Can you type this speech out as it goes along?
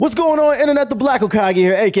What's going on, Internet? The Black Okage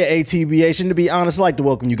here, aka TBH, and to be honest, I'd like to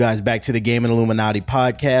welcome you guys back to the Gaming Illuminati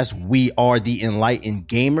podcast. We are the Enlightened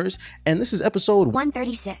Gamers, and this is episode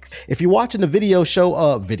 136. If you're watching the video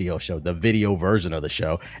version of the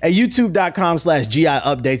show at youtube.com/GI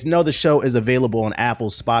updates, know the show is available on Apple,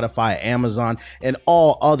 Spotify, Amazon, and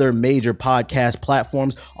all other major podcast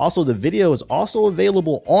platforms. Also, the video is also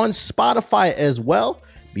available on Spotify as well.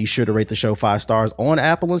 Be sure to rate the show 5 stars on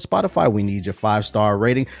Apple and Spotify. We need your 5-star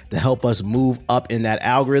rating to help us move up in that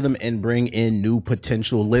algorithm and bring in new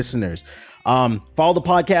potential listeners. Follow the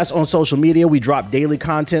podcast on social media. We drop daily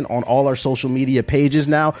content on all our social media pages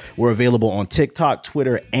now. We're available on TikTok,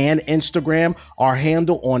 Twitter, and Instagram. Our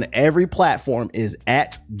handle on every platform is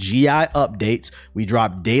at GI Updates. We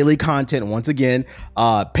drop daily content once again.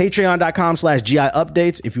 Patreon.com/GI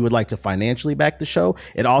Updates if you would like to financially back the show.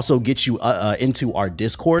 It also gets you into our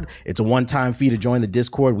Discord. It's a one-time fee to join the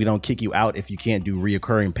Discord. We don't kick you out if you can't do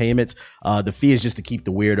reoccurring payments. The fee is just to keep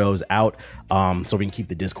the weirdos out, so we can keep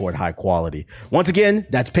the Discord high quality. Once again,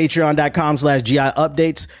 that's patreon.com/GI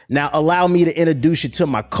Updates. Now, allow me to introduce you to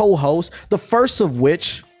my co-host, the first of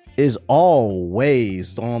which is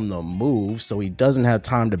always on the move, so he doesn't have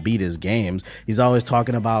time to beat his games. He's always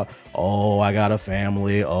talking about, oh, I got a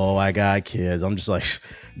family, oh, I got kids. I'm just like,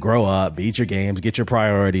 grow up, beat your games, get your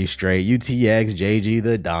priorities straight. UTX, JG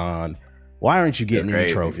the Don. Why aren't you getting any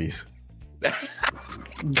trophies?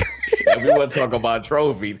 We want to talk about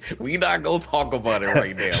trophies. We not gonna talk about it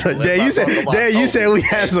right now. So, you said we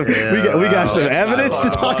have some. We got some evidence to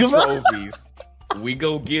talk about. Trophies. We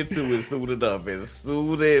go get to it soon enough. As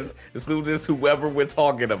soon as whoever we're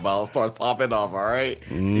talking about starts popping off, all right?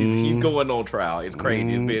 He's going on trial. It's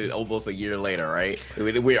crazy. It's been almost a year later, right?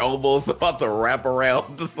 We're almost about to wrap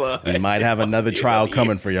around the sun. We might have another trial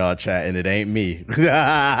coming for y'all, chat, and it ain't me. I'm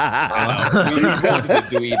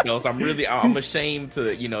ashamed to,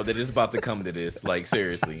 that it's about to come to this. Like,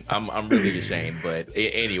 seriously, I'm really ashamed. But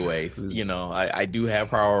anyways, I do have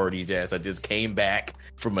priorities. As I just came back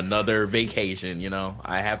from another vacation.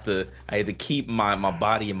 I have to keep my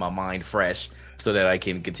body and my mind fresh so that I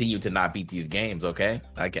can continue to not beat these games. Okay,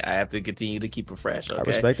 I have to continue to keep it fresh. Okay? I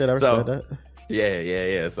respect that.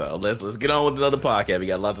 Yeah. So let's get on with another podcast. We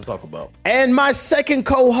got a lot to talk about. And my second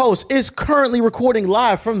co-host is currently recording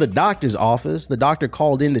live from the doctor's office. The doctor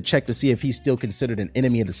called in to check to see if he's still considered an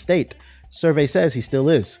enemy of the state. Survey says he still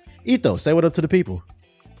is. Ito, say what up to the people.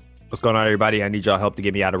 What's going on, everybody? I need y'all help to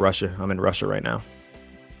get me out of Russia. I'm in Russia right now.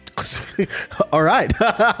 All right.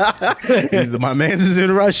 My man's is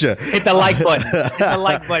in Russia. Hit the like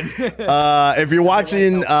button. If you're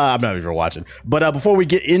watching, I'm not even watching. But before we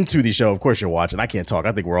get into the show, of course you're watching. I can't talk.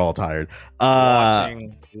 I think we're all tired.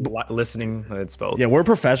 Watching, listening, it's both. Yeah, we're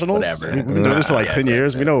professionals. Whatever. We've been doing this for like 10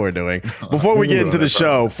 years. We know what we're doing. Before we get into the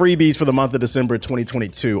show, freebies for the month of December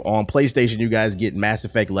 2022. On PlayStation, you guys get Mass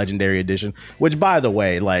Effect Legendary Edition, which, by the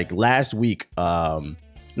way, like last week,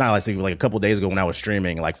 not last week, like a couple days ago when I was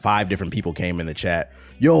streaming, like 5 different people came in the chat.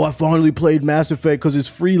 Yo, I finally played Mass Effect because it's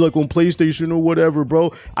free, like on PlayStation or whatever,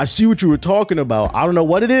 bro. I see what you were talking about. I don't know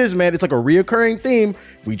what it is, man. It's like a reoccurring theme.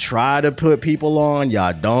 We try to put people on.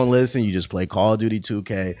 Y'all don't listen. You just play Call of Duty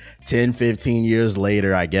 2K. 10, 15 years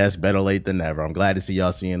later, I guess, better late than never. I'm glad to see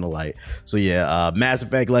y'all seeing the light. So yeah, Mass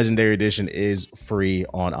Effect Legendary Edition is free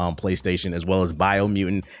on PlayStation, as well as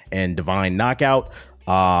Biomutant and Divine Knockout.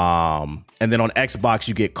 And then on Xbox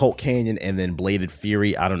you get Colt Canyon and then Bladed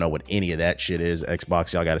Fury. I don't know what any of that shit is.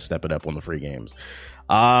 Xbox, y'all got to step it up on the free games.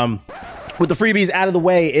 With the freebies out of the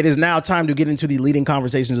way, it is now time to get into the leading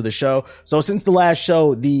conversations of the show. So since the last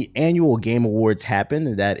show, the annual Game Awards happened,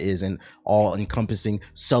 and that is an all-encompassing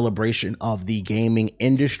celebration of the gaming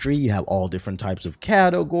industry. You have all different types of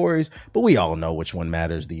categories, but we all know which one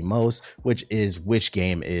matters the most, which is which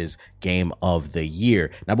game is Game of the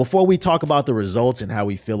Year. Now, before we talk about the results and how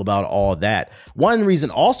we feel about all that, one reason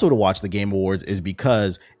also to watch the Game Awards is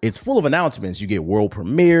because it's full of announcements. You get world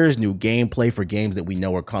premieres, new gameplay for games that we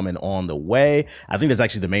know are coming on the way. I think that's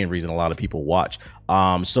actually the main reason a lot of people watch.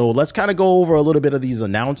 So let's kind of go over a little bit of these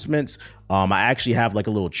announcements. I actually have like a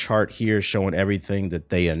little chart here showing everything that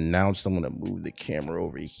they announced. I'm going to move the camera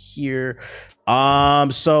over here.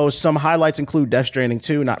 So some highlights include Death Stranding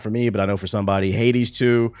 2, not for me, but I know for somebody, Hades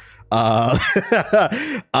 2.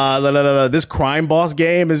 This Crime Boss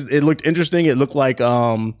game it looked interesting. It looked like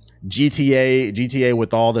GTA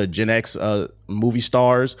with all the Gen X movie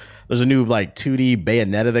stars. There's a new like 2D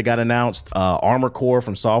Bayonetta that got announced. Armor Core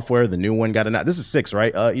from Software, the new one got announced. This is 6,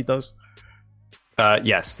 right? Ethos?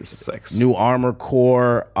 Yes, this is 6. New Armor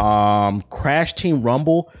Core, Crash Team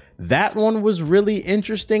Rumble. That one was really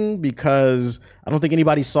interesting because I don't think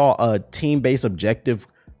anybody saw a team-based objective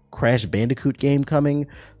Crash Bandicoot game coming,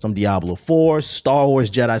 some Diablo 4, Star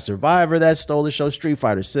Wars Jedi Survivor that stole the show, Street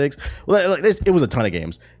Fighter 6. Well, it was a ton of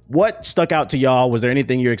games. What stuck out to y'all? Was there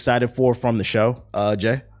anything you're excited for from the show,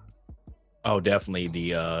 Jay? Oh, definitely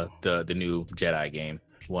the new Jedi game,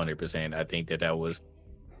 100%. I think that was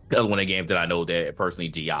one of the games that I know that personally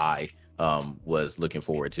GI was looking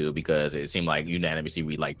forward to, because it seemed like unanimously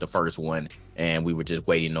we liked the first one, and we were just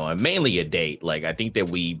waiting on mainly a date. Like, I think that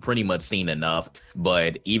we pretty much seen enough,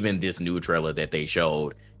 but even this new trailer that they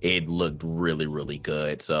showed, it looked really, really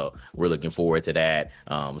good. So we're looking forward to that.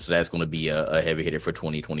 So that's going to be a heavy hitter for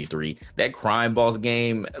 2023. That Crime Boss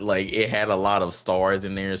game, like, it had a lot of stars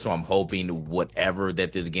in there. So I'm hoping whatever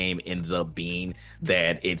that this game ends up being,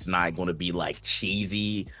 that it's not going to be like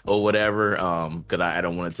cheesy or whatever. Because I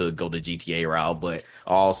don't want it to go the GTA route, but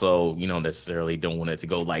also, necessarily don't want it to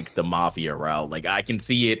go like the Mafia route. Like, I can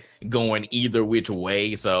see it going either which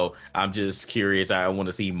way. So I'm just curious. I want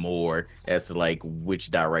to see more as to like which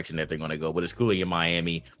direction that they're going to go, but it's clearly in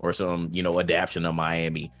Miami or some adaptation of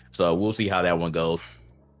Miami, so we'll see how that one goes.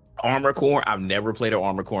 Armored Core, I've never played an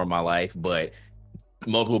Armored Core in my life, but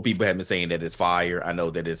multiple people have been saying that it's fire. I know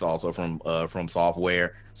that it's also from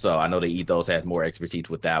Software, so I know the Ethos has more expertise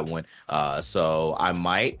with that one. So I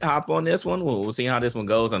might hop on this one. We'll see how this one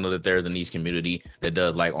goes. I know that there's a niche community that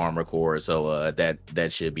does like Armored Core, so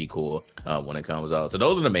that should be cool when it comes out. So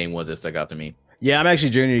those are the main ones that stuck out to me. Yeah, I'm actually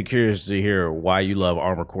genuinely curious to hear why you love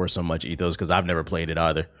Armored Core so much, Ethos, because I've never played it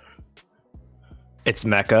either. It's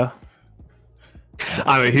mecha.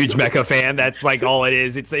 I'm a huge mecha fan. That's like all it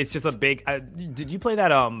is. It's just a big. Did you play that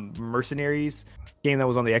Mercenaries game that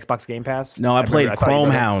was on the Xbox Game Pass? No, I played Chrome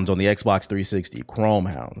Hounds on the Xbox 360. Chrome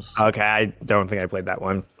Hounds. Okay, I don't think I played that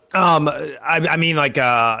one. I mean, like,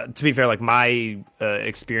 to be fair, like my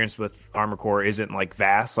experience with Armored Core isn't like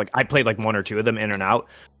vast. Like, I played like one or two of them in and out,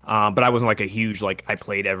 but I wasn't like a huge like I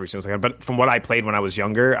played every single second. But from what I played when I was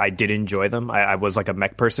younger, I did enjoy them. I was like a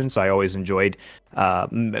mech person, so I always enjoyed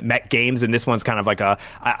mech games. And this one's kind of like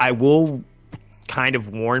I will kind of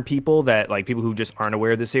warn people that, like, people who just aren't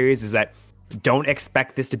aware of the series, is that don't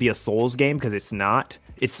expect this to be a Souls game, because it's not.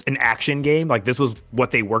 It's an action game. Like, this was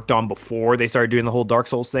what they worked on before they started doing the whole Dark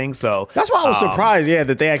Souls thing. So that's why I was surprised. Yeah,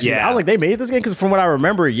 that they actually. Yeah. I was like, they made this game, because from what I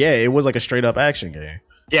remember, it was like a straight up action game.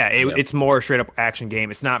 Yeah, it's more straight up action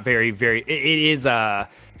game. It's not very. It is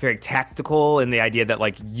very tactical in the idea that,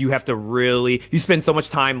 like, you have to really, you spend so much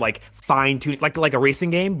time like fine tuning, like a racing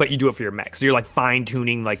game, but you do it for your mech. So you're like fine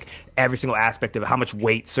tuning like every single aspect of it, how much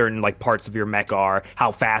weight certain like parts of your mech are, how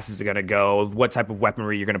fast is it gonna go, what type of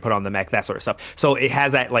weaponry you're gonna put on the mech, that sort of stuff. So it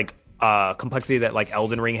has that like complexity that like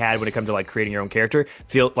Elden Ring had when it comes to like creating your own character.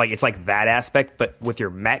 Feel like it's like that aspect, but with your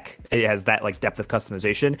mech, it has that like depth of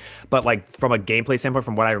customization. But like from a gameplay standpoint,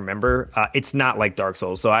 from what I remember, it's not like Dark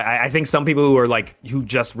Souls. So I think some people who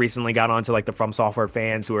just recently got onto like the From Software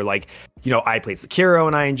fans who are like, I played Sekiro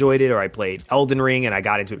and I enjoyed it, or I played Elden Ring and I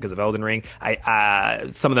got into it because of Elden Ring.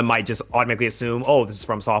 Some of them might just automatically assume, oh, this is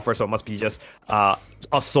From Software, so it must be just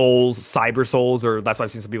a Souls, Cyber Souls, or that's what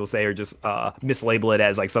I've seen some people say, or just mislabel it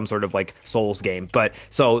as like some sort of like Souls game. But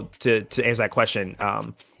so to answer that question,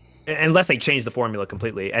 unless they change the formula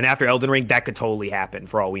completely, and after Elden Ring, that could totally happen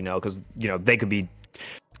for all we know, because they could be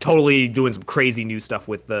totally doing some crazy new stuff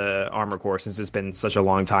with the Armored Core, since it's been such a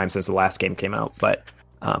long time since the last game came out. But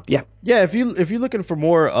yeah. If you're looking for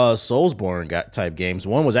more Soulsborne type games,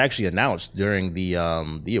 one was actually announced during the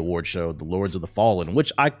award show, the Lords of the Fallen,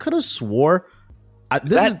 which I could have swore.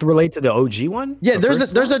 Does that relate to the OG one? Yeah,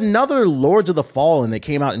 there's another Lords of the Fallen that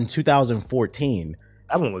came out in 2014.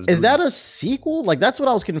 That one was. Is that a sequel? Like, that's what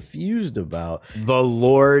I was confused about. The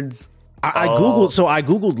Lords. I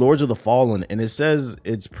googled Lords of the Fallen, and it says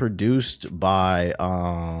it's produced by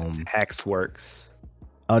Hexworks.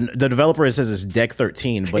 The developer, it says it's Deck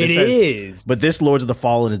 13, but it says, but this Lords of the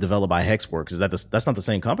Fallen is developed by Hexworks. Is that's not the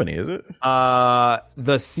same company, is it?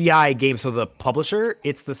 The CI game, so the publisher,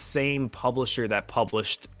 it's the same publisher that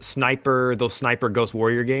published those Sniper Ghost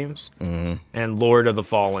Warrior games, and Lord of the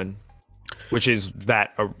Fallen, which is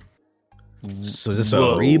that. So is this a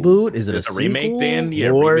reboot? Is it a remake then? Yeah,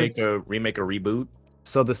 remake a reboot.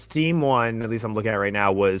 So the Steam one, at least I'm looking at right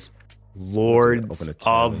now, was Lords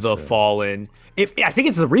of the Fallen. I think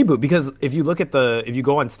it's a reboot, because if you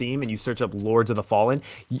go on Steam and you search up Lords of the Fallen,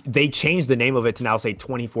 they changed the name of it to now say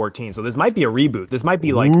 2014. So this might be a reboot. This might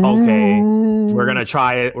be like, okay, we're gonna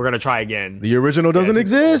try it. We're gonna try again. The original doesn't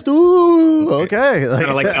exist. Ooh, okay.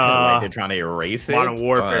 Like they're trying to erase it. Modern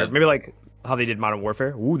Warfare. Maybe like how they did Modern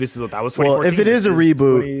Warfare. Ooh, that was 2014. Well, if it is a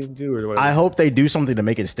reboot, 22 or whatever. I hope they do something to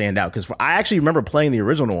make it stand out. Because I actually remember playing the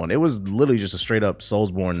original one. It was literally just a straight up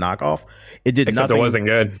Soulsborne knockoff. It did Except nothing. it wasn't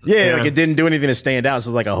good. Yeah, like it didn't do anything to stand out.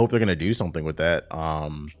 So like, I hope they're gonna do something with that.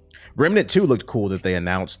 Remnant 2 looked cool that they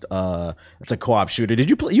announced. It's a co-op shooter. Did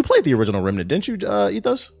you play? You played the original Remnant, didn't you,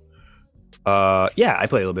 Ethos? Yeah, I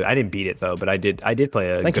played a little bit. I didn't beat it though, but I did play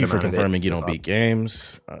a Thank good you for amount of it. confirming you don't beat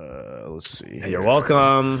games. Let's see. You're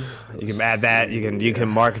welcome. You can add that. You can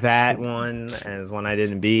mark that one as one I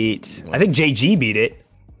didn't beat. I think JG beat it.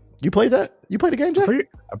 You played that? You played the game, Jack?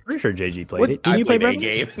 I'm pretty sure JG played it. Didn't I you play played that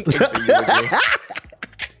game.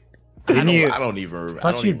 I don't even remember.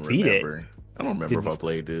 I don't remember if I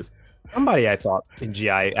played this. Somebody I thought in GI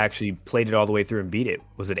actually played it all the way through and beat it.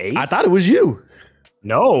 Was it Ace? I thought it was you.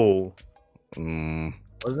 No.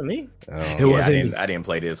 Wasn't me. Oh. It wasn't. I didn't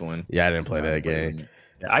play this one. Yeah, I didn't play that game.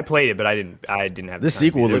 Yeah, I played it, but I didn't have. This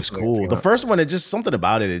sequel looks cool. The first one, it just something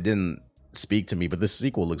about it. It didn't speak to me, but this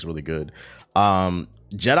sequel looks really good.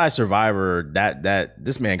 Jedi Survivor. That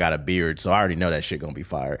this man got a beard, so I already know that shit gonna be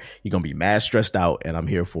fire. He gonna be mad stressed out, and I'm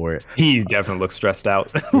here for it. He definitely looks stressed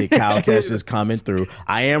out. The Cowcast is coming through.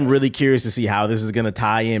 I am really curious to see how this is gonna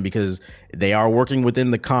tie in because they are working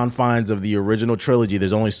within the confines of the original trilogy.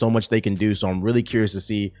 There's only so much they can do, so I'm really curious to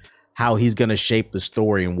see how he's gonna shape the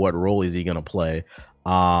story and what role is he gonna play.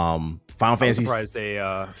 Final Fantasy.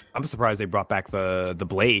 I'm surprised they brought back the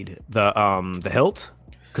blade, the hilt,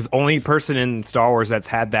 because only person in Star Wars that's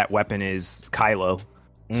had that weapon is Kylo.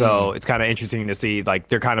 So it's kind of interesting to see, like,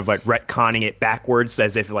 they're kind of like retconning it backwards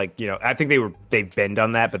as if, like, you know, I think they've been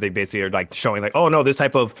done that, but they basically are like showing like, oh no, this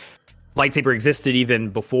type of lightsaber existed even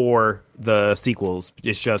before the sequels.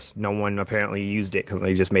 It's just no one apparently used it because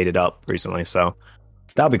they just made it up recently. So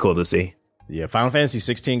that'll be cool to see. Yeah, Final Fantasy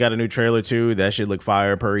 16 got a new trailer too. That shit look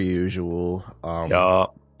fire per usual.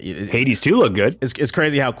 Hades 2 look good. It's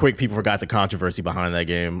crazy how quick people forgot the controversy behind that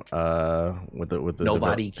game. With the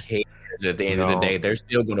Nobody cares at the end of the day. They're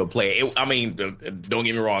still gonna play it. I mean, don't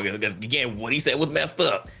get me wrong. Again, what he said was messed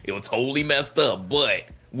up. It was totally messed up, but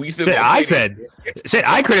we still. I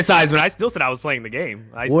criticized, but I still said I was playing the game.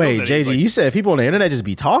 Wait, JG, you said people on the internet just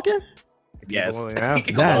be talking? Yes.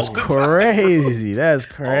 That's crazy. That's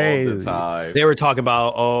crazy. They were talking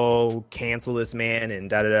about, cancel this man and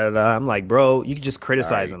da da da da. I'm like, bro, you can just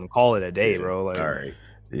criticize him and call it a day, bro. Like, all right.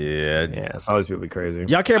 Yeah. Some of these people be crazy.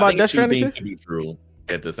 Y'all care about Death Stranding too? Can be true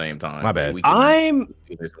at the same time. My bad. We can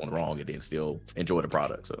do this one wrong and then still enjoy the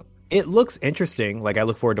product. So it looks interesting. Like, I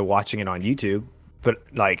look forward to watching it on YouTube. But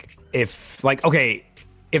if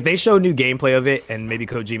they show new gameplay of it and maybe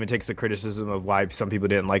Kojima takes the criticism of why some people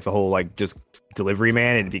didn't like the whole, like, just delivery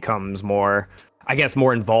man, and it becomes more, I guess,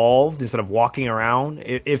 more involved instead of walking around.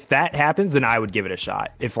 If that happens, then I would give it a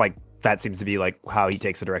shot. If, like, that seems to be, like, how he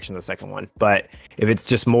takes the direction of the second one. But if it's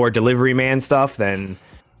just more delivery man stuff, then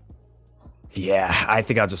yeah, I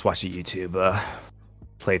think I'll just watch a YouTube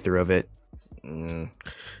playthrough of it. I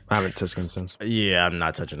haven't touched them since. Yeah, I'm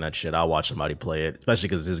not touching that shit. I'll watch somebody play it, especially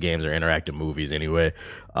because his games are interactive movies anyway.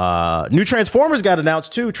 New Transformers got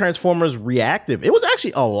announced too. Transformers Reactive. It was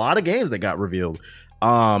actually a lot of games that got revealed.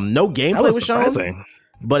 No gameplay was shown,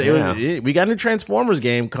 but we got a new Transformers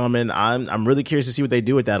game coming. I'm really curious to see what they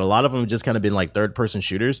do with that. A lot of them have just kind of been like third person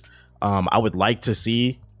shooters. I would like to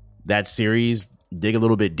see that series dig a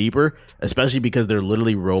little bit deeper, especially because they're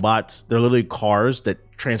literally robots. They're literally cars that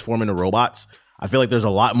transform into robots. I feel like there's a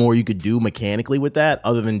lot more you could do mechanically with that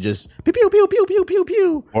other than just pew pew pew pew pew pew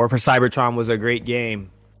pew. Or for Cybertron was a great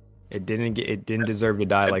game. It didn't deserve to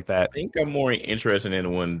die like that. I think I'm more interested in the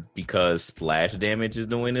one because Splash Damage is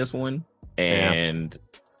doing this one, and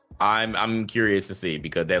I'm curious to see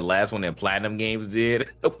because that last one that Platinum Games did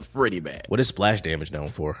was pretty bad. What is Splash Damage known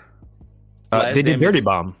for? They did Dirty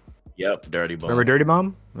Bomb. Yep, Dirty Bomb. Remember Dirty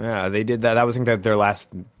Bomb? Yeah, they did that. That was, I think, their last.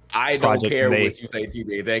 I don't care what you say,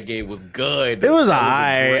 T-Bay. That game was good. It was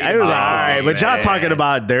alright. It was alright. But y'all talking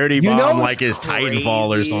about Dirty Bomb like it's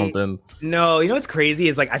Titanfall or something. No, you know what's crazy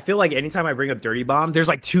is, like, I feel like anytime I bring up Dirty Bomb, there's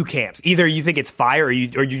like two camps. Either you think it's fire or you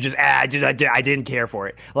just I didn't care for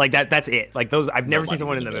it. Like that's it. Like those, I've never seen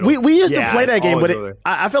someone in the middle. We used to play that game, but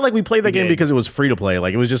I felt like we played that game because it was free to play.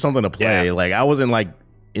 Like it was just something to play. Yeah. Like I wasn't like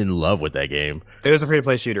in love with that game. It was a free to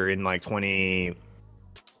play shooter in like 2014,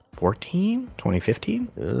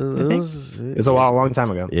 2015. It was a long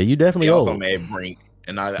time ago. Yeah, you definitely also made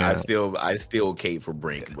And I still cape for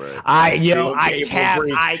Brink, bro. I cap.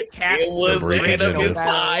 It was ahead of his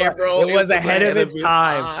time, bro. It was ahead of its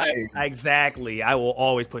time. Exactly. I will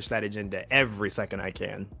always push that agenda every second I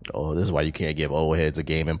can. Oh, this is why you can't give old heads a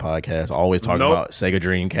gaming podcast. Always talking about Sega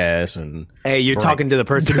Dreamcast and. Hey, you're talking to the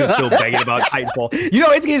person who's still begging about Titanfall. You know,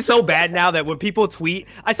 it's getting so bad now that when people tweet,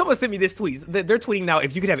 someone sent me this tweet. They're tweeting now,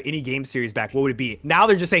 if you could have any game series back, what would it be? Now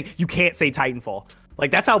they're just saying you can't say Titanfall. Like,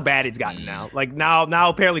 that's how bad it's gotten now. Like, now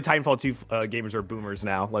apparently Titanfall 2 gamers are boomers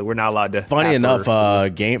now. Like, we're not allowed to. Funny enough, the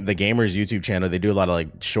Gamers YouTube channel, they do a lot of like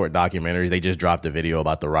short documentaries. They just dropped a video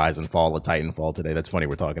about the rise and fall of Titanfall today. That's funny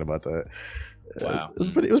we're talking about that. Wow. It was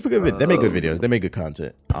pretty good. They make good videos. They make good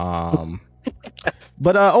content.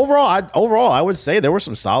 But overall, I would say there were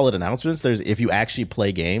some solid announcements. If you actually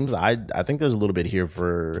play games, I think there's a little bit here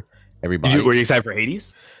for everybody. Were you excited for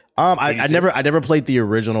Hades? I never played the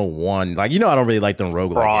original one. Like, I don't really like them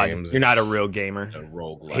roguelike games. You're not a real gamer.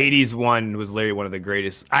 Hades 1 was literally one of the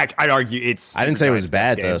greatest. I'd argue it's. I didn't say it was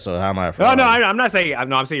bad though. So how am I a fraud? No, I'm not saying.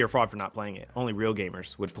 I'm saying you're a fraud for not playing it. Only real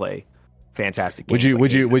gamers would play fantastic games.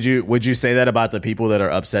 Would you say that about the people that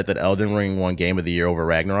are upset that Elden Ring won Game of the Year over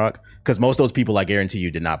Ragnarok? Because most of those people, I guarantee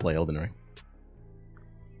you, did not play Elden Ring.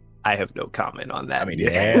 I have no comment on that. I mean,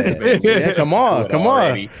 yeah, come on.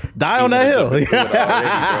 Die on that hill.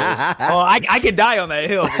 Well, I could die on that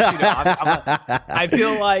hill. But, I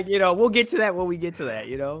feel like, we'll get to that when we get to that,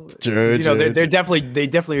 They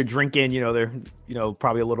definitely are drinking, they're,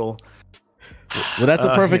 probably a little. Well, that's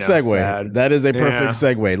a perfect segue. Sad. That is a perfect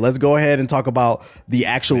segue. Let's go ahead and talk about the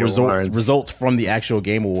actual results from the actual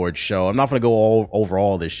Game Awards show. I'm not going to go over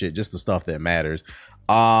all this shit, just the stuff that matters.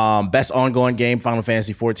 Best ongoing game, Final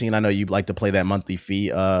Fantasy 14. I know you like to play that monthly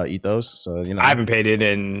fee, Ethos. So I haven't paid it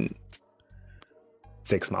in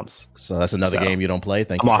 6 months. So that's another game you don't play.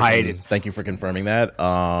 Thank you for confirming that.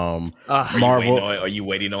 Marvel. Are you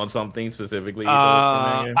waiting on something specifically?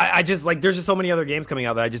 I just there's just so many other games coming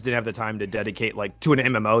out that I just didn't have the time to dedicate to an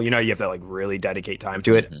MMO. You have to really dedicate time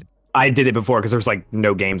to it. Mm-hmm. I did it before because there was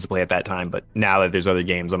no games to play at that time, but now that there's other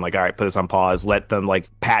games, I'm like, all right, put this on pause, let them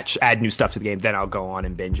add new stuff to the game, then I'll go on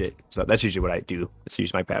and binge it. So that's usually what I do. It's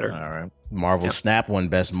usually my pattern. All right. Marvel Snap won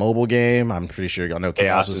Best Mobile Game. I'm pretty sure y'all know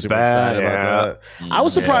Chaos was super excited about that. I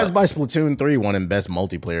was surprised by Splatoon 3 winning Best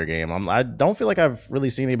Multiplayer Game. I don't feel like I've really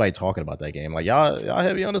seen anybody talking about that game. Like y'all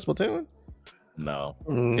heavy on the Splatoon? No,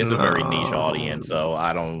 it's a very niche audience, so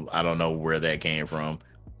I don't know where that came from.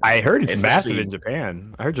 I heard it's massive in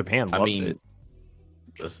Japan. I heard Japan loves it.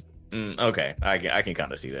 Okay, I can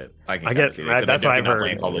kind of see that. I get see that. That's what I've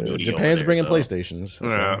heard. Japan's bringing PlayStations.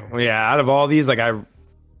 Yeah, out of all these,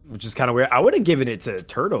 which is kind of weird. I would have given it to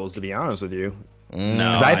Turtles, to be honest with you. No,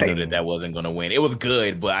 I knew that wasn't going to win. It was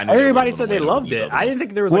good, but I knew everybody said they loved it. I didn't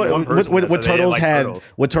think there was one person what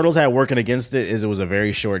Turtles had working against it is it was a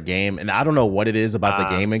very short game, and I don't know what it is about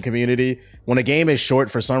the gaming community. When a game is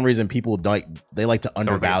short, for some reason, people like to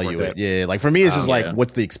undervalue it. Yeah, for me, it's just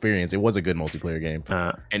what's the experience? It was a good multiplayer game,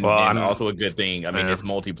 and also a good thing. I mean, it's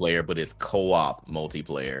multiplayer, but it's co-op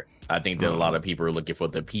multiplayer. I think that a lot of people are looking for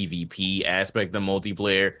the PvP aspect of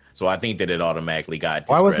multiplayer, so I think that it automatically got.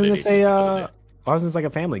 Why wasn't this Why wasn't this a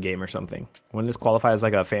family game or something? Wouldn't this qualify as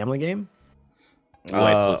a family game?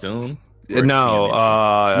 Splatoon?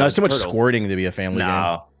 No, it's too much squirting to be a family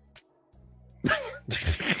game.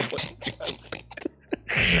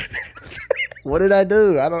 What did I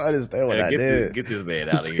do? I don't understand what I did. Get this man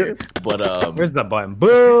out of here. But where's the button?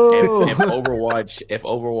 Boo! If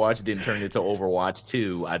Overwatch didn't turn into Overwatch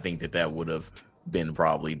 2, I think that would have been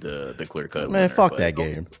probably the clear cut. Man, fuck that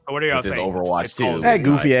game. What are y'all saying? Overwatch 2. That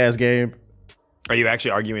goofy ass game. Are you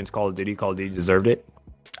actually arguing it's Call of Duty? Call of Duty deserved it?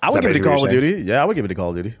 I would give it to Call of Duty. Yeah, I would give it to Call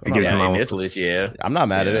of Duty. I'm not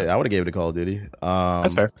mad at it. I would have gave it to Call of Duty.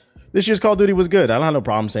 That's fair. This year's Call of Duty was good. I don't have no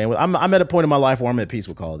problem saying it. I'm at a point in my life where I'm at peace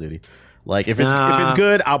with Call of Duty. If it's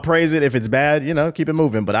good, I'll praise it. If it's bad, keep it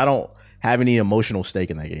moving. But I don't have any emotional stake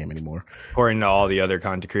in that game anymore. According to all the other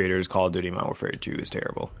content creators, Call of Duty Modern Warfare 2 is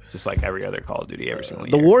terrible. Just like every other Call of Duty every single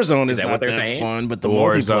year. The Warzone is not that fun, but the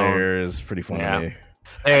multiplayer is pretty fun to me.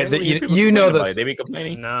 They be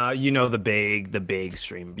complaining. Nah, the big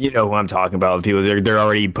stream. You know who I'm talking about. People they're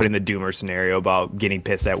already putting the doomer scenario about getting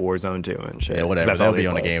pissed at Warzone 2 and shit. Yeah, whatever. They'll be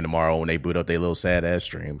on the game tomorrow when they boot up their little sad ass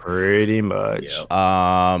stream. Pretty much.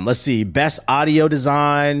 Yep. Let's see. Best audio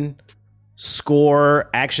design, score,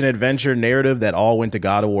 action adventure, narrative that all went to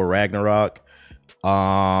God of War Ragnarok.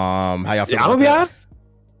 How y'all feel? I'm gonna be honest.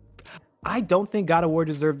 I don't think God of War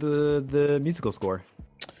deserved the musical score.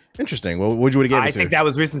 Interesting. Well, would you would have given it to? I think that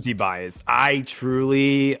was recency bias. I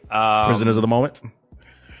truly prisoners of the moment.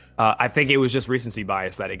 I think it was just recency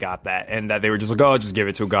bias that it got that, and that they were just like, "Oh, just give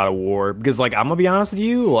it to God of War." Because, like, I'm gonna be honest with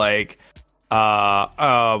you, like,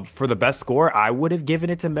 for the best score, I would have given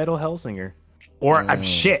it to Metal Hellsinger, or I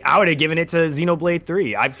would have given it to Xenoblade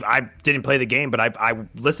 3. I didn't play the game, but I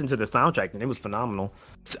listened to the soundtrack and it was phenomenal.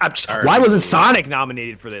 Why wasn't Sonic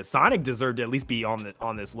nominated for this? Sonic deserved to at least be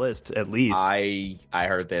on this list, at least. I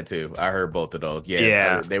heard that too. I heard both of those.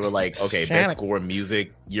 Yeah. They were like, okay, best score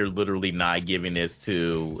music. You're literally not giving this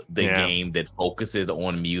to the game that focuses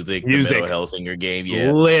on music. The Metal Hellsinger game.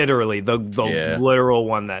 Yeah, literally the literal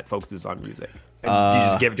one that focuses on music. And you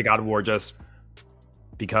just give it to God of War just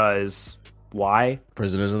because. Why?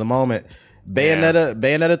 Prisoners of the moment.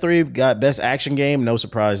 Bayonetta 3 got best action game. No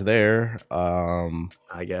surprise there.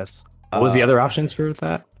 I guess. What was the other options for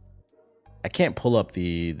that? I can't pull up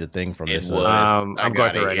the thing from this. I'm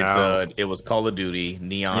going through it right now. It was Call of Duty,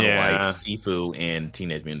 Neon White, Sifu, and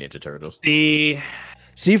Teenage Mutant Ninja Turtles.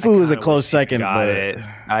 Sifu is a close second, but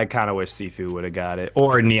I kind of wish Sifu would have got it,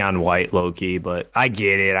 or Neon White, low-key, but I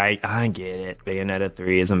get it. I get it. Bayonetta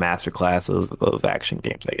 3 is a masterclass of action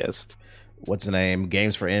games, I guess. What's the name?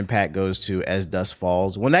 Games for Impact goes to As Dusk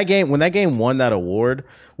Falls. When that game won that award,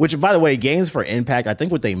 which, by the way, Games for Impact, I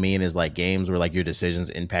think what they mean is like games where like your decisions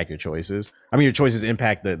impact your choices. I mean, your choices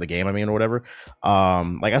impact the game, or whatever.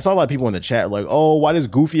 Like I saw a lot of people in the chat like, oh, why this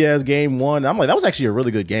goofy ass game won? I'm like, that was actually a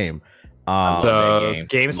really good game. The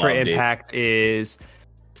Games for Impact is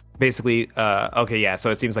basically, okay, yeah, so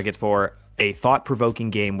it seems like it's for a thought-provoking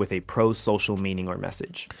game with a pro-social meaning or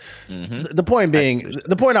message. Mm-hmm.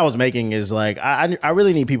 The point I was making is like I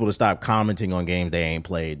really need people to stop commenting on games they ain't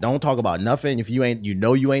played. Don't talk about nothing if you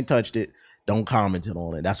ain't touched it. Don't comment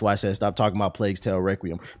on it. That's why I said stop talking about Plague's Tale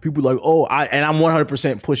Requiem. People like, I'm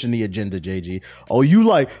 100% pushing the agenda, JG. Oh, you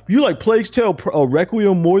like Plague's Tale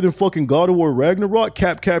Requiem more than fucking God of War Ragnarok?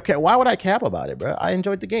 Cap. Why would I cap about it, bro? I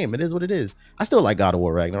enjoyed the game. It is what it is. I still like God of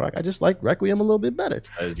War Ragnarok. I just like Requiem a little bit better.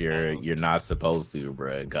 You're not supposed to,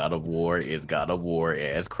 bro. God of War is God of War.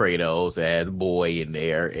 It has Kratos, it has Boy in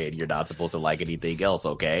there, and you're not supposed to like anything else,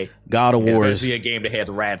 okay? God of War is a game that has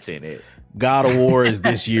rats in it. God of War is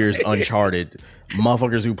this year's Uncharted.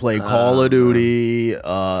 Motherfuckers who play Call of Duty,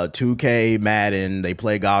 2K, Madden, they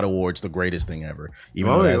play God of War. It's the greatest thing ever.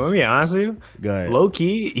 Let me honest with you. Go ahead. Low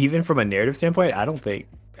key, even from a narrative standpoint, I don't think.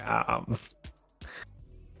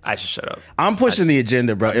 I should shut up. I'm pushing the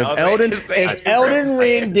agenda, bro. If Elden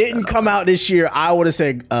Ring didn't come out this year, I would have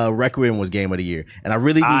said Requiem was game of the year, and I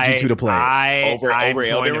really need you two to play it. Over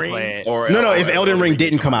Elden Ring? No. If Elden Ring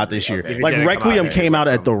didn't come out this year, like Requiem came out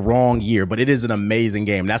at the wrong year, but it is an amazing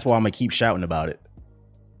game. That's why I'm gonna keep shouting about it.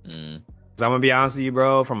 So I'm gonna be honest with you,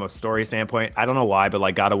 bro. From a story standpoint, I don't know why, but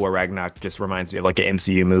like God of War Ragnarok just reminds me of like an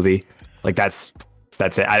MCU movie. Like that's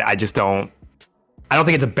it. I just don't. I don't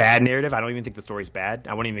think it's a bad narrative. I don't even think the story's bad.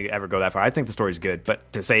 I wouldn't even ever go that far. I think the story's good.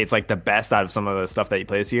 But to say it's like the best out of some of the stuff that you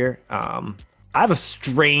play this year, I have a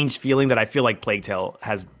strange feeling that I feel like Plague Tale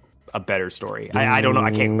has a better story. I don't know.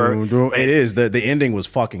 I can't. It is. The ending was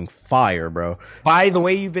fucking fire, bro. By the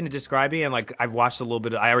way you've been describing, and like I've watched a little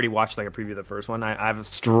bit. I already watched like a preview of the first one. I have a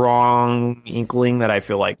strong inkling that I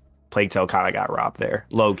feel like Plague Tale kind of got robbed there,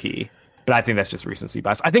 low key. But I think that's just recency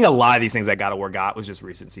bias. I think a lot of these things that God of War got was just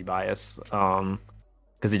recency bias.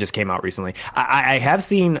 Because it just came out recently. I have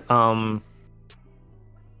seen. What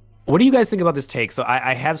do you guys think about this take? So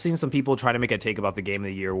I have seen some people try to make a take about the Game of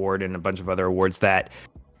the Year award and a bunch of other awards that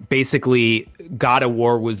basically God of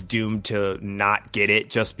War was doomed to not get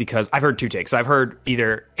it just because. I've heard two takes. So I've heard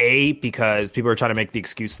either A, because people are trying to make the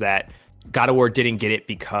excuse that God of War didn't get it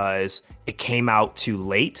because it came out too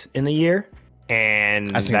late in the year.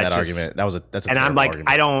 And I've seen that argument. That's a and I'm like,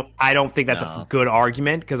 argument. I don't think that's a good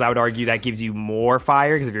argument, because I would argue that gives you more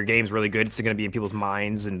fire, because if your game's really good, it's going to be in people's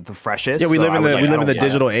minds and the freshest. Yeah, we live in the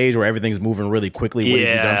digital age where everything's moving really quickly. What have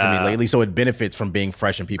you done for me lately? So it benefits from being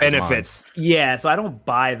fresh in people's minds. Yeah, so I don't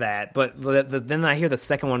buy that. But then I hear the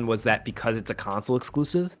second one was that because it's a console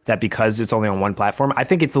exclusive, that because it's only on one platform. I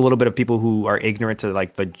think it's a little bit of people who are ignorant to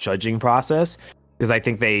like the judging process, because I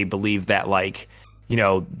think they believe that like, you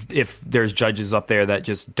know, if there's judges up there that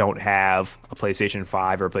just don't have a PlayStation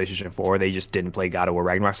 5 or a PlayStation 4, they just didn't play God of War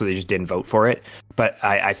Ragnarok, so they just didn't vote for it. But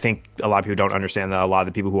I think a lot of people don't understand that a lot of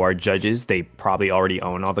the people who are judges, they probably already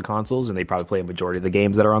own all the consoles, and they probably play a majority of the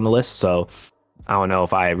games that are on the list. So I don't know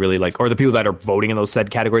if I really like, or the people that are voting in those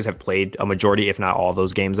said categories have played a majority, if not all,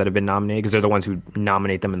 those games that have been nominated, because they're the ones who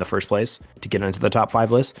nominate them in the first place to get into the top 5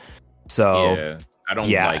 list. So... yeah. I don't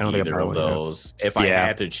like either of those. If I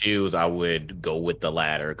had to choose, I would go with the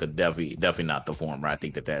latter. Because definitely not the former. I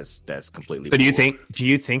think that's completely. But do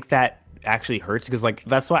you think that actually hurts? Because like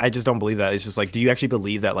that's why I just don't believe that. It's just like, do you actually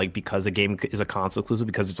believe that like because a game is a console exclusive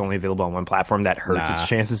because it's only available on one platform that hurts its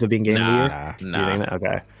chances of being game of the year? Nah. Do you think that?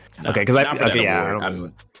 Okay. Okay, because I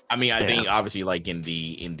think obviously like in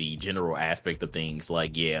the general aspect of things,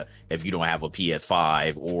 like if you don't have a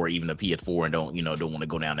PS5 or even a PS4 and don't want to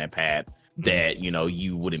go down that path, that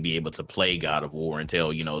you wouldn't be able to play God of War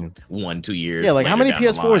until 1-2 years. Yeah, like how many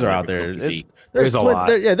PS4s are out there? There's a lot.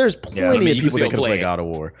 There's plenty of people that can play God of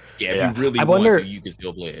War. Yeah, if you really want to, you can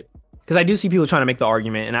still play it. Because I do see people trying to make the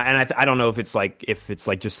argument, and I don't know if it's like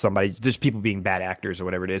just people being bad actors or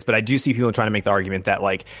whatever it is, but I do see people trying to make the argument that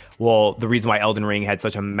like, well, the reason why Elden Ring had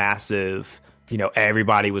such a massive,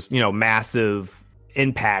 everybody was, massive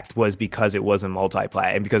impact was because it wasn't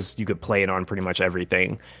multiplayer and because you could play it on pretty much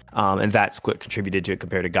everything, and that's what contributed to it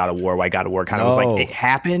compared to God of War. Why God of War kind of was like it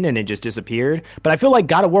happened and it just disappeared. But I feel like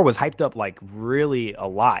God of War was hyped up like really a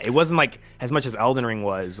lot. It wasn't like as much as Elden Ring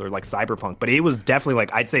was or like Cyberpunk, but it was definitely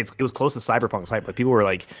like I'd say it was close to Cyberpunk's hype. Like people were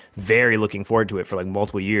like very looking forward to it for like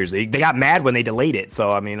multiple years. They got mad when they delayed it.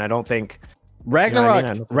 So I mean, I don't think.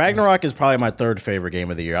 Ragnarok is probably my third favorite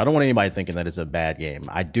game of the year. I don't want anybody thinking that it's a bad game.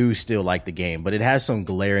 I do still like the game, but it has some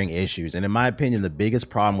glaring issues. And in my opinion, the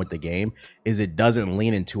biggest problem with the game is it doesn't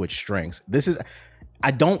lean into its strengths.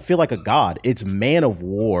 I don't feel like a god. It's Man of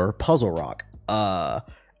War puzzle rock.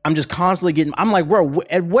 I'm just constantly I'm like, bro,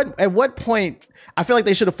 at what point? I feel like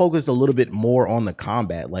they should have focused a little bit more on the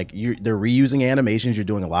combat. Like they're reusing animations. You're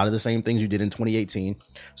doing a lot of the same things you did in 2018.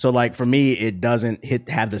 So like for me, it doesn't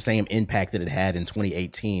have the same impact that it had in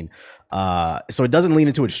 2018. So it doesn't lean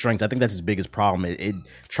into its strengths. I think that's its biggest problem. It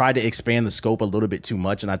tried to expand the scope a little bit too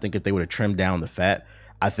much. And I think if they would have trimmed down the fat,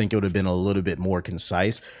 I think it would have been a little bit more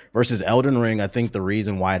concise. Versus Elden Ring, I think the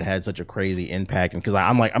reason why it had such a crazy impact, and because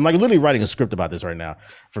I'm like literally writing a script about this right now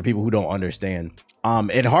for people who don't understand.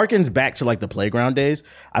 It harkens back to like the Playground days.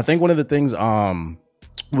 I think one of the things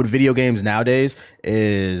with video games nowadays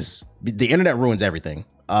is the internet ruins everything.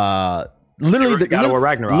 Literally, the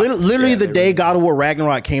day God of War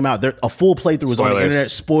Ragnarok came out, a full playthrough was on the internet,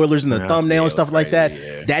 spoilers in the thumbnail and stuff like that.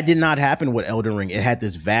 Yeah. That did not happen with Elden Ring. It had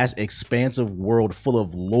this vast, expansive world full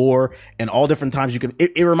of lore and all different times you could.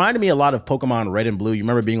 It reminded me a lot of Pokemon Red and Blue. You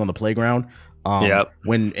remember being on the playground? I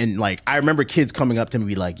remember kids coming up to me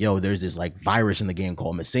be like, yo, there's this like virus in the game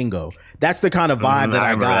called Masingo. That's the kind of vibe that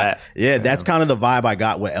I got. Yeah, that's kind of the vibe I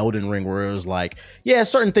got with Elden Ring, where it was like, yeah,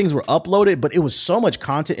 certain things were uploaded, but it was so much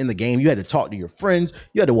content in the game. You had to talk to your friends.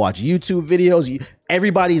 You had to watch YouTube videos.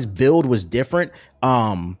 Everybody's build was different.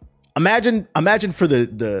 Imagine for the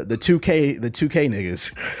 2K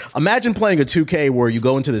niggas. Imagine playing a 2K where you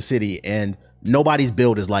go into the city and nobody's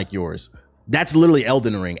build is like yours. That's literally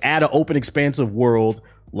Elden Ring. Add an open, expansive world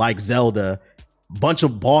like Zelda, bunch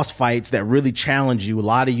of boss fights that really challenge you, a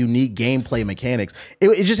lot of unique gameplay mechanics.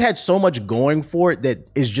 It just had so much going for it that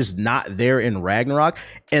is just not there in Ragnarok.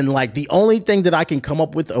 And like the only thing that I can come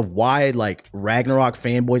up with of why like Ragnarok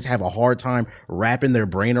fanboys have a hard time wrapping their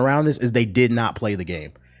brain around this is they did not play the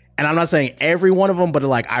game. And I'm not saying every one of them, but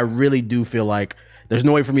like I really do feel like there's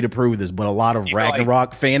no way for me to prove this, but a lot of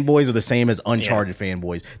Ragnarok fanboys are the same as Uncharted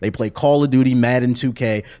fanboys. They play Call of Duty, Madden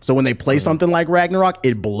 2K. So when they play something like Ragnarok,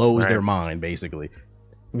 it blows their mind, basically.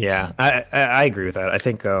 Yeah, I agree with that. I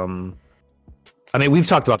think, we've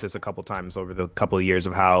talked about this a couple times over the couple of years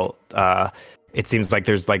of how it seems like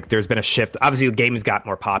there's been a shift. Obviously, the game has got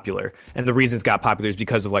more popular, and the reason it's got popular is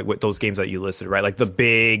because of like what those games that you listed, right? Like the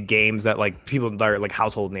big games that like people are like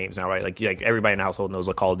household names now, right? Like everybody in the household knows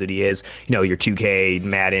what Call of Duty is. Your 2K,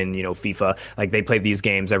 Madden, FIFA. Like they play these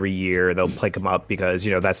games every year. They'll pick them up because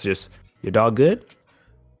that's just your dog good.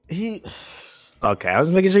 Okay, I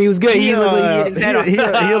was making sure he was good. He a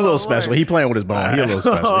little special. He playing with his bone. He a little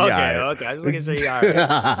special. Okay. I was making sure you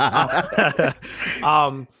are.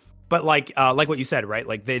 But like what you said, right?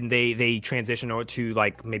 Like then they transition over to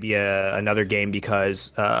like maybe another game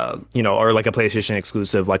because or like a PlayStation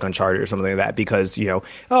exclusive like Uncharted or something like that because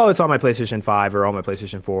it's on my PlayStation 5 or on my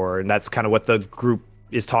PlayStation 4, and that's kind of what the group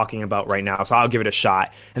is talking about right now. So I'll give it a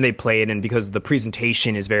shot, and they play it, and because the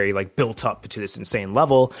presentation is very like built up to this insane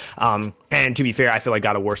level, and to be fair, I feel like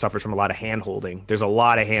God of War suffers from a lot of hand holding. There's a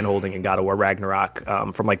lot of hand holding in God of War Ragnarok,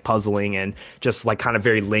 from like puzzling and just like kind of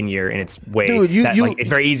very linear in its way. Dude, it's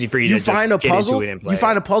very easy for you to find just get into it and play. You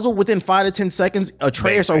find a puzzle within 5 to 10 seconds.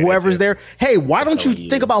 Atreus or whoever's there, hey, why don't you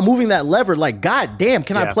think about moving that lever? Like, god damn,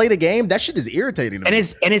 can I play the game? That shit is irritating to me.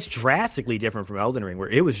 And it's drastically different from Elden Ring, where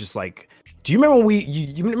it was just like Do you remember when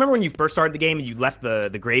you remember when you first started the game and you left the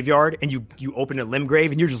graveyard and you opened a limb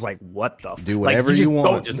grave and you're just like, what the do whatever you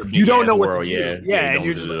want. You don't know what to do. Yeah, and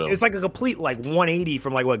you're just it's like a complete like 180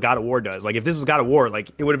 from like what God of War does. Like if this was God of War,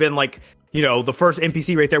 like it would have been like, you know, the first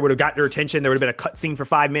NPC right there would have got your attention. There would have been a cutscene for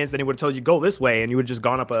 5 minutes, and he would have told you go this way, and you would have just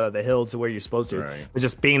gone up the hill to where you're supposed to. Right. It's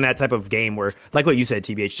just being that type of game where, like what you said,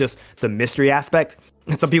 TBH, just the mystery aspect.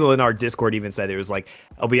 And some people in our Discord even said it was like,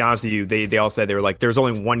 I'll be honest with you, they all said they were like, there's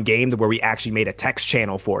only one game where we actually made a text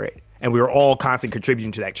channel for it, and we were all constantly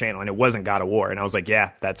contributing to that channel, and it wasn't God of War. And I was like,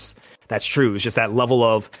 yeah, that's true. It's just that level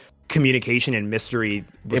of communication and mystery.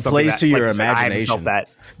 It plays to your imagination.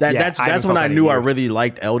 That's when I knew I really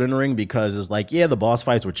liked Elden Ring, because it's like, yeah, the boss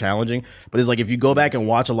fights were challenging, but it's like if you go back and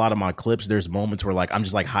watch a lot of my clips, there's moments where like I'm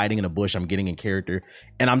just like hiding in a bush, I'm getting in character,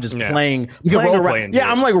 and I'm just playing around. Yeah,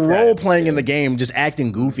 I'm like role playing in the game, just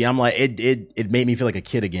acting goofy. I'm like it made me feel like a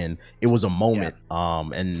kid again. It was a moment.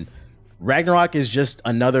 And Ragnarok is just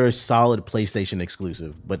another solid PlayStation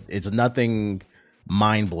exclusive, but it's nothing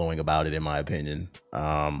mind-blowing about it in my opinion.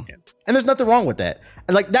 And there's nothing wrong with that.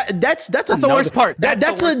 Like that's the worst part.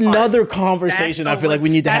 That's another conversation I feel like we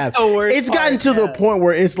need to have. It's gotten to the point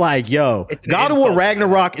where it's like, yo, God of War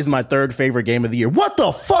Ragnarok is my third favorite game of the year. What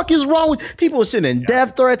the fuck is wrong with people sending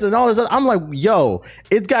death threats and all this? I'm like, yo,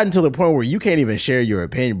 it's gotten to the point where you can't even share your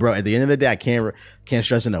opinion, bro. At the end of the day, I can't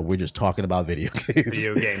stress enough. We're just talking about video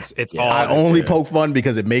games. It's all. I only poke fun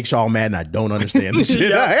because it makes y'all mad, and I don't understand the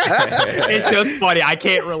shit. It's just funny. I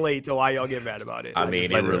can't relate to why y'all get mad about it. I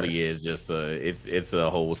mean, it really is just it's a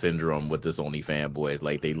whole syndrome with this Sony fanboys.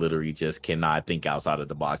 Like they literally just cannot think outside of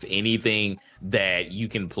the box. Anything that you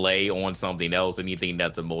can play on something else, anything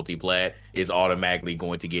that's a multi-plat, is automatically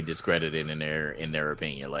going to get discredited in their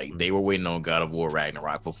opinion. Like they were waiting on God of War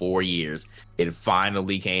Ragnarok for 4 years. It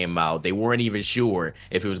finally came out. They weren't even sure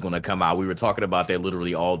if it was going to come out. We were talking about that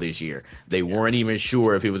literally all this year. They weren't even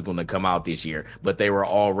sure if it was going to come out this year, but they were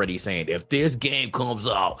already saying, if this game comes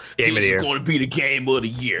out, this is going to be the game of the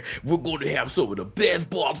year. We're going to have some of the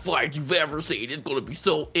best boss fights you've ever seen. It's going to be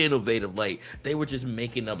so innovative. Like they were just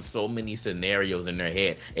making up so many scenarios in their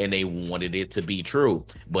head, and they wanted it to be true.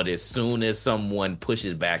 But as soon as someone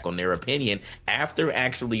pushes back on their opinion after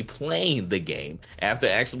actually playing the game, after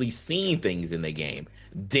actually seeing things in the game,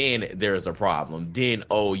 then there's a problem. Then,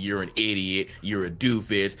 oh, you're an idiot, you're a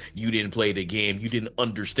doofus, you didn't play the game, you didn't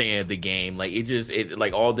understand the game. Like it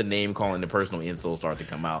like all the name calling, the personal insults start to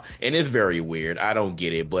come out, and it's very weird. I don't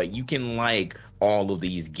get it, but you can like all of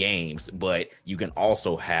these games, but you can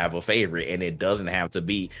also have a favorite, and it doesn't have to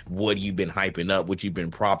be what you've been hyping up, what you've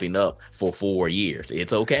been propping up for 4 years.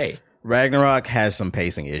 It's okay. Ragnarok has some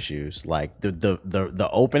pacing issues. Like the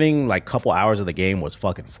opening like couple hours of the game was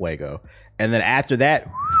fucking fuego, and then after that,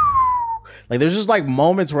 like there's just like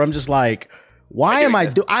moments where I'm just like, why am I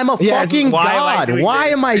I'm a fucking god. Why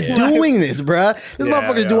am I doing this, bruh? This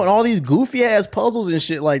motherfucker's doing all these goofy ass puzzles and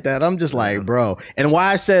shit like that. I'm just like, bro. And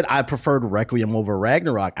why I said I preferred Requiem over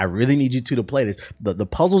Ragnarok, I really need you two to play this. The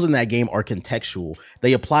puzzles in that game are contextual.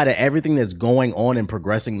 They apply to everything that's going on and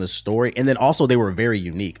progressing the story. And then also they were very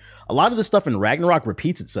unique. A lot of the stuff in Ragnarok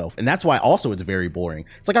repeats itself. And that's why also it's very boring.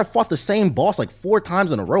 It's like I fought the same boss like 4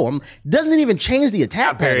 times in a row. Doesn't even change the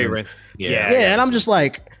attack patterns. And I'm just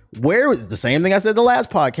like, where is the same thing I said the last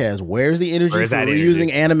podcast? Where's the energy for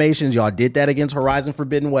reusing animations? Y'all did that against Horizon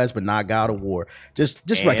Forbidden West, but not God of War. Just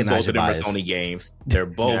recognize your bias. Both of them are Sony games. They're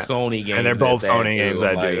both Sony games, and they're both Sony games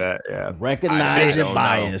that do that. Yeah, recognize your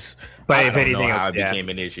bias. But if anything else, it became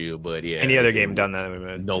an issue. But yeah, any other game done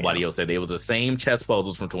that? Nobody else said it was the same chess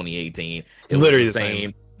puzzles from 2018. It's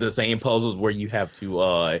literally the same puzzles where you have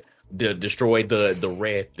to destroy the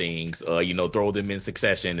red things, throw them in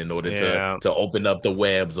succession in order to open up the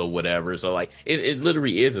webs or whatever. So like it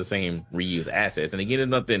literally is the same reused assets. And again, there's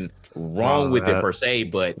nothing wrong with it per se,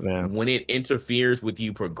 but when it interferes with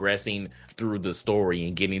you progressing through the story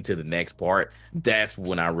and getting to the next part, that's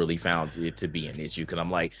when I really found it to be an issue. Because I'm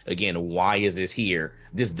like, again, why is this here?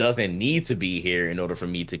 This doesn't need to be here in order for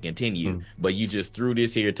me to continue. But you just threw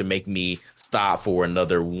this here to make me stop for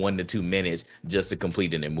another 1 to 2 minutes just to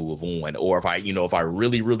complete it and move on. Or if I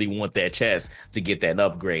really, really want that chest to get that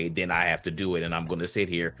upgrade, then I have to do it, and I'm going to sit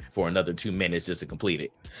here for another 2 minutes just to complete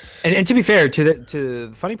it. And to be fair, to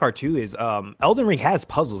the funny part too is Elden Ring has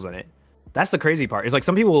puzzles in it. That's the crazy part. It's like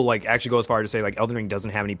some people like actually go as far as to say like Elden Ring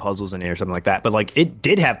doesn't have any puzzles in it or something like that. But like it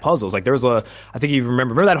did have puzzles. Like there was I think you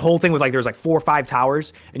remember that whole thing was like there was like 4 or 5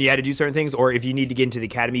 towers and you had to do certain things. Or if you need to get into the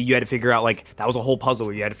academy, you had to figure out like that was a whole puzzle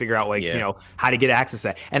where you had to figure out like, you know, how to get access to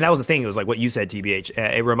that. And that was the thing. It was like what you said, TBH.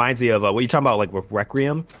 It reminds me of what you're talking about like with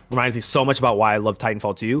Requiem. Reminds me so much about why I love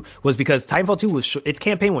Titanfall 2 was because Titanfall 2 was its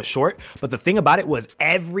campaign was short. But the thing about it was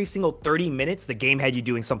every single 30 minutes, the game had you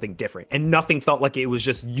doing something different. And nothing felt like it was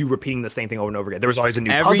just you repeating the same thing over and over again. There was always a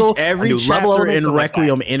new puzzle. Every chapter in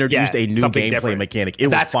Requiem introduced a new gameplay mechanic. It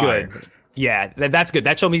was fire. Good. Yeah, that's good.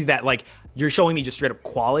 That showed me that like you're showing me just straight up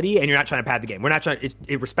quality, and you're not trying to pad the game. We're not trying.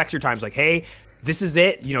 It respects your time. It's like, hey, this is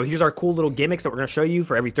it. You know, here's our cool little gimmicks that we're going to show you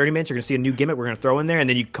for every 30 minutes. You're going to see a new gimmick we're going to throw in there, and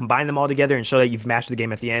then you combine them all together and show that you've mastered the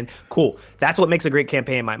game at the end. Cool. That's what makes a great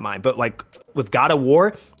campaign in my mind. But like with God of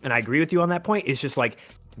War, and I agree with you on that point, it's just like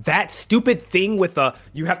that stupid thing with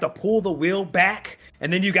you have to pull the wheel back.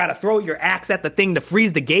 And then you got to throw your axe at the thing to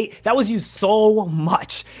freeze the gate. That was used so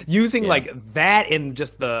much. Using like that and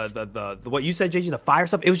just the what you said, JG, the fire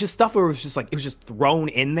stuff. It was just stuff where it was just like it was just thrown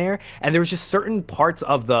in there. And there was just certain parts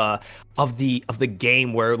of the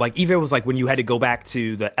game where like even it was like when you had to go back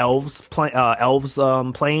to the elves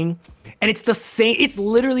plane, and it's the same. It's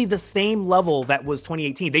literally the same level that was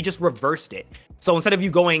 2018. They just reversed it. So instead of you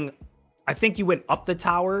going, I think you went up the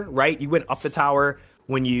tower, right? You went up the tower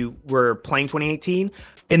when you were playing 2018.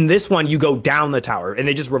 In this one, you go down the tower, and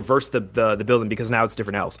they just reverse the building because now it's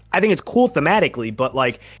different else. I think it's cool thematically, but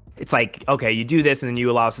like it's like okay, you do this, and then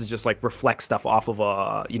you allow us to just like reflect stuff off of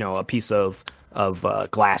a piece of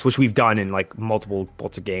glass, which we've done in like multiple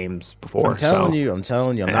games before. I'm telling you.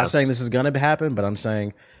 I'm not saying this is gonna happen, but I'm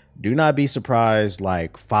saying do not be surprised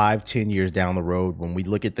like 5-10 years down the road when we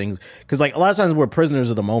look at things, because like a lot of times we're prisoners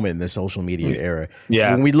of the moment in this social media era.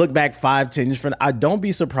 Yeah, when we look back 5-10 years from now, I don't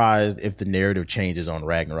be surprised if the narrative changes on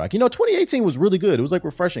Ragnarok. You know, 2018 was really good. It was like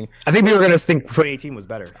refreshing. I think we were gonna think 2018 was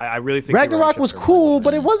better. I really think Ragnarok was cool,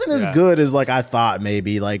 but it wasn't as good as like I thought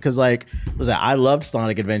maybe. Like because like listen, I loved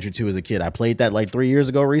Sonic Adventure 2 as a kid. I played that like 3 years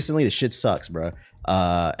ago recently. The shit sucks, bro.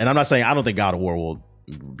 And I'm not saying I don't think God of War will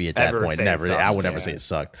be at that point. Never. I would never say it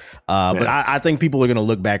sucked. But I think people are going to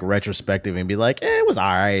look back retrospective and be like, it was all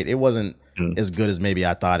right. It wasn't as good as maybe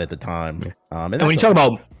I thought at the time. And when you talk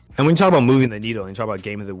about moving the needle and you talk about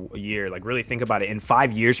game of the year, like really think about it in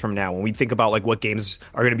 5 years from now, when we think about like what games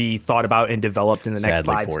are going to be thought about and developed in the next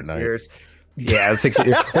 5-6 years. Yeah, 6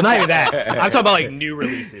 years. Well, not even that. I'm talking about like new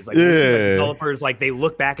releases. Like developers, like they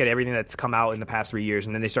look back at everything that's come out in the past 3 years,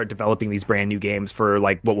 and then they start developing these brand new games for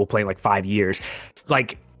like what we'll play in like 5 years.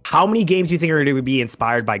 Like, how many games do you think are going to be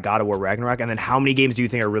inspired by God of War Ragnarok? And then how many games do you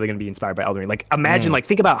think are really going to be inspired by Elden Ring? Like, imagine, like,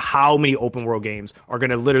 think about how many open world games are going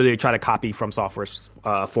to literally try to copy From Software's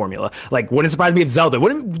formula. Like, wouldn't surprise me if Zelda,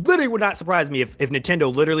 literally would not surprise me if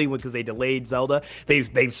Nintendo literally, because they delayed Zelda, they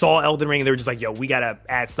saw Elden Ring and they were just like, yo, we got to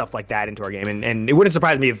add stuff like that into our game. And it wouldn't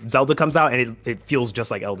surprise me if Zelda comes out and it feels just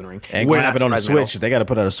like Elden Ring. Ain't going to happen on the Switch. They got to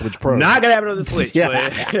put out a Switch Pro. Not going to happen on the Switch.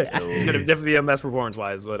 But it's going to definitely be a mess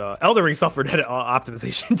performance-wise. But Elden Ring suffered that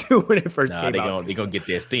optimization, too, when it first came out. They're going to get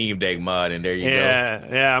their Steam Deck mod, and there you go.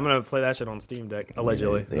 Yeah, I'm going to play that shit on Steam Deck,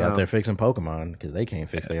 allegedly. They out there fixing Pokemon because they can't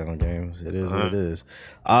fix their own games. It is what it is.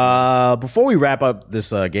 Before we wrap up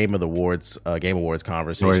this Game Awards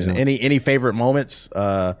conversation, any favorite moments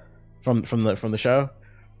from the show?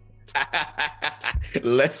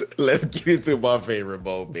 Let's get into my favorite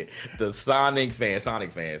moment. The Sonic fans.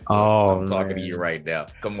 Oh, I'm talking to you right now.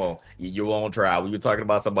 Come on, you were on trial. We were talking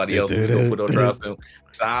about somebody else who's gonna put on trial soon.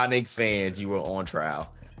 Sonic fans, you were on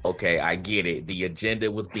trial. Okay, I get it. The agenda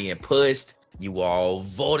was being pushed. You all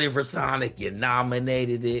voted for Sonic. You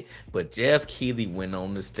nominated it. But Jeff Keighley went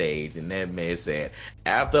on the stage, and that man said,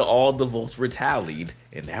 after all the votes were tallied,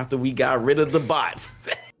 and after we got rid of the bots,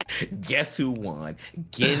 guess who won?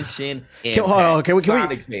 Genshin Impact. Hold on, can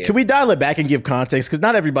we dial it back and give context? Because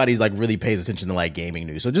not everybody's like really pays attention to like gaming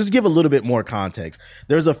news. So just give a little bit more context.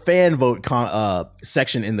 There's a fan vote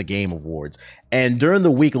section in the Game Awards. And during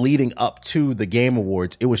the week leading up to the Game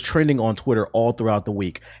Awards, it was trending on Twitter all throughout the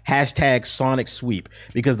week. Hashtag Sonic Sweep,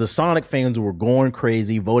 because the Sonic fans were going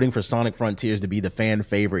crazy, voting for Sonic Frontiers to be the fan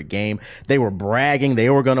favorite game. They were bragging they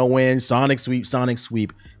were going to win. Sonic Sweep, Sonic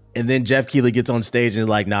Sweep. And then Jeff Keighley gets on stage and is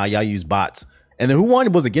like, nah, y'all use bots. And then who won?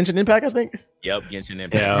 Was it Genshin Impact, I think? Yep, Genshin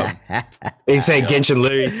Impact. Yeah. They said Genshin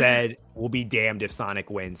literally said, we'll be damned if Sonic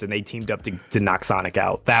wins. And they teamed up to knock Sonic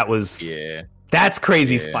out. That was... Yeah. That's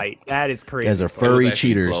crazy spite. That is crazy. As a furry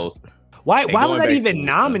cheaters. Close. Why And was going that back even to,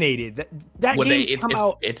 nominated? That well, game's come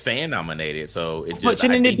out. it's fan nominated, so it's But just.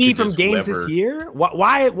 shouldn't I it think be it's from just games whoever, this year?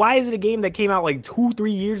 Why is it a game that came out like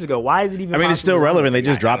 2-3 years ago? Why is it even? I mean, it's still possibly relevant. They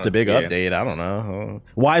nominated? just dropped a big yeah. update. I don't know.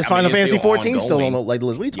 Why is I mean, Final it's Fantasy still 14 still on ongoing. the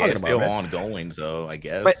list? What are you Yeah, talking it's about, still man? ongoing, so I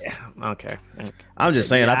guess. But okay. I'm just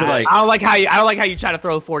saying. I feel like I don't like how you try to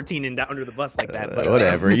throw 14 under the bus like that. But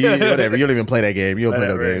whatever. You don't even play that game. You don't play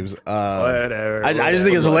no Whatever. games. Whatever. I just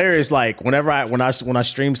think it's hilarious. Like when I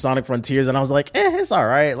streamed Sonic Frontiers, and I was like, it's all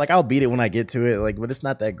right. Like I'll beat it when I get to it. Like, but it's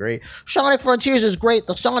not that great. Sonic Frontiers is great.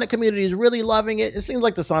 The Sonic community is really loving it. It seems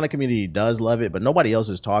like the Sonic community does love it, but nobody else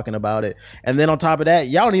is talking about it. And then on top of that,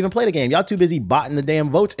 y'all don't even play the game. Y'all too busy botting the damn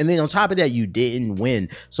votes. And then on top of that, you didn't win.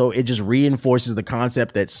 So it just reinforces the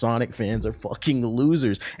concept that Sonic fans are fucking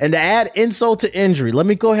losers. And to add insult to injury, let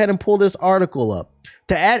me go ahead and pull this article up.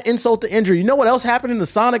 To add insult to injury, you know what else happened in the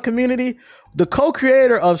Sonic community? The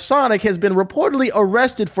co-creator of Sonic has been reportedly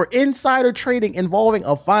arrested for insider trading involving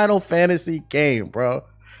a Final Fantasy game, bro.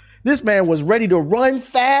 This man was ready to run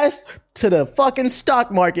fast to the fucking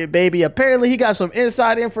stock market, baby. Apparently, he got some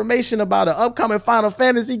inside information about an upcoming Final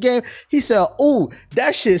Fantasy game. He said, "Ooh,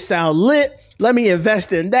 that shit sound lit. Let me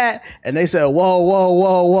invest in that." And they said,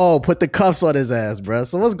 whoa, put the cuffs on his ass, bro.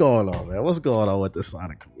 So what's going on, man? What's going on with the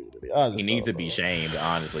Sonic community? He needs to be shamed.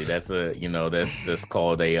 Honestly, that's that's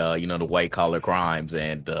called a the white collar crimes,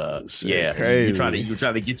 and yeah, crazy. you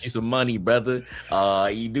try to get you some money, brother.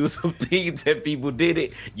 You do some things that people did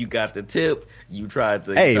it. You got the tip. You tried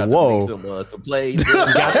to Hey, to whoa. make some plays. He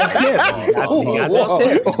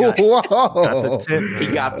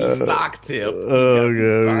got the stock tip.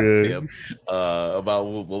 Okay. About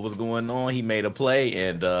what was going on. He made a play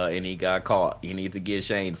and he got caught. He needs to get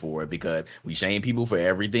shamed for it because we shame people for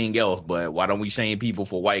everything else, but why don't we shame people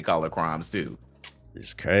for white collar crimes too?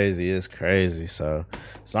 It's crazy. So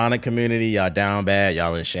Sonic community, y'all down bad,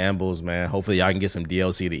 y'all in shambles, man. Hopefully y'all can get some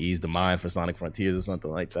DLC to ease the mind for Sonic Frontiers or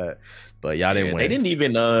something like that. But y'all didn't win. They didn't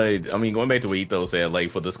even going back to what Etho said,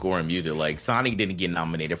 like for the score and music, like Sonic didn't get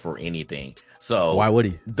nominated for anything. So why would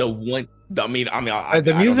he? The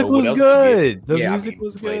music was good. The music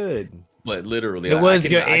was good. But literally, it was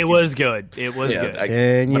good. It was good. But I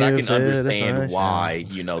can understand why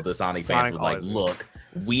the Sonic fans were like, look,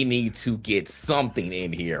 we need to get something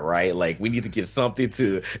in here, right? Like we need to get something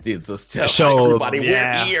to tell show everybody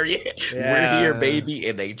yeah. we're here, we're here, baby.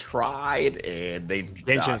 And they tried, and they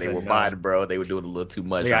were buying, bro. They were doing a little too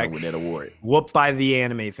much trying to win that award. Whooped by the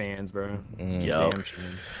anime fans, bro. Yo.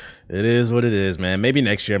 It is what it is, man. Maybe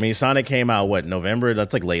next year. I mean, Sonic came out November?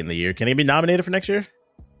 That's like late in the year. Can he be nominated for next year?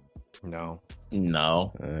 No.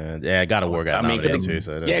 Yeah, God of War got nominated too.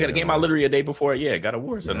 So yeah, the game out literally a day before. Yeah, God of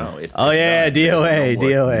War. So no, it's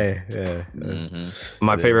DOA. Yeah. Mm-hmm.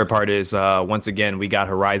 My favorite part is once again we got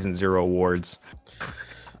Horizon Zero awards.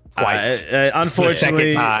 Twice.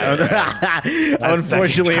 Unfortunately, it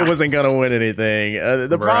wasn't gonna win anything.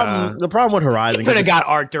 The problem with Horizon, could have got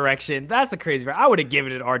art direction. That's the crazy part. I would have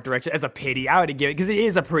given it art direction as a pity. I would have given it because it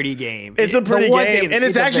is a pretty game. It's a pretty game, and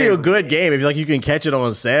it's actually a good game. If you can catch it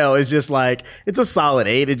on sale, it's just like it's a solid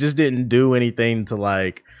 8. It just didn't do anything to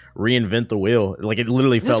like reinvent the wheel. Like it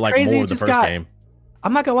literally felt like more of the first game.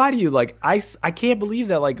 I'm not gonna lie to you. Like I can't believe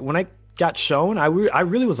that. Like when I got shown, I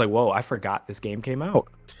really was like, whoa! I forgot this game came out.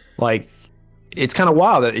 Like, it's kind of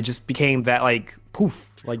wild that it just became that like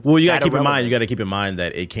poof. Like, well, you gotta keep in mind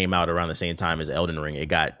that it came out around the same time as Elden Ring. It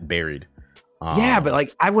got buried. Yeah, but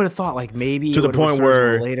like I would have thought like maybe to the point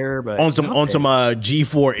where later, but on some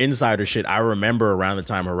G4 insider shit, I remember around the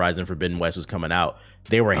time Horizon Forbidden West was coming out,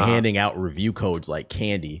 they were handing out review codes like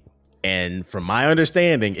candy. And from my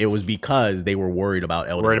understanding, it was because they were worried about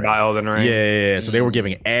Elden Ring. Yeah. So they were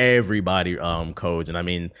giving everybody codes. And I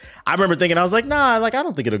mean, I remember thinking, I was like, nah, like I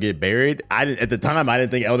don't think it'll get buried. At the time, I didn't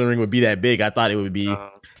think Elden Ring would be that big. I thought it would be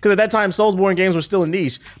because at that time, Soulsborne games were still a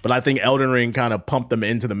niche. But I think Elden Ring kind of pumped them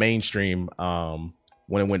into the mainstream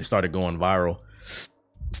when it started going viral.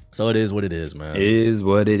 So it is what it is, man. It is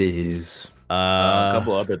what it is. A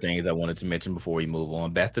couple other things I wanted to mention before we move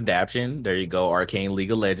on. Best adaptation. There you go. Arcane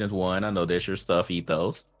League of Legends won. I know that's your stuff,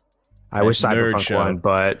 Ethos. I wish Cyberpunk won,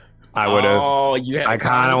 but I would have. Oh, I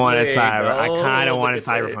kind of wanted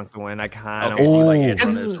Cyberpunk to win. I kind of a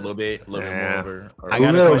little bit more. I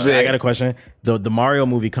got a question. The Mario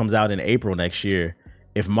movie comes out in April next year.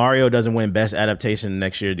 If Mario doesn't win Best Adaptation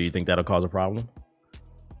next year, do you think that'll cause a problem?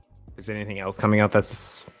 Is there anything else coming out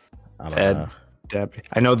that's? I don't know.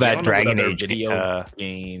 I know that Dragon Age video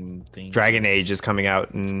game thing. Dragon Age is coming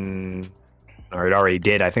out, or it already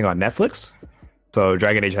did, I think, on Netflix. So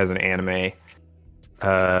Dragon Age has an anime.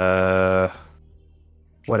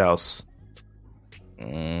 What else?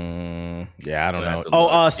 Nothing Yeah, I don't know.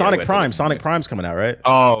 Oh, Sonic Prime. Sonic Prime's coming out, right?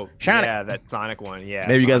 Oh, Sonic. yeah, that Sonic one. Yeah.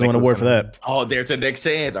 Maybe you guys want a word for that. Oh, there's a next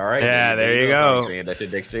chance. All right. Yeah, there you go. That's your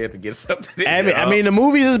next chance to get something. I mean, the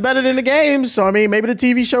movies is better than the games, so I mean, maybe the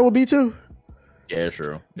TV show will be too. Yeah,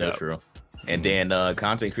 true. That's true. And then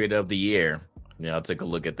content creator of the year. Yeah, I'll take a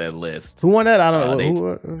look at that list. Who won that? I don't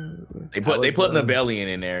know. They put Nibelian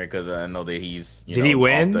in there because I know that he's did he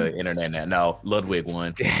win off the internet now? No, Ludwig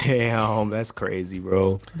won. Damn, that's crazy,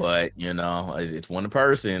 bro. But it's one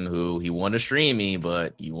person who he won the streaming,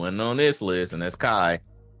 but he wasn't on this list, and that's Kai.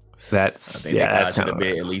 That's that should have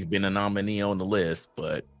at least been a nominee on the list,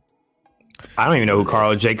 but I don't even know who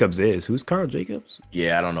Carl Jacobs is. Who's Carl Jacobs?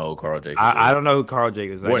 Yeah, I don't know who Carl Jacobs is. I don't know who Carl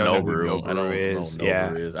Jacobs is. Or Nobu. I don't know is. Who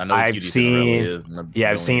Yeah. is. I know I've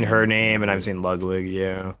seen her name and I've seen Ludwig.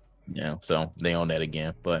 Yeah. Yeah, so they own that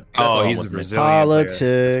again. But he's a Brazilian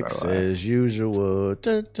politics as usual.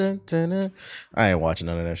 Dun, dun, dun, dun. I ain't watching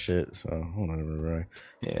none of that shit. So hold on, right.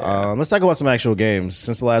 Yeah. Let's talk about some actual games.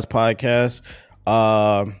 Since the last podcast,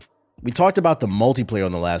 we talked about the multiplayer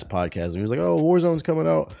on the last podcast. We was like, "Oh, Warzone's coming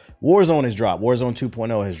out." Warzone has dropped. Warzone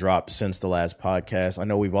 2.0 has dropped since the last podcast. I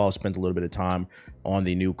know we've all spent a little bit of time on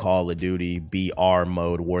the new Call of Duty BR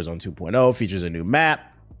mode. Warzone 2.0 features a new map.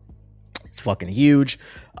 It's fucking huge,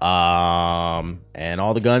 and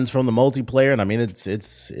all the guns from the multiplayer. And I mean, it's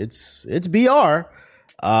BR.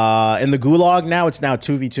 In the Gulag now, it's now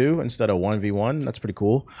 2v2 instead of 1v1. That's pretty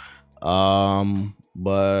cool.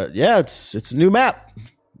 But yeah, it's a new map.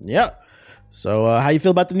 Yeah. So how you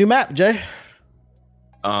feel about the new map, Jay?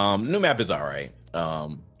 New map is all right.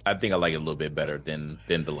 I think I like it a little bit better than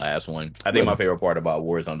the last one. I think my favorite part about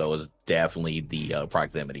Warzone though is definitely the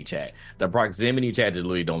proximity chat. The proximity chat is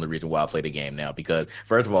literally the only reason why I play the game now, because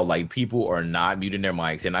first of all, like, people are not muting their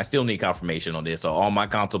mics, and I still need confirmation on this. So all my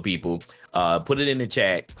console people, put it in the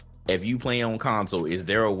chat. If you play on console, is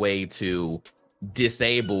there a way to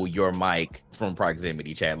disable your mic from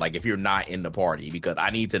proximity chat, like if you're not in the party? Because I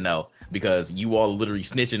need to know, because you all literally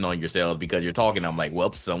snitching on yourselves because you're talking. I'm like,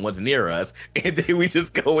 well, someone's near us, and then we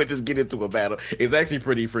just go and just get into a battle. It's actually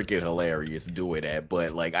pretty freaking hilarious doing that.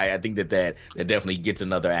 But like, I think that definitely gets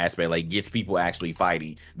another aspect, like gets people actually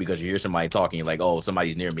fighting, because you hear somebody talking like, oh,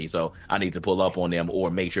 somebody's near me, so I need to pull up on them or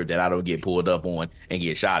make sure that I don't get pulled up on and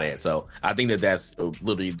get shot at. So I think that that's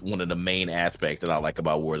literally one of the main aspects that I like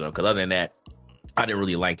about Warzone, because other than that, I didn't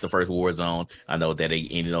really like the first Warzone. I know that they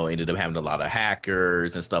ended up having a lot of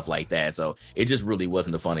hackers and stuff like that, so it just really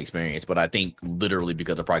wasn't a fun experience. But I think literally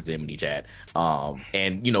because of proximity chat,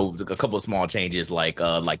 and a couple of small changes like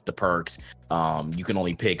the perks. You can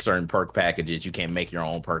only pick certain perk packages. You can't make your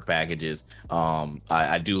own perk packages.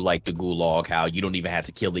 I do like the Gulag, how you don't even have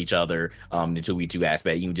to kill each other. The 2v2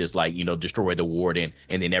 aspect, you can just destroy the warden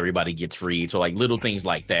and then everybody gets freed. So like little things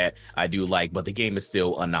like that I do like, but the game is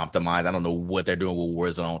still unoptimized. I don't know what they're doing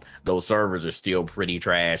with Warzone. Those servers are still pretty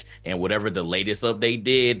trash, and whatever the latest update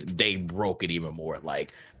did, they broke it even more.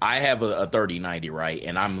 Like, I have a 3090, right?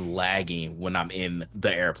 And I'm lagging when I'm in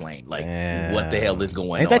the airplane. Like, what the hell is going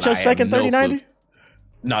on? Ain't that your second 3090?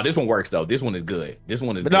 No, this one works though. This one is good.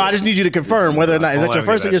 No, I just need you to confirm whether or not is that your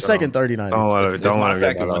first or your second 3090. Don't want to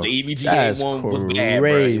second one. The EVGA one was bad,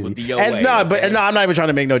 bro. It was DOA. No, I'm not even trying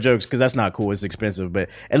to make no jokes, because that's not cool. It's expensive, but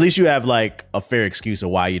at least you have like a fair excuse of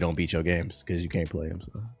why you don't beat your games, because you can't play them.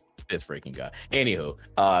 So. This freaking guy. Anywho,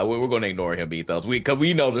 we're going to ignore him, Beatos. Because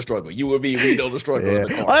we know the struggle. You and me, we know the struggle. Yeah.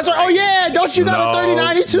 Oh, that's right. Oh, yeah. Don't you got a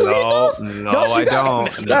 3090 too, Beatos? No, I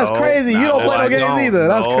don't. That's crazy. You don't play no games either.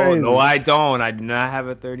 That's crazy. No, I don't. I do not have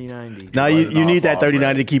a 3090. Now you need that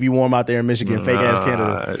 3090 to keep you warm out there in Michigan, fake ass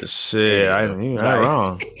Canada. Shit, you're not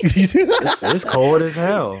wrong. It's cold as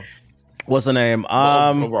hell. What's the name?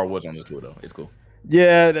 Overall, Warzone is cool though. It's cool.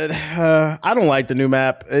 Yeah, I don't like the new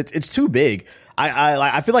map. It's too big.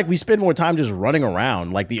 I feel like we spend more time just running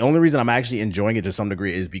around. Like, the only reason I'm actually enjoying it to some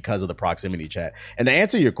degree is because of the proximity chat. And to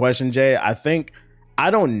answer your question, Jay, I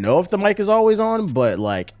don't know if the mic is always on, but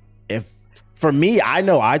like, for me, I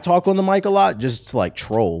know I talk on the mic a lot just to like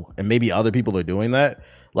troll, and maybe other people are doing that.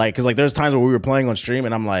 Like, because like there's times where we were playing on stream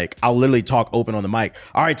and I'm like, I'll literally talk open on the mic.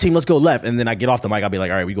 All right, team, let's go left. And then I get off the mic. I'll be like,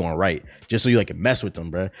 all right, we going right. Just so you like can mess with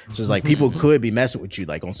them, bro. It's just like people could be messing with you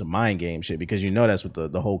like on some mind game shit, because that's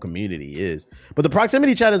what the whole community is. But the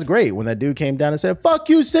proximity chat is great. When that dude came down and said, fuck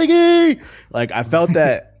you, Siggy. Like, I felt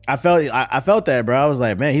that. I felt that, bro. I was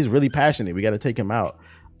like, man, he's really passionate. We got to take him out.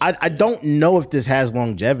 I don't know if this has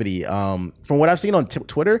longevity. From what I've seen on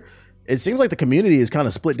Twitter, it seems like the community is kind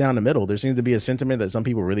of split down the middle. There seems to be a sentiment that some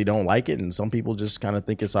people really don't like it, and some people just kind of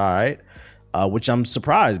think it's all right, which I'm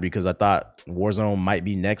surprised, because I thought Warzone might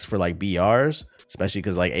be next for like BRs, especially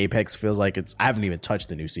because like Apex feels like I haven't even touched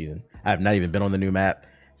the new season. I have not even been on the new map.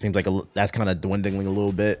 Seems like that's kind of dwindling a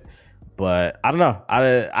little bit. But I don't know.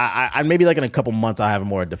 I maybe like in a couple months I'll have a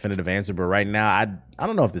more definitive answer. But right now, I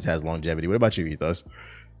don't know if this has longevity. What about you, Ethos?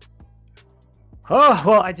 Oh,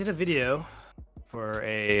 well, I did a video for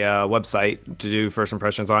a website to do first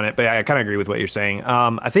impressions on it, but I kind of agree with what you're saying.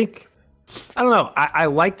 I think, I don't know. I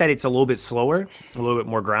like that it's a little bit slower, a little bit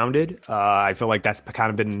more grounded. I feel like that's kind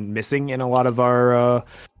of been missing in a lot of our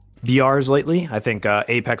BRs lately. I think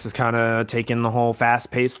Apex has kind of taken the whole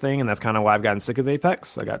fast-paced thing, and that's kind of why I've gotten sick of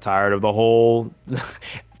Apex. I got tired of the whole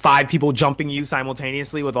 5 people jumping you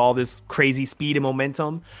simultaneously with all this crazy speed and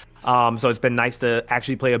momentum. So it's been nice to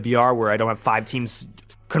actually play a BR where I don't have 5 teams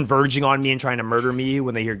converging on me and trying to murder me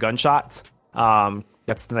when they hear gunshots.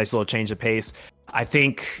 That's the nice little change of pace. I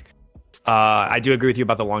think I do agree with you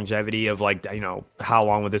about the longevity of, like, you know, how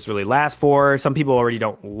long would this really last for? Some people already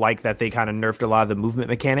don't like that they kind of nerfed a lot of the movement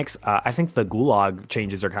mechanics. I think the Gulag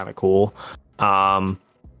changes are kind of cool.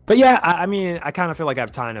 But yeah, I mean, I kind of feel like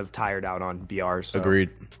I've kind of tired out on BRs. So.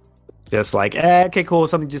 Agreed. Just like, okay, cool,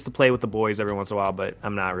 something just to play with the boys every once in a while, but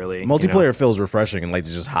I'm not really. Multiplayer feels refreshing and like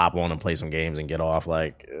to just hop on and play some games and get off.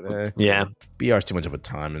 Like, yeah, BR is too much of a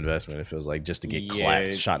time investment. It feels like just to get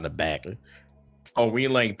clapped, shot in the back. Are we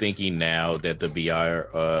like thinking now that the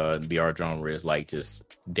BR genre is like just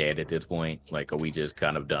dead at this point? Like, are we just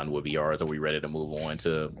kind of done with BRs? Are we ready to move on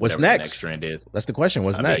to what's next? The next trend is? That's the question.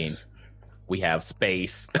 What's next? We have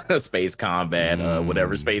space combat,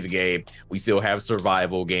 whatever space game. We still have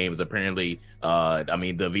survival games. Apparently, I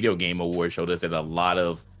mean, the Video Game Award showed us that a lot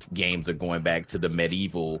of games are going back to the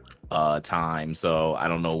medieval time. So I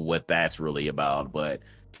don't know what that's really about, but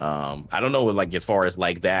I don't know, like, as far as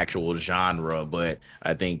like the actual genre, but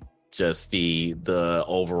I think just the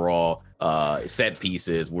overall set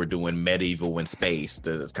pieces, we're doing medieval in space.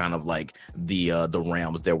 That's kind of like the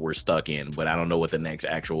realms that we're stuck in, but I don't know what the next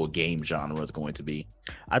actual game genre is going to be.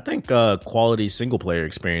 I think quality single player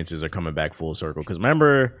experiences are coming back full circle, because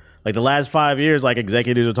remember, like, the last 5 years, like,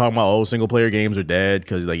 executives are talking about, single player games are dead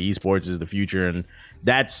because like esports is the future, and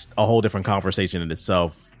that's a whole different conversation in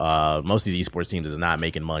itself. Most of these esports teams is not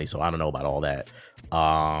making money, so I don't know about all that.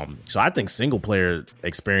 So I think single player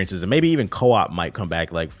experiences and maybe even co-op might come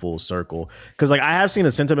back like full circle, because like I have seen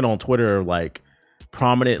a sentiment on Twitter, like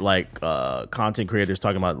prominent like content creators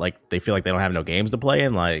talking about like they feel like they don't have no games to play,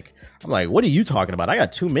 and like I'm like, what are you talking about? I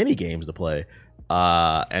got too many games to play.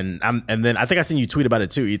 And then I think I seen you tweet about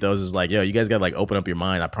it too, Ethos. Is like, yo, you guys gotta like open up your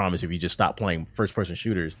mind. I promise, if you just stop playing first person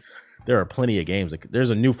shooters, there are plenty of games. Like, there's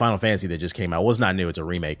a new Final Fantasy that just came out. Well, it's not new, it's a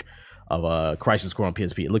remake of Crisis Core on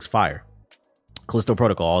PSP. It looks fire. Callisto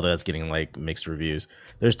Protocol, all that's getting like mixed reviews.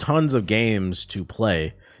 There's tons of games to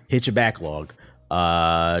play. Hit your backlog.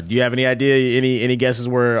 Do you have any idea, any guesses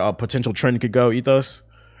where a potential trend could go, Ethos?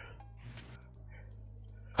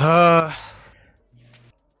 I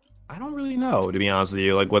don't really know, to be honest with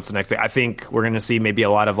you. Like, what's the next thing? I think we're gonna see maybe a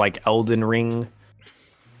lot of like Elden Ring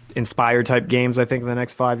inspired type games, I think, in the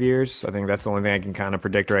next 5 years. I think that's the only thing I can kind of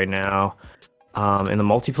predict right now. In the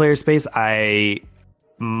multiplayer space,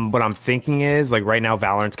 what I'm thinking is, like, right now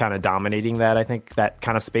Valorant's kind of dominating that, I think, that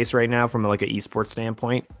kind of space right now from like an esports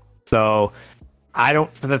standpoint. So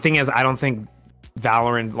but the thing is, I don't think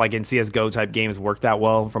Valorant, like in CSGO type games, work that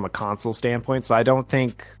well from a console standpoint. So I don't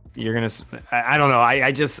think you're gonna, I don't know.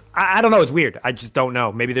 I don't know. It's weird. I just don't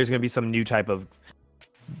know. Maybe there's gonna be some new type of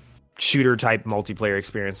shooter type multiplayer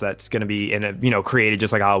experience that's gonna be created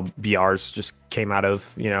just like how BRs just came out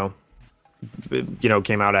of, came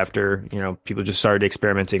out after, people just started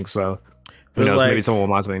experimenting. So who knows, maybe someone will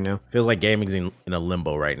want something new. Feels like gaming's in a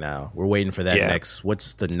limbo right now. We're waiting for that next.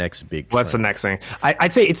 What's the next big trend? What's the next thing?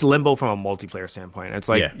 I'd say it's limbo from a multiplayer standpoint. It's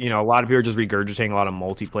like, a lot of people are just regurgitating a lot of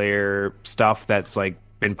multiplayer stuff that's like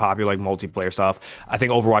been popular, like multiplayer stuff. I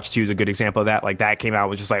think Overwatch 2 is a good example of that. Like, that came out,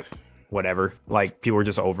 was just like, whatever. Like, people were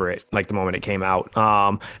just over it, like, the moment it came out.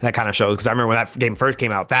 That kind of shows, because I remember when that game first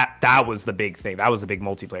came out, that was the big thing. That was the big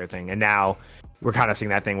multiplayer thing. And now we're kind of seeing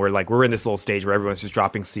that thing where, like, we're in this little stage where everyone's just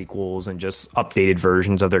dropping sequels and just updated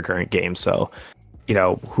versions of their current games. So,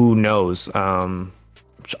 who knows? I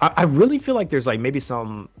really feel like there's like maybe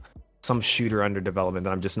some shooter under development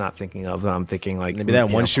that I'm just not thinking of. That I'm thinking like maybe that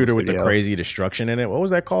one shooter with the crazy destruction in it. What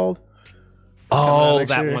was that called? Oh,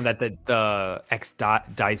 that one that the Dice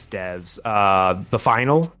devs, the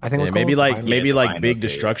final, I think it was called. Maybe like Big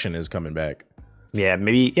Destruction is coming back. Yeah,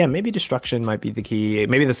 maybe Destruction might be the key.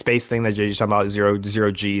 Maybe the space thing that you're talking about,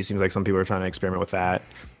 zero G, seems like some people are trying to experiment with that.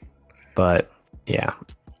 But yeah,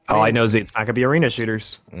 all I know is it's not gonna be arena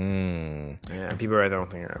shooters. Yeah, people I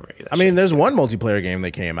don't think are gonna make that. I mean, there's one multiplayer game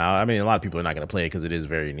that came out. I mean, a lot of people are not gonna play it because it is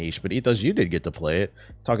very niche. But Ethos, you did get to play it.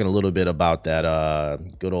 Talking a little bit about that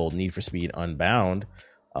good old Need for Speed Unbound.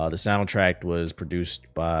 The soundtrack was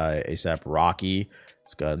produced by ASAP Rocky.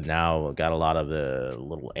 It's got a lot of the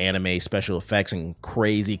little anime special effects and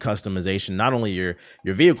crazy customization. Not only your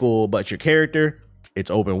vehicle, but your character. It's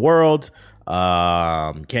open world.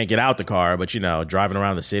 Can't get out the car, but driving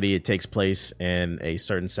around the city. It takes place in a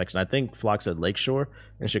certain section. I think Flock said Lakeshore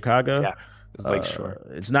in Chicago. Yeah, it's Lakeshore.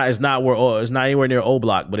 It's not anywhere near O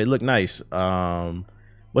Block, but it looked nice.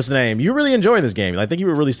 What's the name? You're really enjoying this game. I think you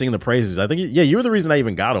were really singing the praises. I think you were the reason I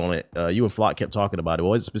even got on it. You and Flock kept talking about it.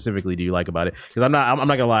 What specifically do you like about it? Because I'm not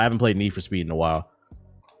gonna lie, I haven't played Need for Speed in a while.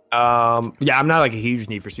 Yeah, I'm not like a huge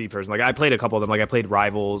Need for Speed person. Like I played a couple of them. Like I played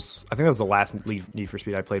Rivals. I think that was the last Need for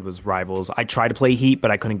Speed I played was Rivals. I tried to play Heat, but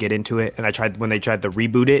I couldn't get into it. And when they tried to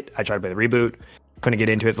reboot it, I tried to play the reboot. Couldn't get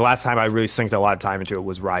into it. The last time I really synced a lot of time into it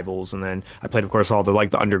was Rivals, and then I played, of course, all the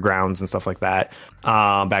undergrounds and stuff like that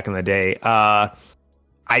back in the day.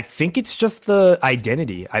 I think it's just the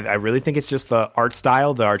identity. I really think it's just the art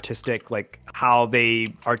style, the artistic, like how they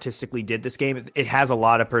artistically did this game. It has a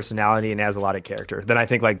lot of personality and has a lot of character. Then I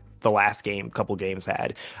think like the last couple games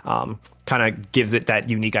had, kind of gives it that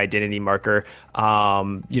unique identity marker.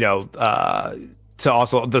 So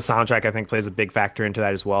also the soundtrack I think plays a big factor into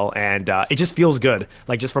that as well, and it just feels good.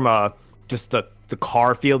 Like just from the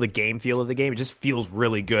car feel, the game feel of the game, it just feels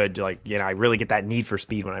really good. Like, I really get that Need for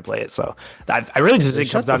Speed when I play it. So I really just think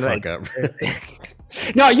it comes down to that.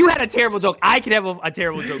 No, you had a terrible joke. I can have a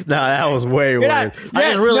terrible joke. No, that was way worse. I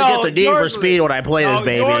just really get the Need for Speed when I play this,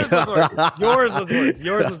 baby. Yours was worse. Yours was worse.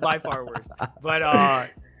 Yours was by far worse. But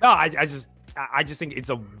no, I just think it's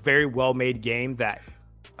a very well made game that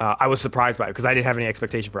I was surprised by it because I didn't have any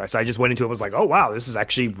expectation for it. So I just went into it and was like, oh, wow, this is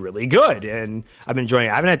actually really good. And I've been enjoying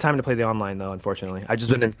it. I haven't had time to play the online, though, unfortunately. I've just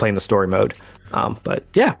been playing the story mode. But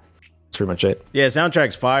yeah, that's pretty much it. Yeah,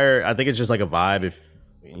 soundtrack's fire. I think it's just like a vibe if,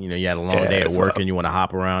 you had a long day at work and you want to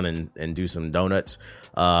hop around and do some donuts.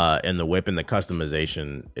 And the whip and the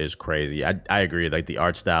customization is crazy. I agree. Like the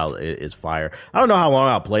art style is fire. I don't know how long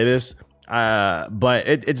I'll play this. But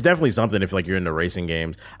it's definitely something if like you're into racing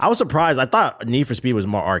games. I was surprised. I thought Need for Speed was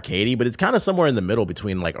more arcadey, but it's kind of somewhere in the middle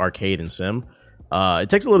between like arcade and sim. It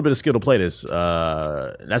takes a little bit of skill to play this.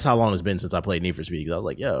 That's how long it's been since I played Need for Speed. Cause I was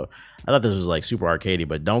like, I thought this was like super arcadey,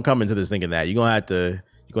 but don't come into this thinking that you're gonna have to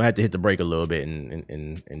hit the brake a little bit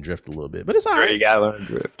and drift a little bit. But it's all right. You gotta learn to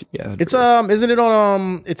drift. Yeah. It's isn't it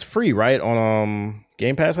on it's free, right? On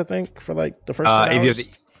Game Pass, I think, for like the first 10 hours.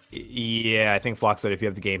 Yeah, I think Flock said if you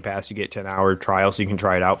have the Game Pass, you get 10-hour trial, so you can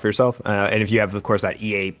try it out for yourself. And if you have, of course, that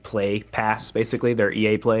EA Play Pass, basically their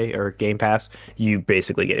EA Play or Game Pass, you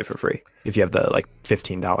basically get it for free. If you have the like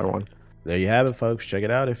 $15 one. There you have it, folks. Check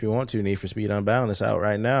it out if you want to. Need for Speed Unbound. It's out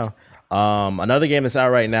right now. Another game that's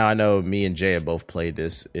out right now. I know me and Jay have both played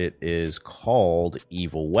this. It is called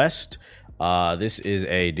Evil West. This is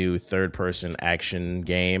a new third-person action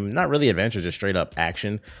game. Not really adventure, just straight up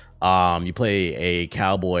action. You play a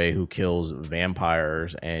cowboy who kills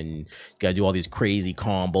vampires, and you gotta do all these crazy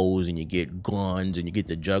combos, and you get guns, and you get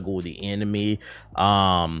to juggle with the enemy.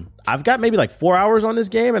 I've got maybe like 4 hours on this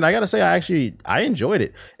game, and I gotta say, I enjoyed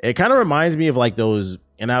it. It kind of reminds me of like those,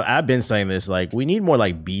 and I've been saying this, like we need more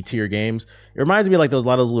like B tier games. It reminds me of like a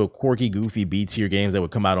lot of those little quirky, goofy B tier games that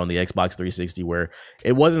would come out on the Xbox 360, where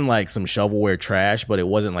it wasn't like some shovelware trash, but it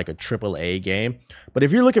wasn't like a AAA game. But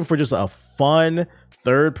if you're looking for just a fun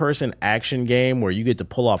third-person action game where you get to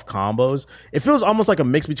pull off combos, it feels almost like a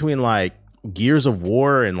mix between like Gears of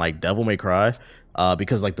War and like Devil May Cry,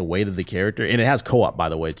 because like the weight of the character, and it has co-op, by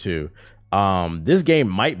the way, too. This game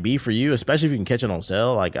might be for you, especially if you can catch it on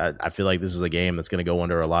sale. Like I feel like this is a game that's going to go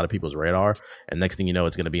under a lot of people's radar, and next thing you know,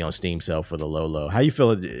 it's going to be on Steam sale for the low. How'd you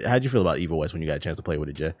feel about Evil West when you got a chance to play with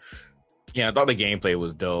it, Jay? Yeah, I thought the gameplay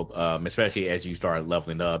was dope, especially as you start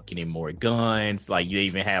leveling up, getting more guns. Like you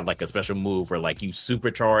even have like a special move where like you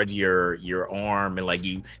supercharge your arm, and like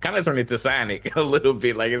you kind of turn into Sonic a little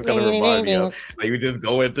bit. Like it's kind of reminds me of like you just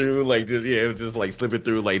going through like just like slipping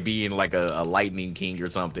through like being like a lightning king or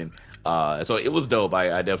something. So it was dope.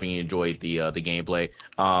 I definitely enjoyed the gameplay.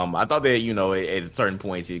 I thought that at certain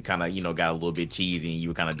points it kind of got a little bit cheesy, and you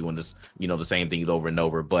were kind of doing this the same things over and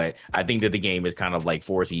over. But I think that the game is kind of like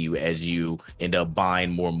forcing you as you end up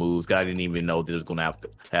buying more moves. 'Cause I didn't even know that it was gonna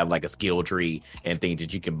have like a skill tree and things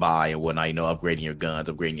that you can buy and whatnot. Upgrading your guns,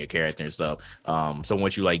 upgrading your character and stuff. So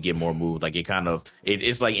once you like get more moves, like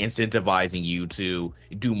it's like incentivizing you to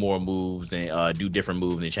do more moves and do different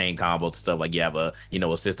moves and chain combos and stuff. Like you have a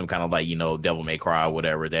system kind of like, you know, Devil May Cry or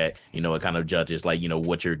whatever, that, you know, it kind of judges like, you know,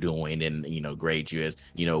 what you're doing and, you know, grades you as,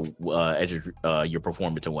 you know, as your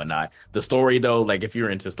performance and whatnot. The story though, like if you're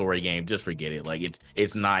into story games, just forget it. Like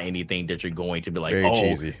it's not anything that you're going to be like, Very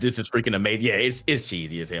cheesy. This is freaking amazing. Yeah, it's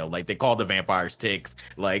cheesy as hell. Like they call the vampires ticks.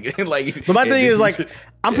 Like like. But my thing is like,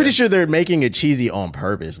 I'm pretty sure they're making it cheesy on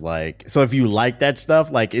purpose. Like, so if you like that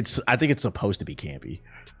stuff, like I think it's supposed to be campy.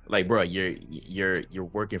 Like, bro, you're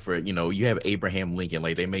working for, you know, you have Abraham Lincoln.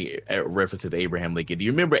 Like they made a reference to the Abraham Lincoln. Do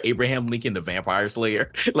you remember Abraham Lincoln, the Vampire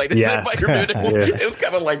Slayer? Like, yes. It was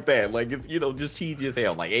kind of like that. Like it's, you know, just cheesy as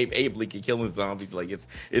hell. Like Abe Lincoln killing zombies. Like it's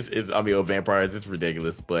I mean, vampires. It's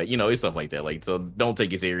ridiculous. But you know, it's stuff like that. Like, so don't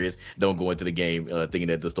take it serious. Don't go into the game thinking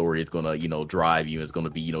that the story is gonna, you know, drive you. It's gonna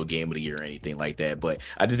be, you know, game of the year or anything like that. But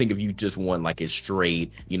I just think if you just want like a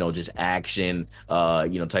straight, you know, just action,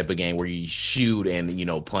 you know, type of game where you shoot and, you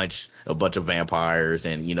know, punch a bunch of vampires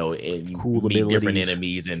and, you know, and you cool meet abilities. different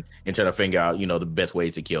enemies and try to figure out, you know, the best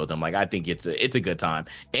ways to kill them. Like I think it's a good time,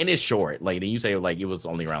 and it's short. Like you say, like it was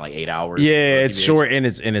only around like 8 hours. Yeah, it's short and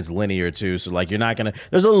it's linear too. So like you're not gonna.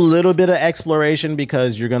 There's a little bit of exploration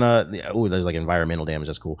because you're gonna. Oh, there's like environmental damage.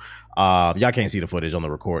 That's cool. Y'all can't see the footage on the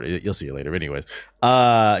record. You'll see it later. Anyways,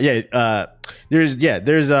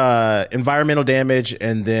 there's environmental damage,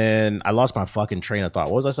 and then I lost my fucking train of thought.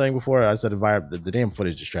 What was I saying before? I said the damn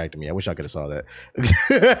footage distracted me. I wish I could have saw that.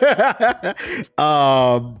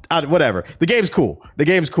 Whatever. The game's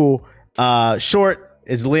cool. Short.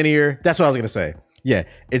 It's linear. That's what I was gonna say. Yeah,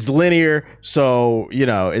 it's linear, so you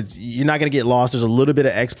know you're not gonna get lost. There's a little bit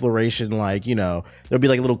of exploration, like, you know, there'll be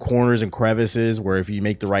like little corners and crevices where if you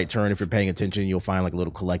make the right turn, if you're paying attention, you'll find like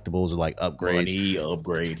little collectibles or like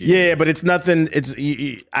upgrades. Yeah, but it's nothing.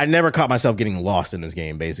 I never caught myself getting lost in this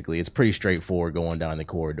game. Basically, it's pretty straightforward going down the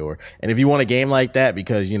corridor. And if you want a game like that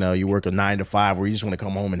because, you know, you work a 9 to 5 where you just want to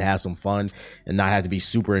come home and have some fun and not have to be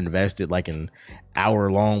super invested, like an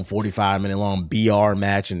hour-long, 45-minute-long BR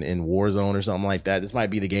match in Warzone or something like that, this might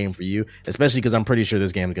be the game for you, especially because I'm pretty sure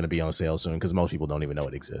this game is going to be on sale soon because most people don't even know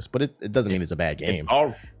it exists. But it doesn't mean it's a bad game.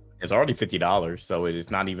 It's already $50, so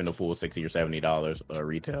it's not even a full $60 or $70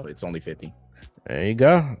 retail. It's only $50. There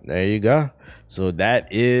you go. So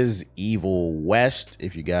that is Evil West.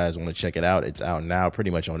 If you guys want to check it out, it's out now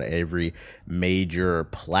pretty much on every major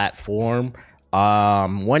platform.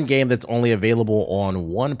 One game that's only available on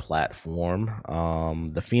one platform,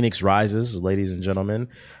 The Phoenix Rises, ladies and gentlemen.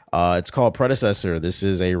 It's called Predecessor. This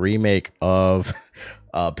is a remake of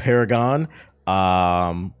Paragon.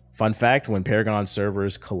 Fun fact, when Paragon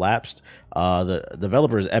servers collapsed, the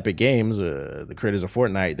developers Epic Games, the creators of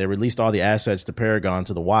Fortnite, they released all the assets to Paragon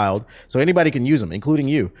to the wild, so anybody can use them, including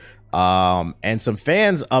you. And some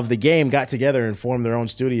fans of the game got together and formed their own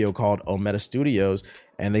studio called Omega Studios,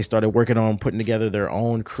 and they started working on putting together their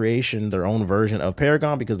own creation, their own version of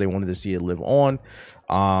Paragon because they wanted to see it live on.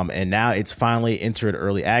 And now it's finally entered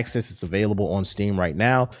early access. It's available on Steam right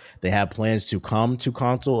now. They have plans to come to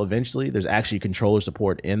console eventually. There's actually controller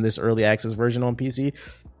support in this early access version on PC.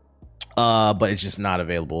 But it's just not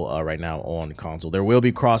available right now on console. There will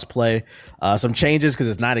be cross-play. Some changes because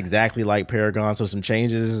it's not exactly like Paragon. So some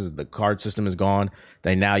changes. The card system is gone.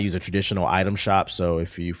 They now use a traditional item shop. So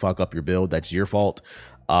if you fuck up your build, that's your fault.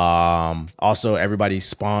 Also, everybody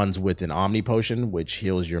spawns with an Omni Potion, which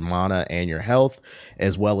heals your mana and your health,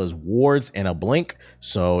 as well as wards and a blink.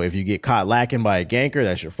 So if you get caught lacking by a ganker,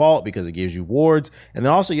 that's your fault because it gives you wards. And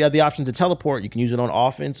then also you have the option to teleport. You can use it on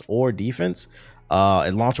offense or defense.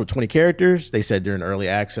 It launched with 20 characters. They said during early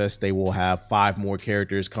access, they will have 5 more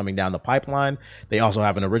characters coming down the pipeline. They also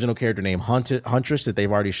have an original character named Huntress that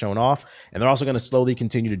they've already shown off. And they're also going to slowly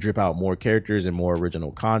continue to drip out more characters and more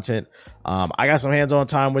original content. I got some hands-on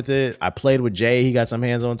time with it. I played with Jay. He got some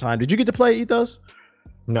hands-on time. Did you get to play Ethos?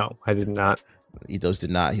 No, I did not. Ethos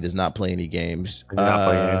did not. He does not play any games. I did not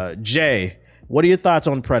play any. Jay, what are your thoughts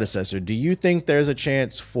on Predecessor? Do you think there's a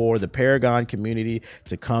chance for the Paragon community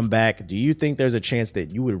to come back? Do you think there's a chance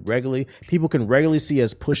that people can regularly see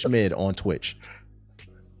us push mid on Twitch?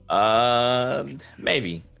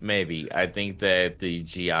 Maybe. I think that the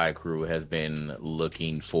GI crew has been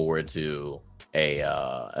looking forward to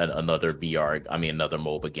another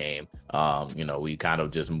MOBA game. You know, we kind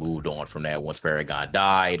of just moved on from that once Paragon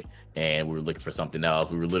died, and we were looking for something else.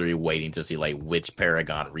 We were literally waiting to see like which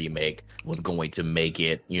Paragon remake was going to make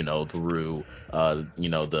it, you know, through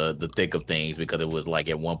the thick of things, because it was like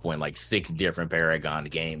at one point like 6 different Paragon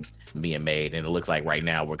games being made, and it looks like right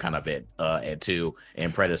now we're kind of at 2,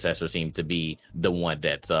 and Predecessor seems to be the one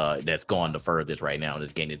that's that's gone the furthest right now and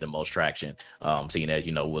is gaining the most traction. Seeing as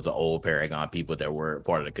was the old Paragon people that were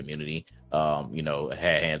part of the community, had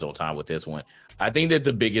hands-on time with this one. I think that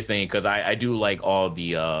the biggest thing, because I do like all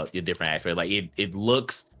the different aspects, like it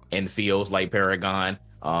looks and feels like Paragon.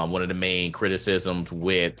 One of the main criticisms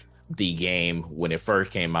with the game when it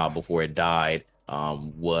first came out before it died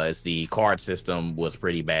was the card system was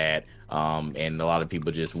pretty bad, and a lot of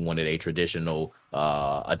people just wanted a traditional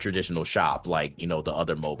shop like the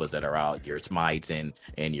other MOBAs that are out, your Smites and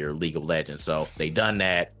your League of Legends. So they done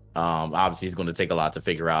that. Obviously it's going to take a lot to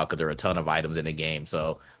figure out because there are a ton of items in the game,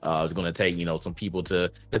 so it's going to take some people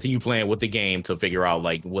to continue playing with the game to figure out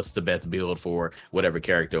like what's the best build for whatever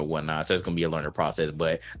character or whatnot. So it's going to be a learning process,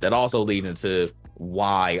 but that also leads into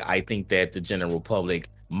why I think that the general public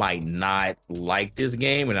might not like this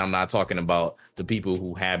game. And I'm not talking about the people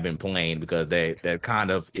who have been playing, because that kind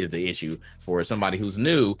of is the issue for somebody who's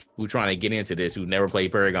new, who's trying to get into this, who never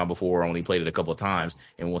played Paragon before, only played it a couple of times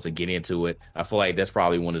and wants to get into it. I feel like that's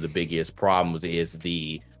probably one of the biggest problems is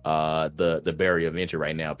the barrier of entry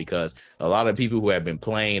right now, because a lot of people who have been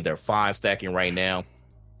playing, they're 5-stacking right now.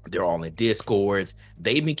 They're all in Discords.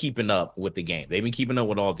 They've been keeping up with the game. They've been keeping up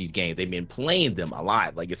with all these games. They've been playing them a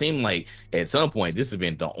lot. Like, it seemed like at some point this has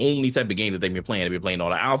been the only type of game that they've been playing. They've been playing all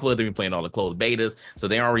the alpha. They've been playing all the closed betas. So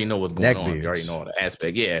they already know what's going on. They already know all the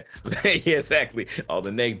aspect. Yeah. Yeah, exactly. All the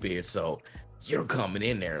neckbeards. So you're coming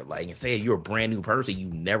in there like and say you're a brand new person, you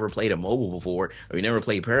never played a mobile before, or you never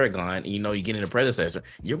played Paragon, and you get in a predecessor,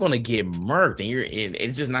 you're gonna get murked, and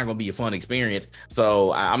it's just not gonna be a fun experience.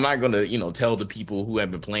 So I'm not gonna tell the people who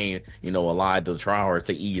have been playing a lot of the tryhards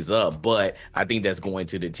to ease up, but I think that's going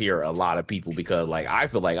to deter a lot of people, because like I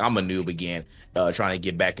feel like I'm a noob again, trying to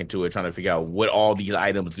get back into it, trying to figure out what all these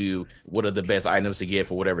items do, what are the best items to get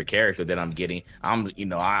for whatever character that I'm getting.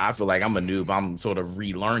 I feel like I'm a noob. I'm sort of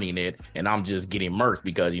relearning it, and I'm just getting murked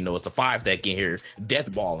because it's a 5-stack in here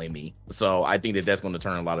death balling me. So I think that that's going to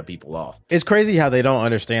turn a lot of people off. It's crazy how they don't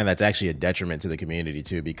understand that's actually a detriment to the community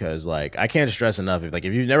too, because like I can't stress enough, if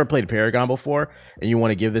you've never played Paragon before and you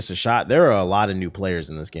want to give this a shot, there are a lot of new players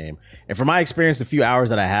in this game, and from my experience, the few hours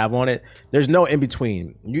that I have on it, there's no in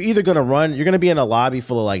between. You're either going to be in a lobby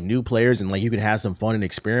full of like new players and like you can have some fun and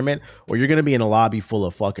experiment, or you're going to be in a lobby full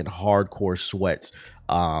of fucking hardcore sweats.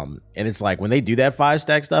 And it's like when they do that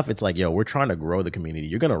 5-stack stuff, it's like, yo, we're trying to grow the community.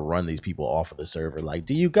 You're gonna run these people off of the server. Like,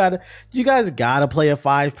 do you guys gotta play a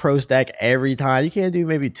 5 pro stack every time? You can't do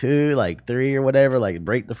maybe 2, like 3 or whatever, like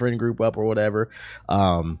break the friend group up or whatever.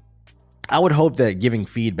 I would hope that giving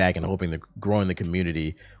feedback and hoping that growing the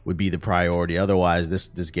community would be the priority. Otherwise, this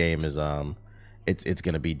game is it's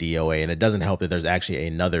gonna be DOA, and it doesn't help that there's actually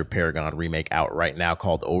another Paragon remake out right now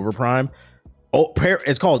called Overprime.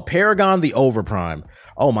 It's called Paragon the Overprime.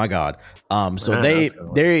 Oh my god. So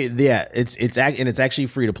it's actually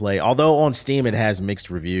free to play. Although on Steam it has mixed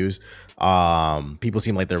reviews. People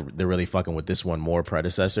seem like they're really fucking with this one more,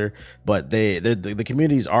 predecessor, but the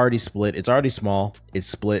community is already split. It's already small. It's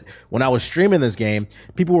split. When I was streaming this game,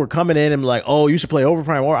 people were coming in and like, oh, you should play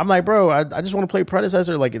Overprime. Or I'm like, bro, I just want to play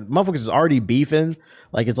predecessor. Like, motherfuckers is already beefing.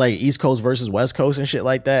 Like, it's like East Coast versus West Coast and shit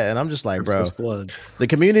like that. And I'm just like, bro, the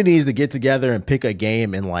community needs to get together and pick a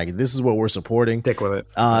game, and like, this is what we're supporting. Stick with it.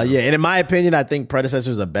 Yeah, and in my opinion, I think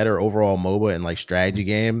Predecessor is a better overall MOBA and like strategy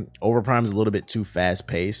game. Overprime is a little bit too fast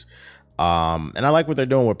paced. And I like what they're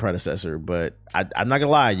doing with Predecessor, but I'm not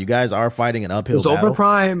gonna lie, you guys are fighting an uphill battle.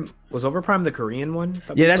 Was Overprime the Korean one?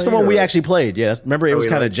 Yeah, that's the one we actually played. Yeah, remember it was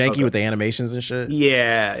kind of janky with the animations and shit.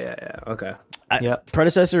 Yeah. Okay. Yeah.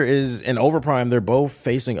 Predecessor and Overprime, they're both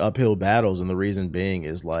facing uphill battles, and the reason being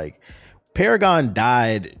is like, Paragon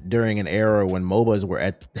died during an era when MOBAs were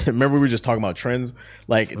at. Remember, we were just talking about trends.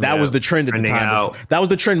 Like that was the trend at the time. That was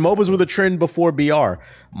the trend. MOBAs were the trend before BR.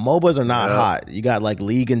 MOBAs are not hot. You got like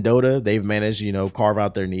League and Dota. They've managed, carve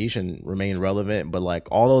out their niche and remain relevant. But like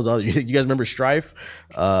all those other, you guys remember Strife?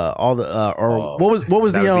 What was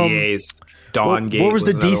the Dawn Gate. What was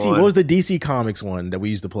the DC? What was the DC Comics one that we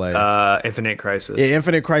used to play? Infinite Crisis. Yeah,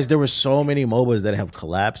 Infinite Crisis. There were so many MOBAs that have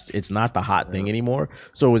collapsed. It's not the hot thing anymore.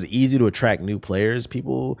 So it was easy to attract new players.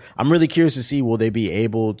 I'm really curious to see, will they be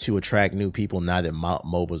able to attract new people now that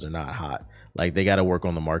MOBAs are not hot? Like, they got to work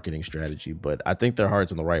on the marketing strategy. But I think their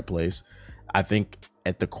heart's in the right place. I think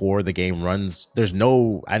at the core, the game runs. I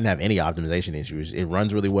didn't have any optimization issues. It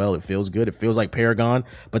runs really well. It feels good. It feels like Paragon,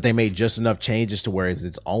 but they made just enough changes to where it's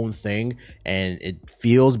its own thing and it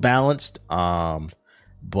feels balanced.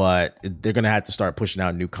 But they're going to have to start pushing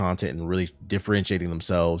out new content and really differentiating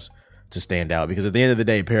themselves to stand out, because at the end of the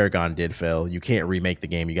day, Paragon did fail. You can't remake the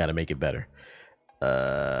game. You got to make it better.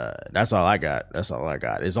 That's all I got. It's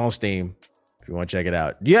on Steam. If you want to check it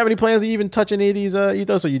out. Do you have any plans to even touch any of these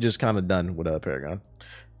ethos, or you just kind of done with Paragon?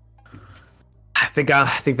 I think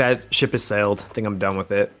that ship has sailed. I think I'm done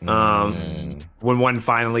with it. When one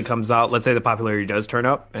finally comes out, let's say the popularity does turn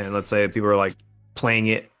up, and let's say people are like playing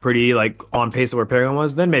it pretty like on pace of where Paragon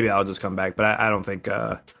was, then maybe I'll just come back. But I don't think.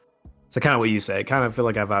 So kind of what you say. I kind of feel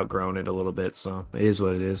like I've outgrown it a little bit. So it is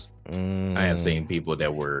what it is. I have seen people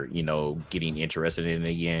that were, getting interested in it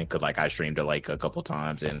again because like I streamed it like a couple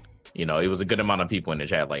times, and it was a good amount of people in the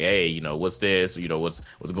chat like, hey, what's this? What's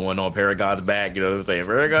going on? Paragon's back. I'm saying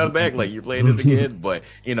Paragon's back. Like you're playing this again, but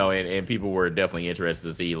and people were definitely interested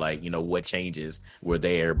to see like what changes were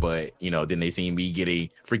there. But then they seen me getting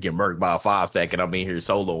freaking murked by a 5-stack, and I'm in here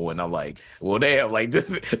solo, and I'm like, well, damn, like this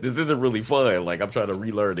isn't really fun. Like I'm trying to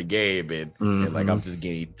relearn the game, and like I'm just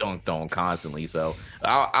getting dunked on constantly. So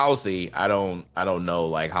I'll see. I don't know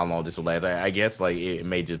like how long this will last. I guess like it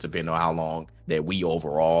may just depend on how long that we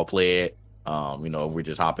overall play it. If we're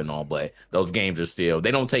just hopping on, but those games are still,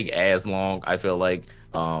 they don't take as long, I feel like,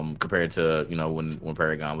 compared to when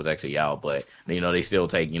Paragon was actually out, but they still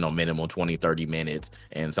take minimum 20-30 minutes,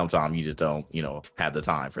 and sometimes you just don't have the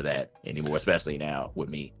time for that anymore, especially now with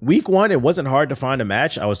me. Week 1 it wasn't hard to find a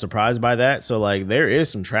match. I was surprised by that, so like there is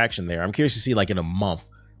some traction there. I'm curious to see like in a month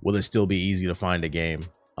will it still be easy to find a game.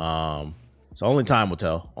 So only time will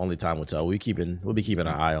tell. We'll be keeping an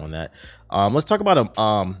eye on that. Let's talk about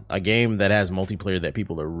a game that has multiplayer that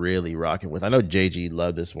people are really rocking with. I know JG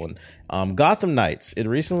loved this one. Gotham Knights. It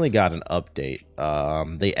recently got an update.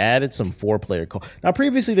 They added some 4-player co-op. Now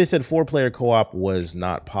previously they said 4-player co-op was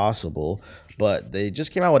not possible, but they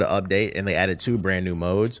just came out with an update and they added 2 brand new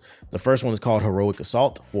modes. The first one is called Heroic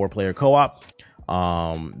Assault, 4-player co-op.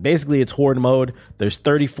 Basically it's horde mode. There's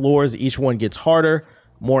 30 floors. Each one gets harder.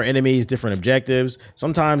 More enemies, different objectives.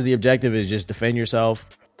 Sometimes the objective is just defend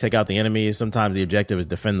yourself, take out the enemies. Sometimes the objective is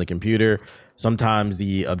defend the computer. Sometimes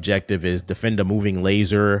the objective is defend a moving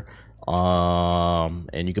laser.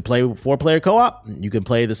 And you can play 4-player co-op. You can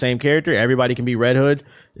play the same character. Everybody can be Red Hood.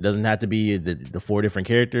 It doesn't have to be the 4 different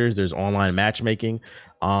characters. There's online matchmaking.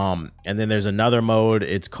 And then there's another mode.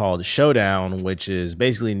 It's called Showdown, which is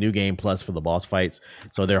basically New Game Plus for the boss fights.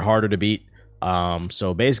 So they're harder to beat.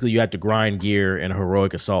 So basically you have to grind gear in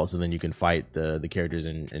Heroic Assault, so then you can fight the characters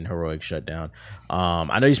in Heroic Shutdown.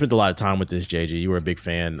 I know you spent a lot of time with this, JG. You were a big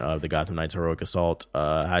fan of the Gotham Knights Heroic Assault.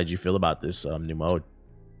 How did you feel about this new mode?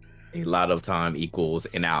 A lot of time equals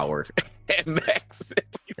an hour at max.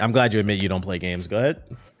 I'm glad you admit you don't play games. Go ahead.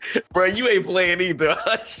 Bro, you ain't playing either.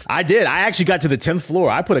 I did. I actually got to the 10th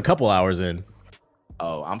floor. I put a couple hours in.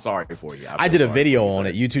 Oh, I'm sorry for you. I did a video on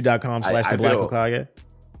it. youtube.com/theblackhokage.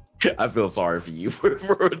 I feel sorry for you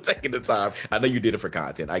for taking the time. I know you did it for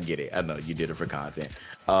content. I get it. I know you did it for content.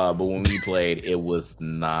 But when we played, it was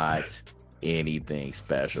not anything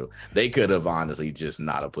special. They could have honestly just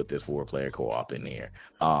not have put this 4-player co-op in there.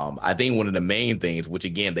 I think one of the main things, which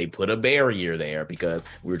again, they put a barrier there because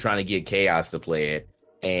we were trying to get Chaos to play it,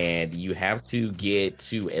 and you have to get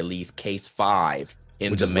to at least case 5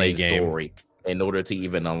 in the main story in order to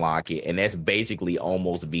even unlock it, and that's basically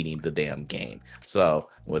almost beating the damn game. So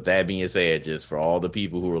with that being said, just for all the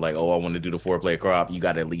people who are like, oh, I want to do the 4-player co-op, you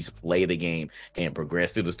got to at least play the game and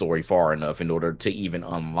progress through the story far enough in order to even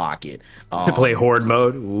unlock it. To play horde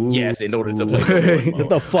mode? Ooh. Yes, in order to play horde mode. Get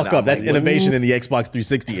the fuck up. That's innovation in the Xbox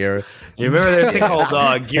 360 era. You remember this thing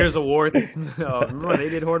called Gears of War? Remember when they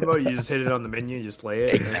did horde mode? You just hit it on the menu, you just play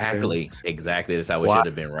it. Exactly. That's how it should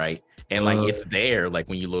have been, right? And like it's there, like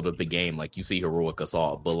when you load up the game, like you see Heroic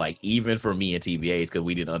Assault. But like even for me and TBAs, because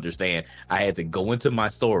we didn't understand, I had to go into my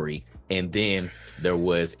story, and then there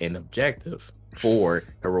was an objective for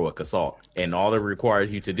Heroic Assault, and all it requires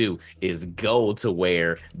you to do is go to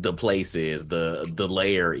where the place is, the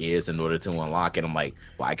layer is, in order to unlock it. I'm like,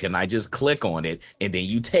 why can't I just click on it and then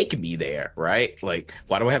you take me there, right? Like,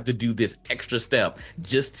 why do I have to do this extra step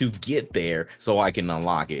just to get there so I can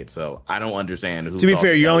unlock it? So I don't understand. To be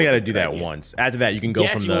fair, you only got to do that once. After that, you can go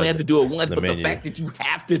from you only have to do it once, but the fact that you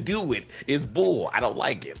have to do it is bull. I don't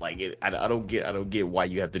like it. Like I don't get why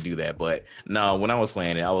you have to do that. But no, when I was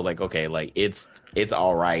playing it, I was like, okay, like it's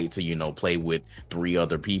all right to play with 3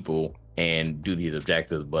 other people and do these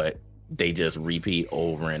objectives, but they just repeat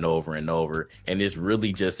over and over and over, and it's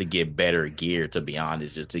really just to get better gear, to be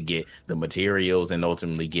honest, just to get the materials and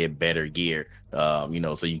ultimately get better gear, so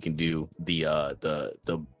you can do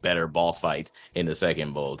the better boss fights in the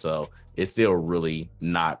second mode. So it's still really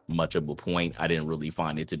not much of a point. I didn't really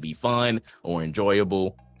find it to be fun or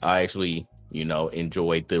enjoyable. I actually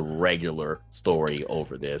enjoyed the regular story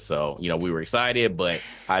over this. So, we were excited, but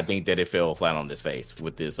I think that it fell flat on its face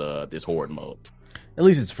with this horde mode. At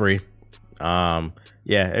least it's free.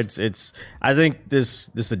 Yeah, it's. I think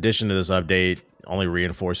this addition to this update only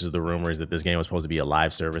reinforces the rumors that this game was supposed to be a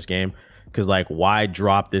live service game. Because like, why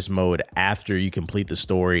drop this mode after you complete the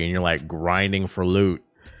story and you're like grinding for loot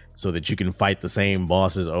so that you can fight the same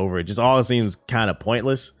bosses over? It just all seems kind of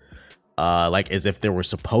pointless. Like as if there were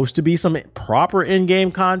supposed to be some proper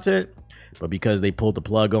in-game content, but because they pulled the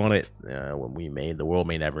plug on it, the world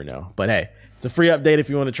may never know. But hey, it's a free update if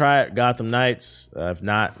you want to try it. Gotham Knights. If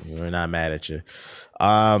not, we're not mad at you.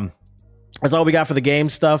 That's all we got for the game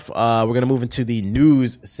stuff. We're going to move into the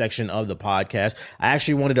news section of the podcast. I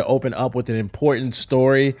actually wanted to open up with an important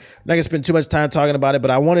story. I'm not going to spend too much time talking about it, but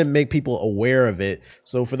I want to make people aware of it.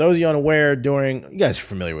 So for those of you unaware, you guys are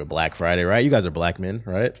familiar with Black Friday, right? You guys are black men,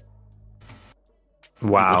 right?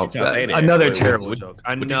 Wow. Another terrible joke.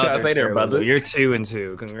 What you trying to say there, brother? You're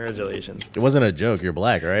 2-2. Congratulations. It wasn't a joke. You're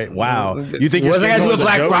black, right? Wow. You think your skin color is a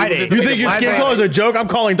Black joke? Friday? You think your skin color is a joke? I'm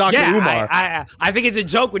calling Dr. Umar. I think it's a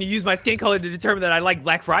joke when you use my skin color to determine that I like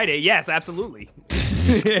Black Friday. Yes, absolutely.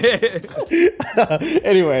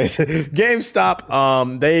 Anyways,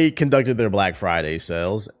 GameStop, they conducted their Black Friday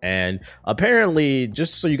sales, and apparently,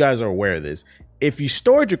 just so you guys are aware of this, if you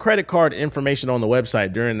stored your credit card information on the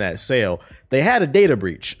website during that sale, they had a data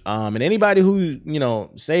breach. And anybody who,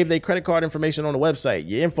 saved their credit card information on the website,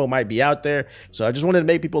 your info might be out there. So I just wanted to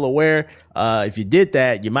make people aware. If you did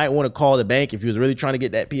that, you might want to call the bank if you was really trying to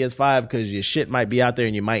get that PS5, because your shit might be out there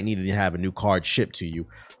and you might need to have a new card shipped to you.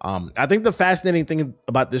 I think the fascinating thing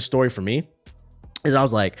about this story for me is I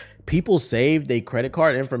was like, people saved their credit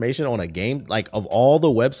card information on a game. Like, of all the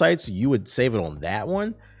websites, you would save it on that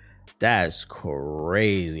one? That's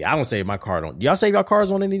crazy. I don't save my card on. Do y'all save your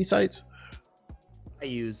cards on any sites? I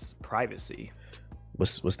use Privacy.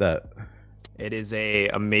 What's that? It is a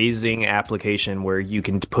amazing application where you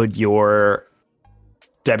can put your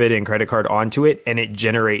debit and credit card onto it, and it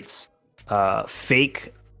generates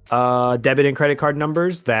fake debit and credit card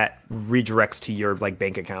numbers that redirects to your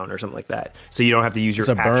bank account or something like that. So you don't have to use your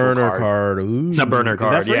actual burner card. Ooh. It's a burner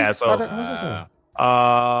card. Yeah. So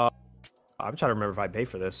I'm trying to remember if I pay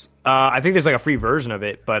for this. I think there's a free version of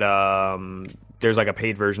it, but there's a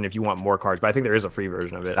paid version if you want more cards. But I think there is a free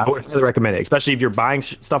version of it. I would really recommend it, especially if you're buying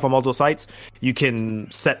stuff on multiple sites. You can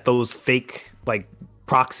set those fake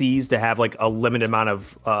proxies to have a limited amount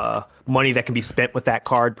of money that can be spent with that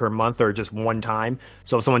card per month or just one time.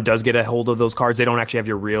 So if someone does get a hold of those cards, they don't actually have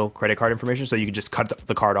your real credit card information. So you can just cut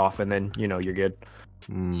the card off and then you're good.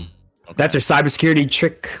 Okay. That's your cybersecurity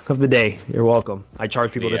trick of the day. You're welcome. I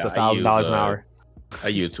charge people this $1,000 an hour. I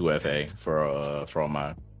use 2FA for all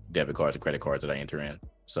my debit cards and credit cards that I enter in.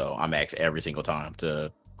 So I'm asked every single time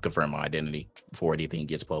to confirm my identity before anything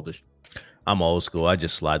gets published. I'm old school. I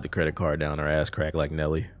just slide the credit card down her ass crack like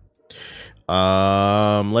Nelly.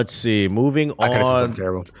 Let's see. Moving on. I could have said something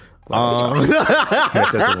terrible. I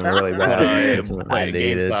said something really bad. I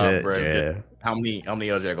needed it. Yeah. How many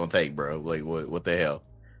else y'all gonna take, bro? What the hell?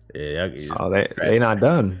 Yeah, they not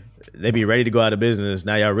done. They be ready to go out of business.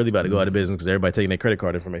 Now y'all really about to go out of business because everybody taking their credit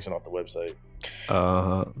card information off the website.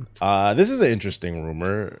 This is an interesting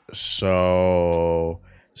rumor. So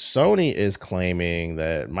Sony is claiming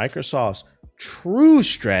that Microsoft's true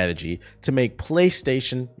strategy to make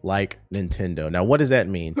PlayStation like Nintendo. Now, what does that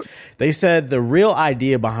mean? They said the real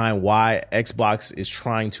idea behind why Xbox is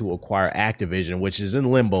trying to acquire Activision, which is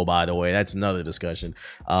in limbo, by the way, that's another discussion.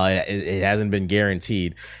 It hasn't been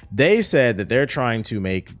guaranteed. They said that they're trying to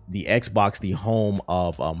make the Xbox the home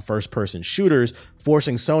of first-person shooters,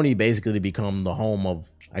 forcing Sony basically to become the home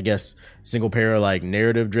of, I guess, single player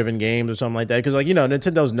narrative-driven games or something like that. Because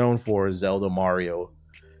Nintendo's known for Zelda, Mario.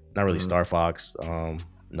 Not really Star Fox,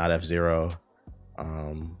 not F-Zero,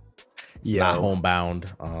 not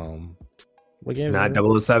Homebound. What games? Not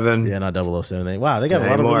 007. Yeah, not 007. Wow, they got a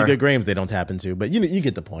lot of really good games they don't tap into, but you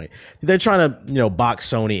get the point. They're trying to box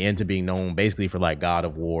Sony into being known basically for God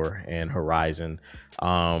of War and Horizon,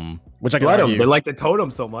 which I can argue. They like the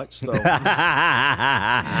totem so much. So let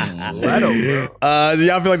them, bro. Do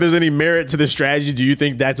y'all feel like there's any merit to the strategy? Do you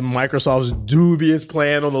think that's Microsoft's dubious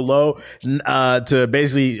plan on the low to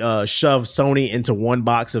basically shove Sony into one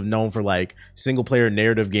box of known for single player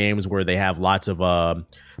narrative games where they have lots of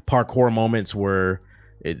parkour moments where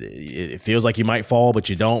it feels like you might fall but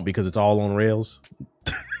you don't because it's all on rails?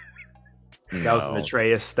 That was an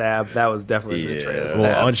Atreus stab. That was definitely an Atreus stab.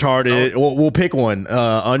 Well, Uncharted. We'll pick one.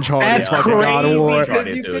 Uncharted. That's crazy. God of War.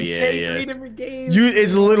 You could say 3 different games.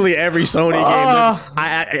 It's literally every Sony game.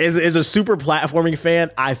 As a super platforming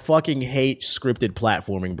fan, I fucking hate scripted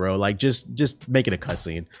platforming, bro. Just make it a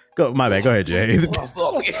cutscene. Go, my bad. Go ahead, Jay.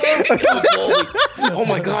 Oh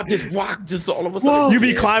my God, this rock just all of a sudden. You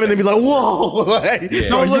be climbing and be like, whoa, like,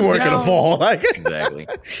 no, you weren't gonna fall. Like, exactly.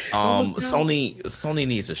 Sony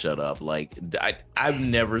needs to shut up. Like, I've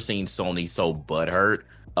never seen Sony so butthurt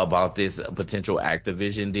about this potential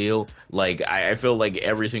Activision deal. Like, I feel like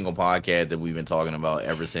every single podcast that we've been talking about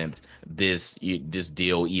ever since this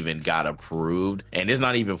deal even got approved, and it's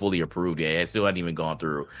not even fully approved yet. It still hadn't even gone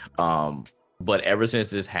through. But ever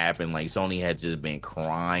since this happened, like, Sony has just been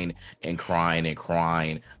crying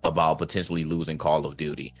about potentially losing Call of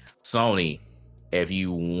Duty. Sony, if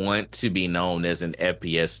you want to be known as an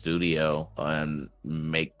FPS studio and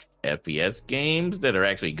make FPS games that are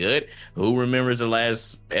actually good, who remembers the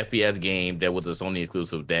last FPS game that was a Sony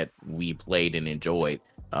exclusive that we played and enjoyed?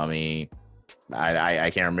 I mean,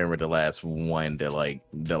 I can't remember the last one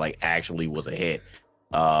that actually was a hit.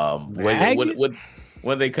 What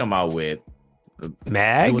did they come out with?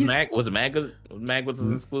 Mag? Mag was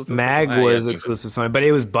exclusive. Mag was exclusive Sony, but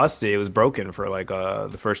it was busted. It was broken for like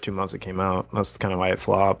the first 2 months it came out. That's kind of why it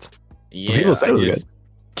flopped. Yeah, people say it was good.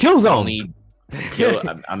 Killzone. When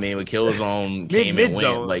Killzone came and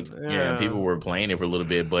went, like, people were playing it for a little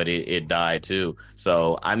bit, but it died too.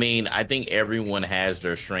 So, I mean, I think everyone has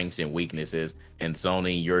their strengths and weaknesses, and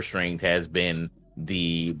Sony, your strength has been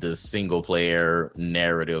the single player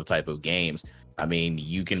narrative type of games. I mean,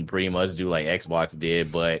 you can pretty much do like Xbox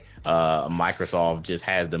did, but Microsoft just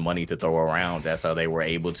has the money to throw around. That's how they were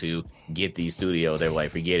able to get these studios. They were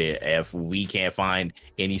like, forget it. If we can't find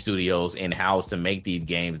any studios in-house to make these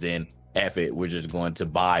games, then F it. We're just going to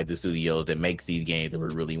buy the studios that makes these games that we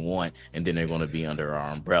really want, and then they're going to be under our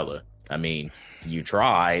umbrella. I mean, you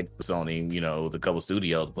tried, Sony, the couple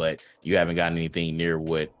studios, but you haven't gotten anything near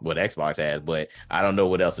what Xbox has. But I don't know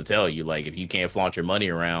what else to tell you. Like, if you can't flaunt your money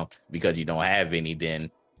around because you don't have any,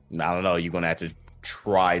 then I don't know. You're going to have to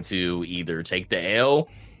try to either take the L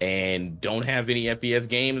and don't have any FPS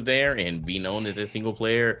games there and be known as a single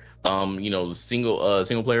player, single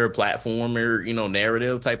player platformer,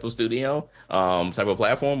 narrative type of studio, type of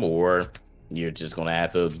platform, or you're just going to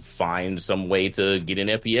have to find some way to get an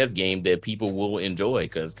FPS game that people will enjoy,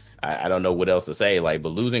 because I don't know what else to say. Like, but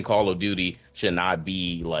losing Call of Duty should not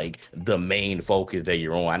be like the main focus that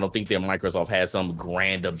you're on. I don't think that Microsoft has some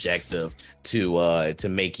grand objective to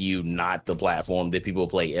make you not the platform that people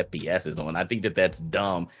play FPSs on. I think that that's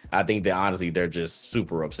dumb. I think that honestly they're just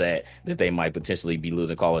super upset that they might potentially be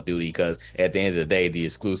losing Call of Duty, because at the end of the day, the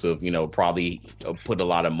exclusive, probably put a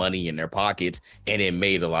lot of money in their pockets, and it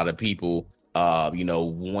made a lot of people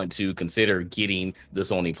want to consider getting the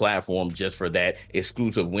Sony platform just for that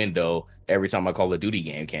exclusive window every time a Call of Duty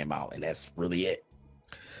game came out, and that's really it.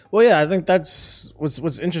 Well, yeah, I think that's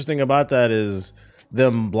what's interesting about that is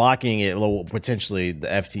them blocking it. Well, potentially the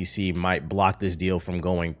FTC might block this deal from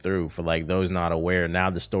going through. For like those not aware, now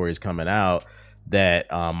the story is coming out that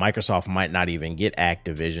Microsoft might not even get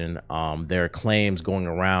Activision. There are claims going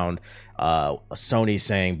around, Sony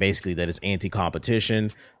saying basically that it's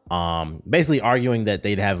anti-competition, basically arguing that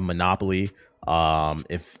they'd have a monopoly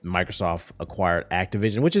if Microsoft acquired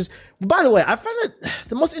Activision, which is, by the way, I find that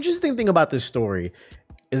the most interesting thing about this story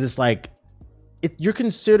is it's like, you're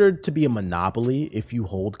considered to be a monopoly if you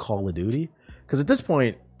hold Call of Duty, because at this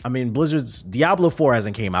point, I mean, Blizzard's Diablo 4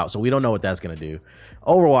 hasn't came out, so we don't know what that's gonna do.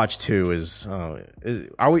 Overwatch 2 is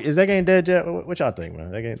that game dead yet? What y'all think, man?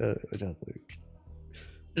 That game dead? What y'all think?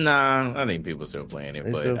 Nah, I think people still playing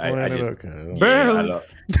it. Still playing it? Okay.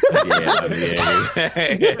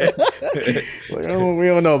 We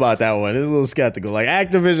don't know about that one. It's a little skeptical. Like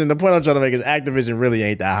Activision, the point I'm trying to make is Activision really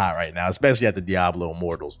ain't that hot right now, especially at the Diablo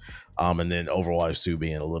Immortals. And then Overwatch 2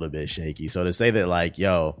 being a little bit shaky. So to say that like,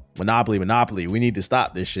 yo, Monopoly, we need to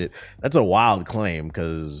stop this shit, that's a wild claim,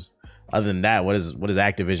 because other than that, what does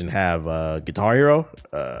Activision have? Guitar Hero?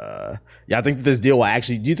 Yeah, I think this deal will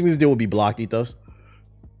actually, do you think this deal will be blocked, Ethos?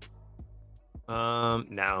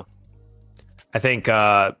 No. I think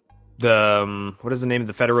what is the name of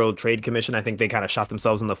the Federal Trade Commission? I think they kind of shot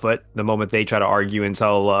themselves in the foot the moment they try to argue and say,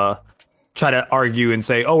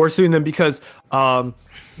 oh, we're suing them because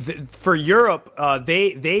for Europe,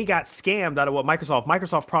 they got scammed out of what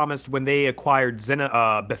Microsoft promised when they acquired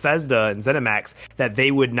Bethesda and ZeniMax, that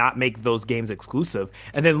they would not make those games exclusive,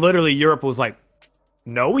 and then literally Europe was like,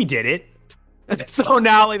 no, we did it. So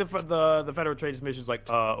now like the Federal Trade Commission is like,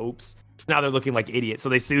 oops. Now they're looking like idiots. So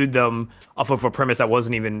they sued them off of a premise that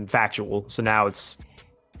wasn't even factual. So now it's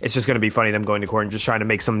just going to be funny them going to court and just trying to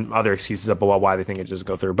make some other excuses up about why they think it just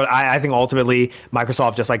go through. But I think ultimately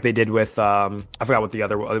Microsoft, just like they did with I forgot what the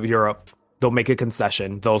other Europe, they'll make a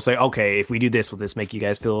concession. They'll say, okay, if we do this, will this make you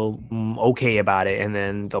guys feel okay about it? And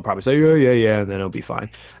then they'll probably say, yeah, and then it'll be fine.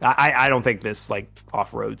 I don't think this like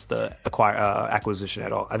off-roads the acquisition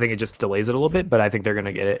at all. I think it just delays it a little bit, but I think they're going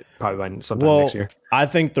to get it probably by sometime next year. I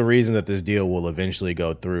think the reason that this deal will eventually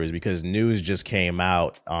go through is because news just came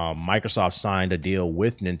out. Microsoft signed a deal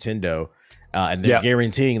with Nintendo, and they're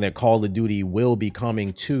guaranteeing that Call of Duty will be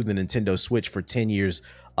coming to the Nintendo Switch for 10 years.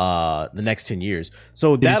 The next 10 years.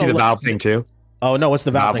 So did you see the Valve thing too? Oh no, what's the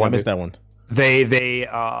Valve thing? I missed that one. They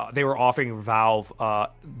were offering Valve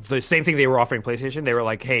the same thing they were offering PlayStation. They were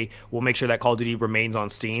like, hey, we'll make sure that Call of Duty remains on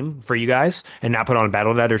Steam for you guys and not put on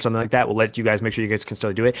Battle.net or something like that. We'll let you guys make sure you guys can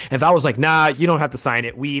still do it. And Valve was like, nah, you don't have to sign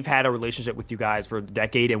it. We've had a relationship with you guys for a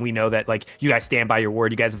decade, and we know that like you guys stand by your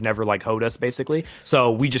word. You guys have never like hoed us basically. So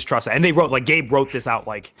we just trust it. And they wrote, like, Gabe wrote this out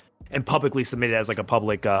like and publicly submitted as like a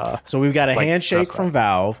public so we've got a handshake from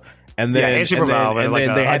Valve. And then, handshake from Valve, and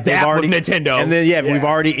then they've already with Nintendo. And then we've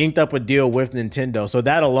already inked up a deal with Nintendo. So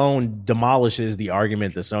that alone demolishes the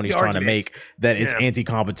argument that Sony's trying to make that it's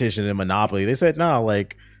anti-competition and monopoly. They said, no,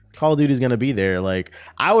 like Call of Duty is going to be there. Like,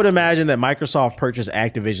 I would imagine that Microsoft purchased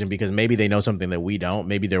Activision because maybe they know something that we don't.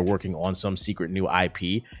 Maybe they're working on some secret new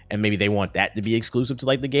IP, and maybe they want that to be exclusive to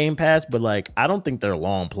like the Game Pass. But like, I don't think their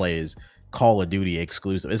long play is Call of Duty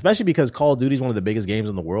exclusive, especially because Call of Duty is one of the biggest games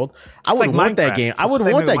in the world. I would want that game. I would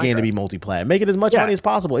want that game to be multiplayer. Make it as much money as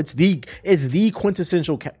possible. It's the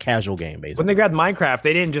quintessential casual game, basically. When they grabbed Minecraft,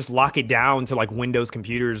 they didn't just lock it down to like Windows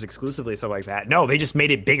computers exclusively, stuff like that. No, they just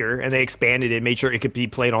made it bigger and they expanded it, made sure it could be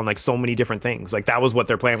played on like so many different things. Like that was what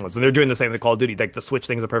their plan was. And they're doing the same with Call of Duty. Like the Switch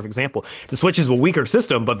thing is a perfect example. The Switch is a weaker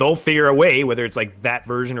system, but they'll figure a way, whether it's like that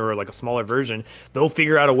version or like a smaller version, they'll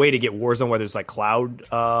figure out a way to get Warzone, whether it's like cloud,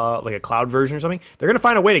 like a cloud version or something. They're going to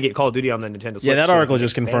find a way to get Call of Duty on the Nintendo Switch. Yeah, that article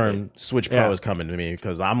just confirmed Switch Pro is coming to me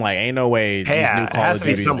because I'm like, ain't no way these new Call of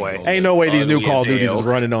Duties, ain't no way these new Call of Duties is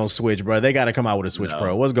running on Switch, bro. They got to come out with a Switch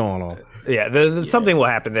Pro. What's going on? Yeah, something will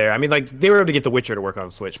happen there. I mean, like they were able to get The Witcher to work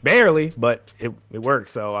on Switch, barely, but it worked.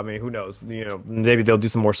 So I mean, who knows? You know, maybe they'll do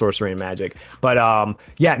some more sorcery and magic. But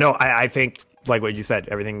I think, like what you said,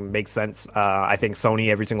 everything makes sense. I think Sony,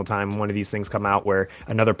 every single time one of these things come out where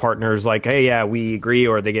another partner is like, hey, yeah, we agree,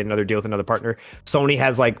 or they get another deal with another partner, Sony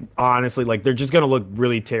has like, honestly, like they're just going to look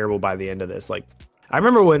really terrible by the end of this. Like,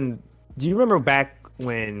 do you remember back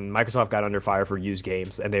when Microsoft got under fire for used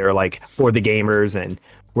games and they were like for the gamers and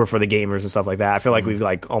we're for the gamers and stuff like that? I feel like we've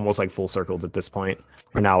like almost like full circled at this point.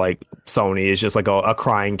 Where now like Sony is just like a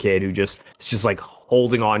crying kid who just like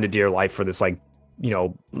holding on to dear life for this like, you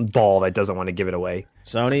know, ball that doesn't want to give it away.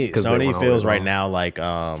 Sony feels right now like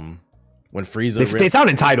when Frieza they sound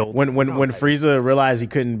entitled. When Frieza realized he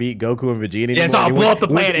couldn't beat Goku and Vegeta anymore, yeah, so blow up the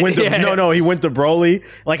planet. No, he went to Broly.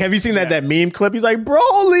 Like, have you seen that meme clip? He's like,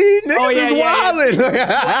 Broly, niggas is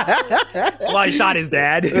wildin'. Well, he shot his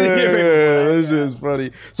dad. This is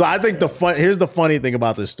funny. So I think here's the funny thing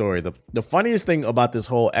about this story. The funniest thing about this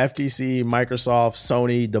whole FTC, Microsoft,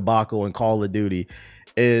 Sony debacle and Call of Duty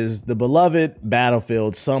is the beloved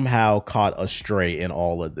Battlefield somehow caught astray in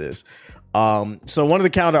all of this. So one of the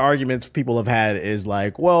counter arguments people have had is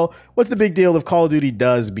like, well, what's the big deal if Call of Duty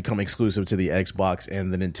does become exclusive to the Xbox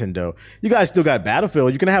and the Nintendo? You guys still got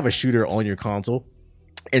Battlefield. You can have a shooter on your console.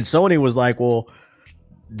 And Sony was like, well,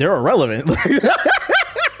 they're irrelevant.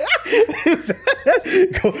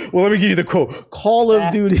 Well, let me give you the quote. Call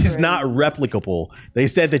of Duty is not replicable. They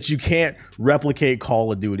said that you can't replicate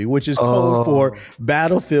Call of Duty, which is code for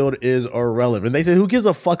Battlefield is irrelevant. They said, who gives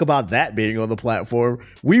a fuck about that being on the platform?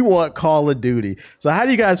 We want Call of Duty. So how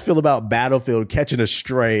do you guys feel about Battlefield catching a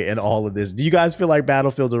stray in all of this? Do you guys feel like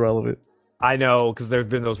Battlefield's irrelevant? I know, because there's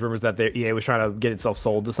been those rumors that EA was trying to get itself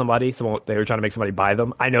sold to somebody. They were trying to make somebody buy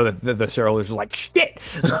them. I know that the shareholders were like, shit.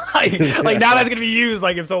 like now that's going to be used.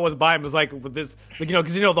 Like if someone was buying, it was like with this, like, you know,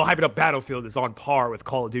 because they'll hype it up. Battlefield is on par with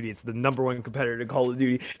Call of Duty. It's the number one competitor to Call of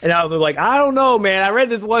Duty. And now they're like, I don't know, man. I read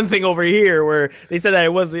this one thing over here where they said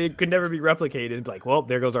that it could never be replicated. Like, well,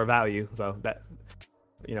 there goes our value. So that,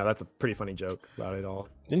 you know, that's a pretty funny joke about it all.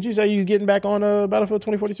 Didn't you say you getting back on Battlefield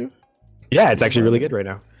 2022? Yeah, it's actually really good right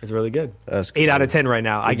now. It's really good. That's 8 out of 10 right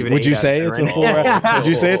now. I give it. Would you say it's a 4? Would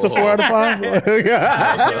you say it's a 4 out of 5?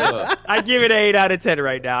 I give it an 8 out of 10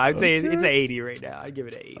 right now. I'd say it's an 80 right now. I give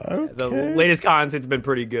it an 8. Okay. The latest content's been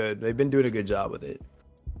pretty good. They've been doing a good job with it.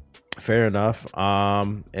 Fair enough.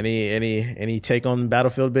 Any take on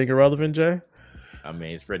Battlefield being irrelevant, Jay? I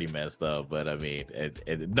mean, it's pretty messed up, but I mean,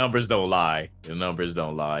 numbers don't lie. The numbers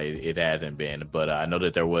don't lie. It hasn't been, but I know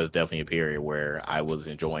that there was definitely a period where I was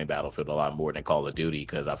enjoying Battlefield a lot more than Call of Duty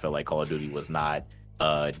because I felt like Call of Duty was not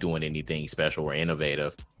doing anything special or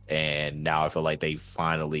innovative. and now I feel like they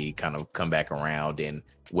finally kind of come back around and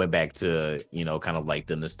went back to, you know, kind of like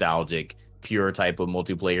the nostalgic, pure type of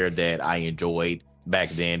multiplayer that I enjoyed back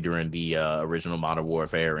then during the original Modern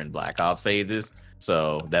Warfare and Black Ops phases.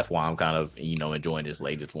 So that's why I'm kind of, you know, enjoying this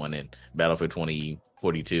latest one. And Battlefield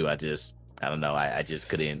 2042, I don't know, I just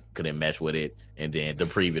couldn't mesh with it. And then the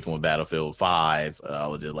previous one, Battlefield 5, I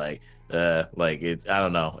was just like it, I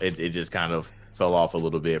don't know, it just kind of fell off a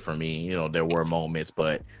little bit for me. You know, there were moments,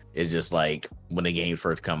 but it's just like when the games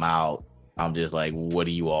first come out, I'm just like, what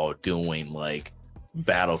are you all doing? Like,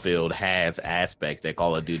 Battlefield has aspects that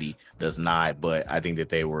Call of Duty does not, but I think that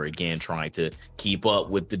they were again trying to keep up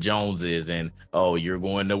with the Joneses. And oh, you're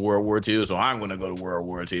going to World War II, so I'm going to go to World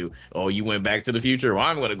War II. Oh, you went back to the future, well,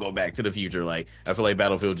 I'm going to go back to the future. Like, I feel like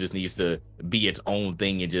Battlefield just needs to be its own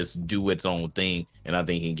thing and just do its own thing, and I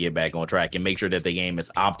think it can get back on track and make sure that the game is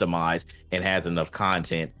optimized and has enough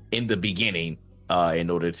content in the beginning in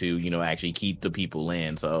order to, you know, actually keep the people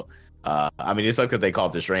in. So I mean, it sucks that they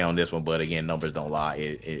called the stray on this one, but again, numbers don't lie.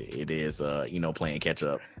 It is, you know, playing catch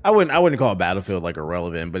up. I wouldn't call Battlefield like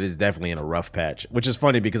irrelevant, but it's definitely in a rough patch, which is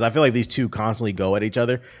funny because I feel like these two constantly go at each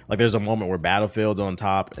other. Like, there's a moment where Battlefield's on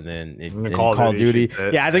top, and then Call of Duty.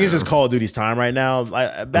 Yeah, I think it's just Call of Duty's time right now.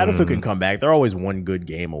 Battlefield can come back. They're always one good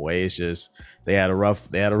game away. It's just they had a rough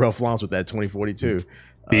launch with that 2042.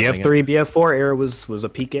 BF3, BF4 era was a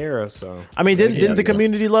peak era. So I mean, didn't the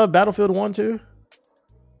community love Battlefield 1 too?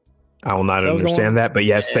 I will not understand that, but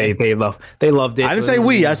yes, they loved it. I didn't say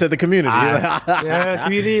we. I said the community. Yeah,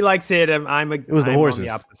 community likes it. It was the horses. On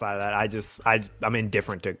the opposite side of that. I'm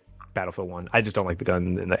indifferent to Battlefield 1. I just don't like the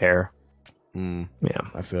gun in the air. Yeah,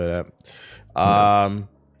 I feel that.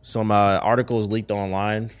 Some articles leaked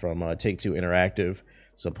online from Take-Two Interactive.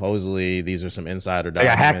 Supposedly, these are some insider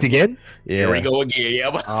documents. I got hacked again. Yeah, here we go again.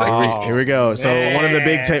 Yeah, here we go. So one of the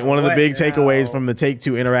big takeaways from the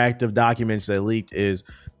Take-Two Interactive documents that leaked is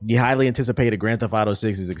the highly anticipated Grand Theft Auto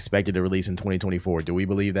 6 is expected to release in 2024. Do we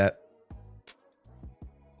believe that?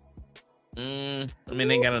 I mean,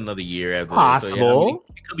 they got another year after possible. This, so yeah, I mean,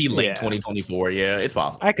 it could be late 2024. Yeah, it's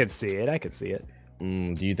possible. I could see it.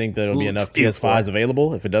 Do you think there'll be enough PS5s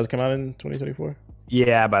available if it does come out in 2024?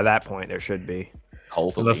 Yeah, by that point there should be.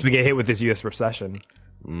 Hopefully. Unless we get hit with this U.S. recession.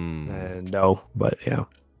 No, but yeah.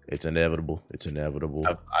 It's inevitable.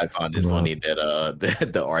 I found it funny that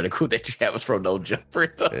the article that you have was from No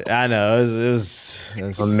Jumper. I know. It was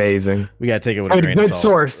amazing. We got to take it with a grain of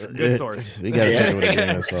salt. Good source. We got to take it with a grain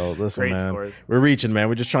of salt. Listen, great man. Source. We're reaching, man.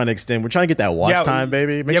 We're just trying to extend. We're trying to get that watch time,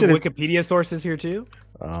 baby. Make sure Wikipedia sources here, too?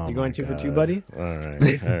 You going 2 for 2, buddy? All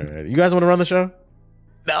right. You guys want to run the show?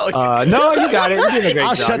 No, no, you got it. You're doing a great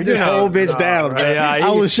I'll job. shut this whole bitch down, man. I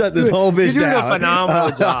will shut this whole bitch down. You're doing a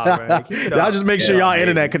phenomenal job, man. I'll just make sure y'all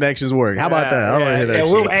internet connections work. How about that? I don't want to hear that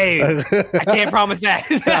shit. Hey, I can't promise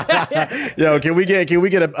that. Yo, can we get a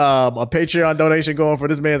Patreon donation going for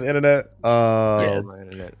this man's internet? Yes, my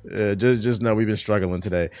internet. Just know we've been struggling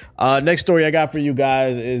today. Next story I got for you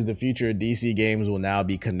guys is the future of DC games will now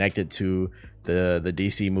be connected to the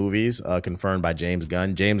DC movies, confirmed by James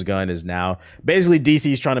Gunn. James Gunn is now basically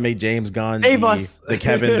DC's trying to make James Gunn the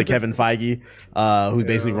Kevin Feige, who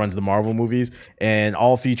basically runs the Marvel movies, and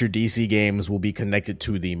all future DC games will be connected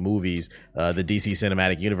to the movies, the DC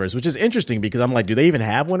Cinematic Universe, which is interesting because I'm like, do they even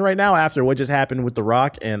have one right now after what just happened with The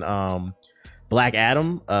Rock and Black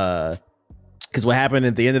Adam? Because what happened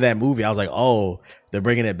at the end of that movie, I was like, oh, they're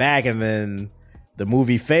bringing it back, and then the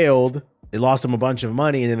movie failed. It lost them a bunch of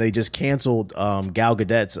money, and then they just canceled Gal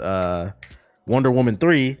Gadot's Wonder Woman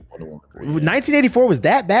 3. 1984 was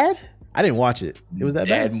that bad? I didn't watch it. It was that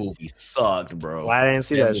bad? That movie sucked, bro. I didn't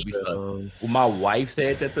see that movie sucked. Well, my wife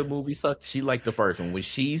said that the movie sucked. She liked the first one. When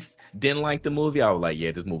she didn't like the movie, I was like,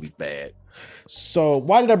 yeah, this movie's bad. So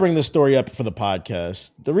why did I bring this story up for the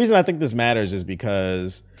podcast? The reason I think this matters is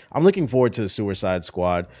because I'm looking forward to the Suicide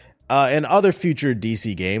Squad and other future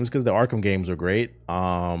DC games, because the Arkham games are great.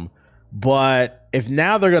 But if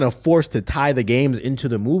now they're going to force to tie the games into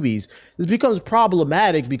the movies, this becomes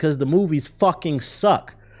problematic because the movies fucking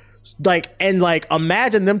suck.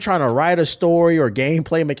 Imagine them trying to write a story or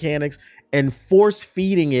gameplay mechanics and force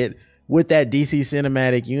feeding it with that DC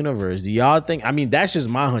Cinematic Universe. Do y'all think, I mean, that's just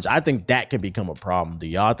my hunch. I think that could become a problem. Do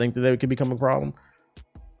y'all think that could become a problem?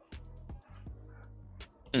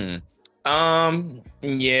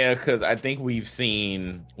 Yeah, because I think we've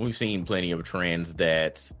seen plenty of trends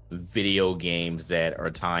that video games that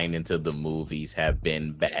are tying into the movies have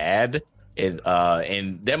been bad.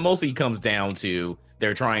 And that mostly comes down to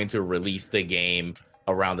they're trying to release the game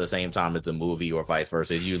around the same time as the movie, or vice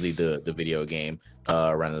versa. It's usually the video game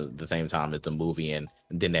around the same time as the movie, and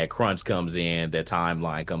then that crunch comes in, that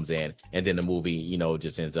timeline comes in, and then the movie, you know,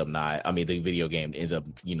 just ends up not. I mean, the video game ends up,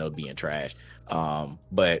 you know, being trash.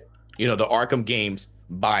 But you know, the Arkham games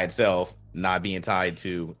by itself, not being tied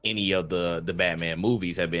to any of the Batman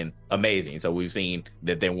movies, have been amazing. So we've seen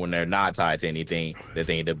that then when they're not tied to anything, that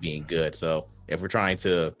they end up being good. So if we're trying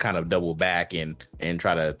to kind of double back and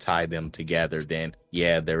try to tie them together, then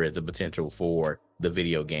yeah, there is a potential for the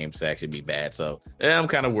video games to actually be bad. So yeah, I'm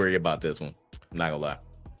kind of worried about this one. I'm not gonna lie.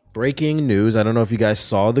 Breaking news. I don't know if you guys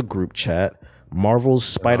saw the group chat. Marvel's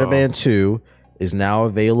Spider-Man 2 is now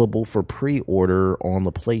available for pre-order on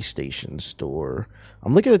the PlayStation Store.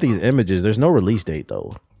 I'm looking at these images. There's no release date,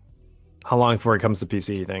 though. How long before it comes to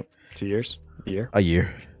PC, you think? 2 years? A year? A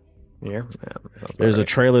year. A year? Yeah, there's a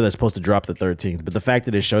trailer that's supposed to drop the 13th, but the fact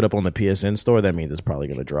that it showed up on the PSN Store, that means it's probably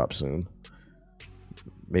going to drop soon.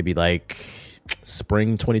 Maybe like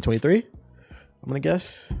spring 2023, I'm going to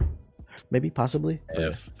guess. Maybe, possibly.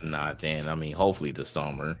 If not, then, I mean, hopefully the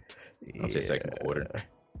summer. I'll say second quarter.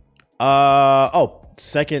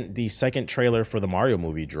 The second trailer for the Mario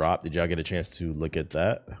movie dropped. Did y'all get a chance to look at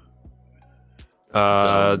that?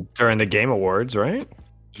 During the Game Awards, right?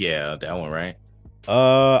 Yeah, that one, right?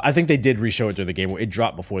 I think they did reshow it during the game. It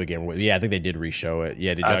dropped before the Game Awards. Yeah, I think they did reshow it.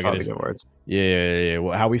 Yeah, did y'all get it? Game Awards. Yeah.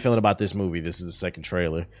 Well, how are we feeling about this movie? This is the second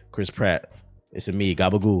trailer. Chris Pratt. It's a me,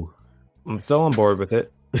 Gabagoo. I'm still on board with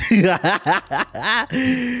it. I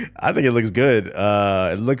think it looks good.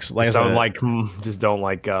 It looks like just don't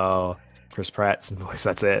like Chris Pratt's voice.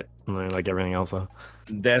 That's it. I mean, like everything else though.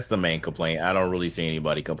 That's the main complaint. I don't really see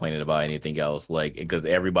anybody complaining about anything else, like, because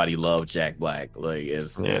everybody loves Jack Black, like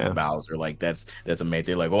as Bowser. Like that's a main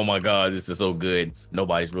thing. Like, oh my god, this is so good.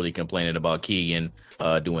 Nobody's really complaining about Keegan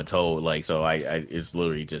doing Toad. Like, so I it's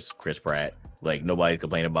literally just Chris Pratt. Like nobody's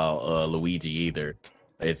complaining about Luigi either.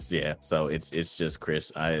 So it's just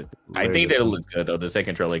Chris. I think that it looks good though. The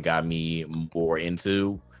second trailer got me more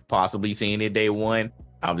into possibly seeing it day one.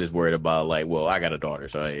 I'm just worried about, like, well, I got a daughter,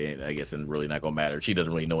 so I guess it's really not gonna matter. She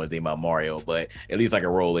doesn't really know anything about Mario, but at least I can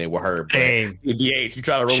roll in with her. But you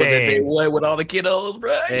try to roll in that day one with all the kiddos,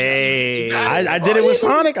 bro. Hey, I did it with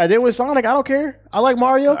Sonic. I don't care. I like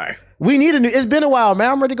Mario. Right. We need a new. It's been a while,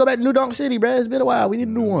 man. I'm ready to go back to New Donk City, bro. It's been a while. We need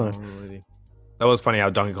a new one. That was funny how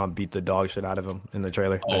Donkey Kong beat the dog shit out of him in the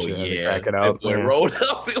trailer. Oh yeah, crack it out. Rolled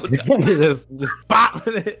up. just pop.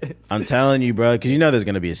 I'm telling you, bro, because you know there's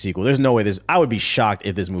gonna be a sequel. There's no way this. I would be shocked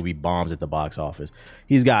if this movie bombs at the box office.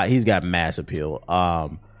 He's got mass appeal. I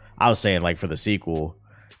was saying, like, for the sequel,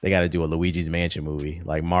 they got to do a Luigi's Mansion movie.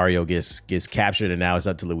 Like Mario gets captured, and now it's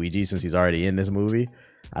up to Luigi since he's already in this movie.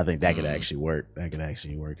 I think that could actually work.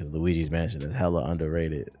 Because Luigi's Mansion is hella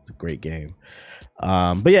underrated. It's a great game.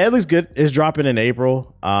 But yeah, it looks good. It's dropping in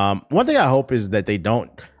April. One thing I hope is that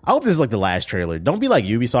I hope this is like the last trailer. Don't be like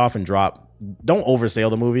Ubisoft and don't oversell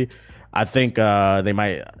the movie. I think they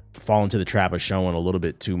might fall into the trap of showing a little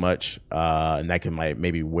bit too much. And that might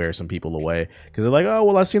maybe wear some people away. Because they're like, oh,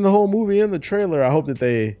 well, I've seen the whole movie in the trailer. I hope that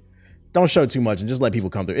they don't show too much and just let people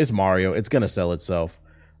come through. It's Mario. It's going to sell itself.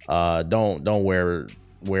 Don't wear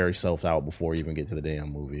yourself out before you even get to the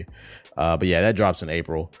damn movie. But yeah, that drops in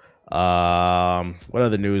April. What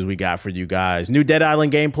other news we got for you guys? New Dead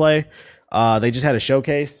Island gameplay. They just had a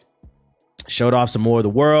showcase. Showed off some more of the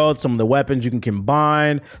world, some of the weapons you can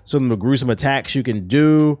combine, some of the gruesome attacks you can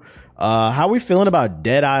do. How are we feeling about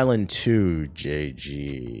Dead Island 2,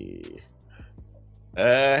 JG?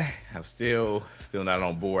 I'm still not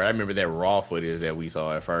on board. I remember that raw footage that we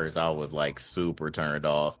saw at first. I was like super turned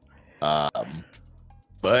off.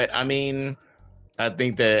 But I mean, I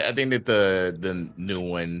think that the new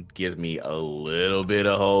one gives me a little bit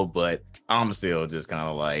of hope, but I'm still just kind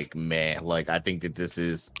of like, man, like I think that this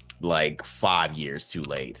is like 5 years too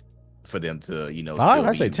late for them to, 5?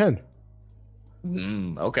 I say 10.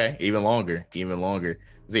 Okay, even longer.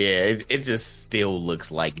 Yeah, it just still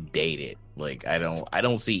looks like dated. Like I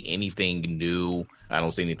don't see anything new. I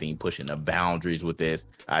don't see anything pushing the boundaries with this.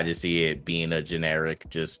 I just see it being a generic,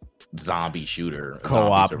 just zombie shooter,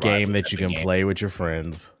 co-op game that you can play with your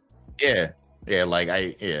friends. Yeah, it's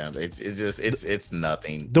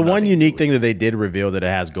nothing. The one unique thing that they did reveal that it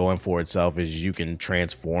has going for itself is you can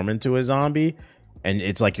transform into a zombie, and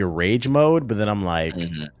it's like your rage mode. But then I'm like,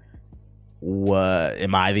 what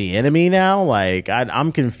am I the enemy now? Like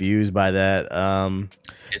I'm confused by that.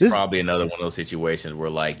 It's probably another one of those situations where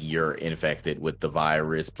like you're infected with the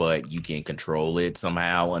virus, but you can control it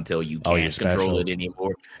somehow until you can't control it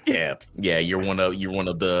anymore. Yeah, you're one of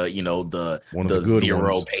the the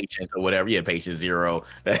zero ones. Patients or whatever. Yeah, patient zero.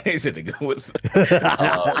 Is it the good ones?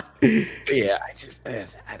 Yeah,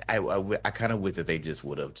 I kind of wish that they just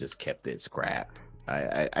would have just kept it scrapped.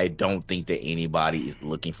 I don't think that anybody is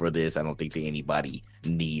looking for this. I don't think that anybody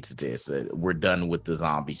needs this. We're done with the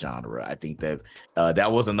zombie genre. I think that that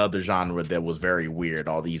was another genre that was very weird.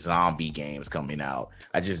 All these zombie games coming out.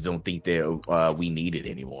 I just don't think that we need it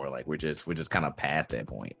anymore. Like we're just kind of past that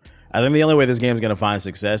point. I think the only way this game is going to find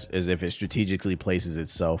success is if it strategically places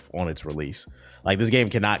itself on its release. Like this game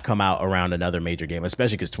cannot come out around another major game,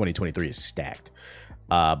 especially because 2023 is stacked.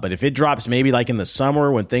 But if it drops maybe like in the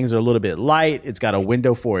summer when things are a little bit light, it's got a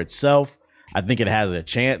window for itself. I think it has a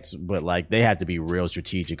chance, but like they have to be real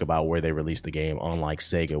strategic about where they release the game, unlike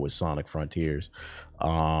Sega with Sonic Frontiers.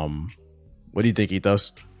 What do you think,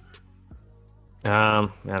 Ethos? I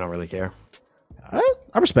don't really care. I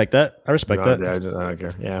respect that. I don't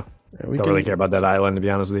care. Yeah. Don't really care about that island, to be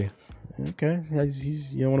honest with you. Okay.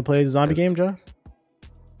 You don't want to play the zombie game, Joe?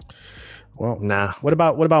 Well, nah. What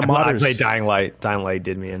about modders? I played Dying Light. Dying Light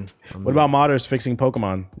did me in. What about modders fixing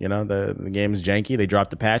Pokemon? You know, the game is janky. They dropped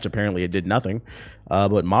the patch. Apparently, it did nothing.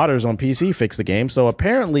 But modders on PC fixed the game. So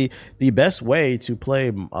apparently, the best way to play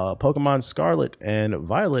Pokemon Scarlet and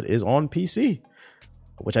Violet is on PC,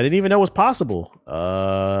 which I didn't even know was possible.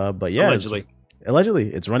 But yeah, allegedly,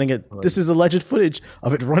 it's running at. This is alleged footage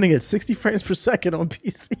of it running at 60 frames per second on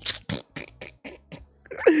PC.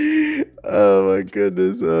 Oh my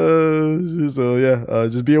goodness. So yeah,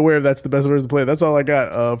 just be aware that's the best way to play. That's all I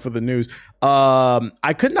got for the news.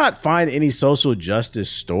 I could not find any social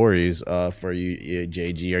justice stories for you,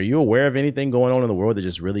 JG. Are you aware of anything going on in the world that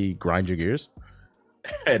just really grinds your gears?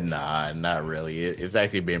 Nah, not really. It's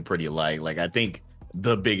actually been pretty light. Like I think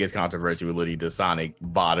the biggest controversy related to Sonic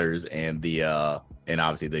botters and the and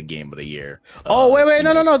obviously the game of the year. Wait,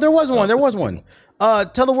 no. There was one.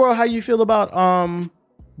 Tell the world how you feel about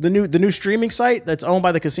the new streaming site that's owned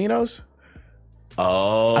by the casinos.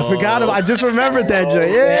 Oh, I forgot about. I just remembered that, Joe.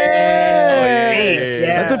 Yeah.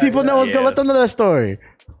 Let the people know what's going. Let them know that story.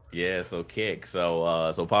 Yeah. So Kick.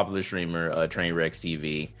 So popular streamer Trainwreck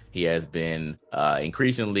TV. He has been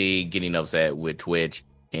increasingly getting upset with Twitch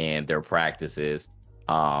and their practices.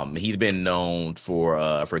 He's been known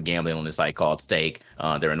for gambling on this site called Stake.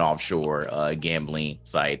 They're an offshore gambling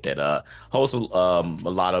site that hosts a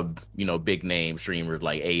lot of big name streamers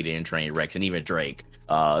like Aiden, Trainwreck, and even Drake.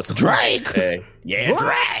 Drake.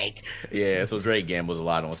 Drake. Yeah, so Drake gambles a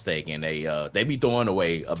lot on Stake, and they be throwing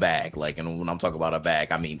away a bag. Like, and when I'm talking about a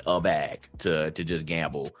bag, I mean a bag to just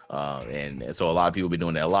gamble. And so a lot of people be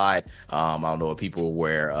doing that a lot. I don't know if people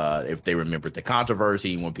if they remembered the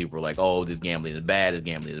controversy when people were like, "Oh, this gambling is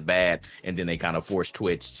bad. And then they kind of forced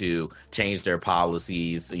Twitch to change their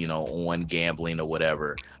policies, on gambling or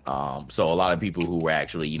whatever. So a lot of people who were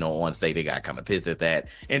actually, on Stake, they got kind of pissed at that.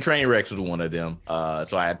 And Trainwreck was one of them.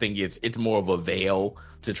 So I think it's more of a veil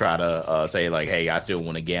to try to say like, hey, I still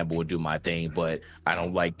want to gamble and do my thing, but I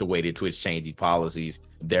don't like the way that Twitch changed these policies.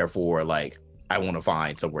 Therefore, like, I want to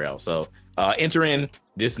find somewhere else. So enter in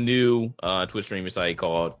this new Twitch streaming site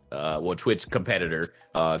called, Twitch competitor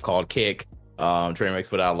called Kick. Trainwreck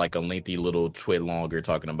put out like a lengthy little tweet longer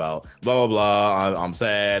talking about blah, blah, blah. I'm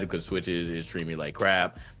sad because Twitch is treating me like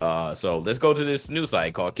crap. So let's go to this new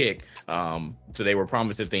site called Kick. So they were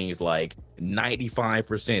promising things like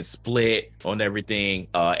 95% split on everything.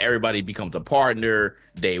 Everybody becomes a partner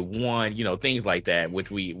day one, things like that,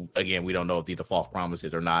 which we don't know if these are false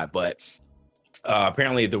promises or not. But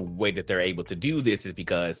apparently the way that they're able to do this is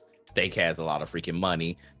because Stake has a lot of freaking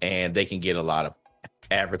money and they can get a lot of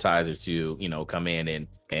advertisers to come in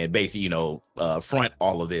and basically front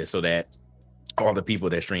all of this so that all the people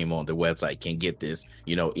that stream on the website can get this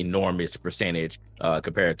enormous percentage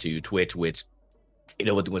compared to Twitch, which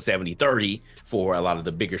was doing 70-30 for a lot of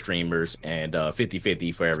the bigger streamers and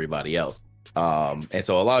 50-50 for everybody else. And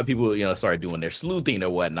so a lot of people started doing their sleuthing or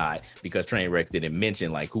whatnot because Trainwreck didn't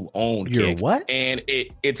mention like who owned Kick, what, and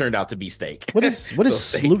it turned out to be Stake. What is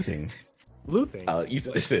sleuthing? Sleuthing. You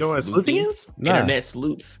know what sleuthing is? Nah. Internet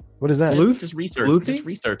sleuths. What is that? Sleuth? Just research. Sleuthing? Just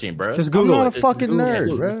researching, bro. Just Google. I'm not a fucking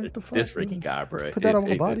nerd, bro. This freaking guy, bro. Put that on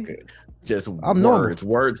my body. Just I'm words. normal.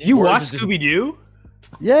 Words. Did you watch Scooby-Doo?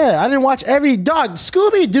 Yeah, I didn't watch every dog.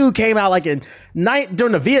 Scooby-Doo came out like in night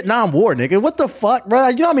during the Vietnam War, nigga. What the fuck, bro?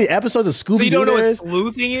 You know how many episodes of Scooby-Doo So you don't know there what is?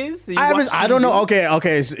 sleuthing is? I don't know.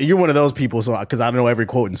 Okay. So you're one of those people, so because I don't know every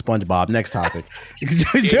quote in SpongeBob. Next topic.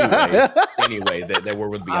 anyways, that word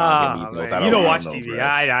was beyond him. Ethos. You don't watch know, TV. bro.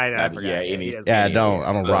 I forgot. I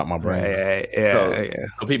don't rock my brain.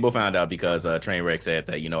 So people found out because Trainwreck said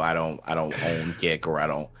that I don't own Kick, or I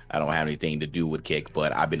don't have anything to do with Kick,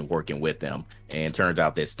 but I've been working with them, and turns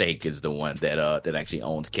out that Steak is the one that actually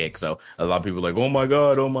owns Kick. So a lot of people are like, oh my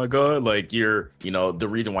god, like you're the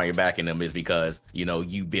reason why you're backing them is because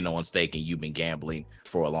you've been on Stake and you've been gambling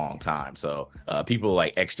for a long time. So people are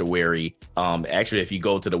like extra wary. Actually, if you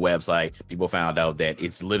go to the website, people found out that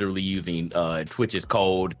it's literally using Twitch's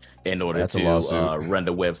code in order to run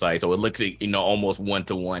the website. So it looks almost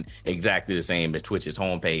 1-to-1, exactly the same as Twitch's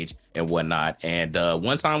homepage and whatnot. And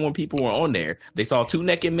one time when people were on there, they saw 2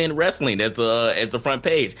 naked men wrestling at the front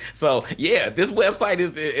page. So yeah, this website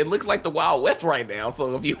it looks like the Wild West right now.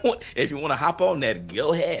 So if you want to hop on that,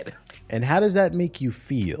 go ahead. And how does that make you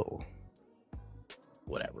feel?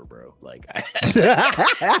 Whatever, bro. Like I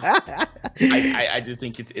just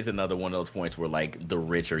think it's another one of those points where like the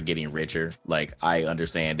rich are getting richer. Like I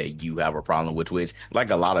understand that you have a problem with Twitch, like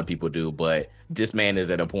a lot of people do, but this man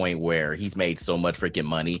is at a point where he's made so much freaking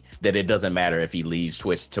money that it doesn't matter if he leaves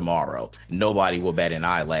Twitch tomorrow. Nobody will bat an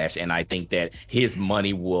eyelash, and I think that his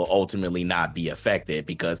money will ultimately not be affected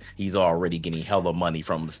because he's already getting hella money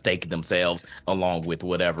from Stake themselves, along with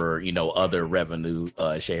whatever other revenue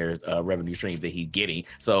shares, revenue streams that he's getting.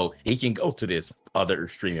 So he can go to this other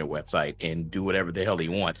streaming website and do whatever the hell he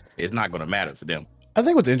wants. It's not going to matter for them. I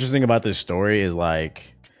think what's interesting about this story is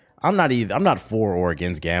like, I'm not for or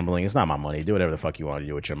against gambling. It's not my money. Do whatever the fuck you want to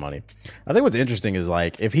do with your money. I think what's interesting is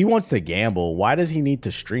like, if he wants to gamble, why does he need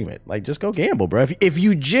to stream it? Like, just go gamble, bro. If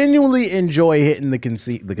you genuinely enjoy hitting the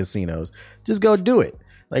casinos, just go do it.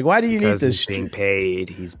 Like, why do you need to? He's being paid.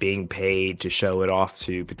 He's being paid to show it off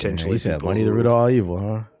to potentially. He said, "Money the root of all evil,"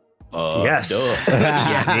 huh? Yes.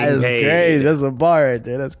 That's crazy. That's a bar right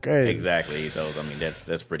there. That's crazy. Exactly. So I mean,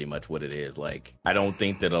 that's pretty much what it is. Like, I don't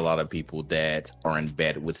think that a lot of people that are in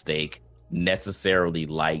bed with Stake necessarily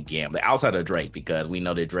like gambling outside of Drake, because we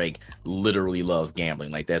know that Drake literally loves gambling.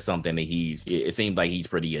 Like, that's something that it seems like he's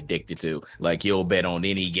pretty addicted to. Like, he'll bet on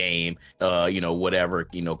any game, whatever,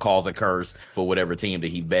 calls a curse for whatever team that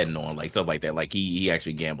he's betting on, like stuff like that. Like, he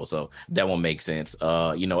actually gambles. So that one makes sense.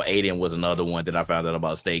 Aiden was another one that I found out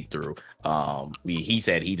about Stake through. He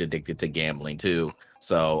said he's addicted to gambling too.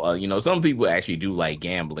 So, some people actually do like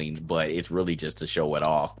gambling, but it's really just to show it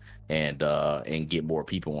off and get more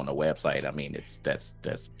people on the website. I mean, that's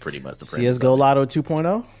pretty much the premise. CS:GO Lotto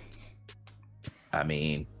 2.0. I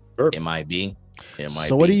mean, sure. It might be.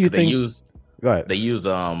 So what do you think? Go ahead. They use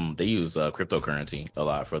cryptocurrency a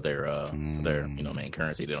lot for their main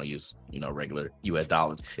currency. They don't use regular US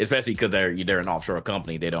dollars, especially because they're an offshore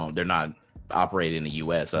company. They're not operating in the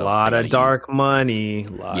US. So a lot of dark money.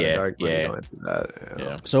 Yeah.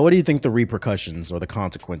 So what do you think the repercussions or the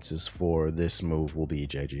consequences for this move will be,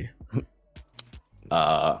 JG?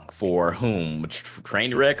 For whom?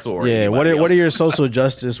 Trainwrecks or what are your social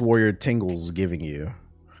justice warrior tingles giving you?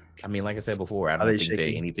 I mean, like I said before, I don't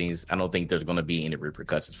think there's going to be any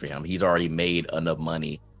repercussions for him. He's already made enough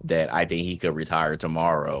money that I think he could retire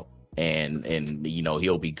tomorrow and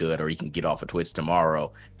he'll be good, or he can get off of Twitch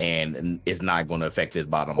tomorrow and it's not going to affect his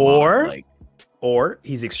bottom line. Or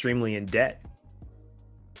he's extremely in debt.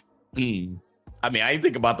 I mean, I didn't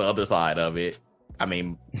think about the other side of it. I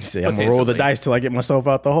mean, see, I'm gonna roll the dice till I get myself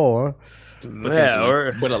out the hole, huh?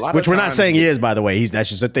 Yeah, but a lot which of we're not saying he is, by the way. That's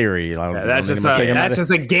just a theory. That's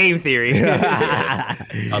just a game theory.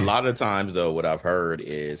 A lot of times, though, what I've heard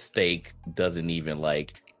is Stake doesn't even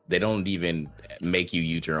they don't even make you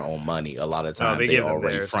use your own money. A lot of times they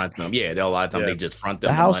already front them. Yeah, a lot of times they just front them.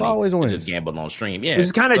 The house money always wins. Just gamble on stream. Yeah,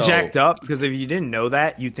 it's kind of jacked up, because if you didn't know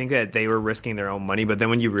that, you'd think that they were risking their own money. But then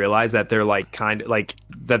when you realize that they're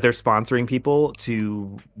that they're sponsoring people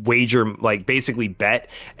to wager, basically bet,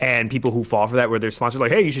 and people who fall for that, where they're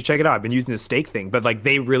sponsored, hey, you should check it out. I've been using the Stake thing, but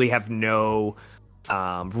they really have no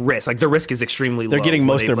risk. The risk is extremely low. They're getting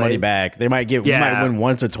most of their money back. They might you might win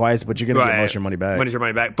once or twice, but you're gonna get most of your money back. Money's your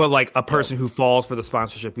money back. But a person who falls for the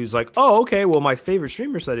sponsorship, who's like, oh, okay, well, my favorite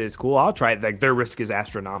streamer said it's cool, I'll try it. Their risk is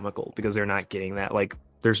astronomical because they're not getting that.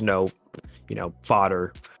 There's no,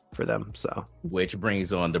 fodder for them. So, which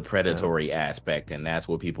brings on the predatory aspect, and that's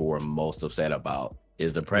what people were most upset about.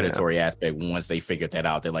 is the predatory aspect. Once they figured that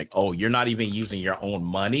out, they're like, oh, you're not even using your own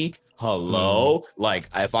money. Hello? Like,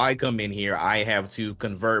 if I come in here, I have to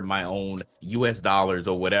convert my own US dollars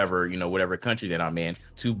or whatever, whatever country that I'm in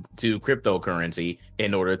to cryptocurrency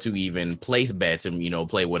in order to even place bets and,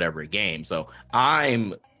 play whatever game. So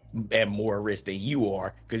I'm at more risk than you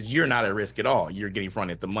are because you're not at risk at all. You're getting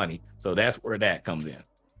fronted the money. So that's where that comes in.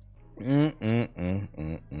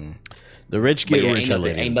 The rich get richer.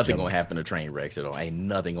 Ain't nothing gonna happen to Trainwrecks at all. Ain't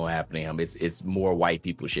nothing gonna happen to him. It's more white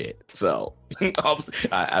people shit. So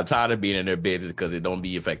I'm tired of being in their business because it don't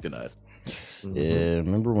be affecting us. Yeah,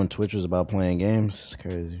 remember when Twitch was about playing games? It's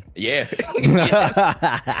crazy. Yeah.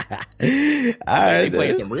 All right, they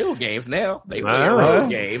playing some real games now. They play real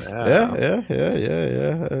games. Yeah.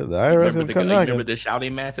 The IRS remember the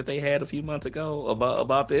shouting match that they had a few months ago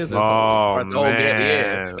about this?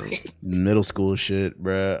 Middle school shit,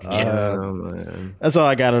 bro. Yes. Man. That's all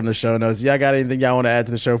I got on the show notes. Y'all got anything y'all want to add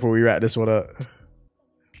to the show before we wrap this one up?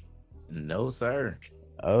 No, sir.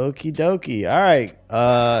 Okie dokie. All right.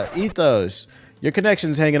 Ethos, your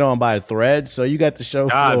connection's hanging on by a thread, so you got the show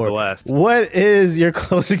God floor. Bless. What is your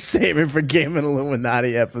closing statement for Gaming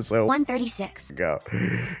Illuminati episode 136? Go.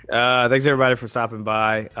 Thanks everybody for stopping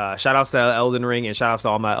by. Shout outs to Elden Ring and shout outs to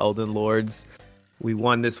all my Elden Lords. We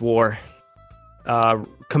won this war.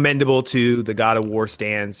 Commendable to the God of War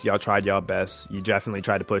stands. Y'all tried y'all best. You definitely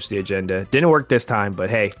tried to push the agenda. Didn't work this time,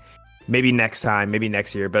 but hey, maybe next time, maybe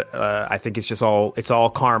next year. But I think it's all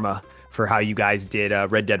karma for how you guys did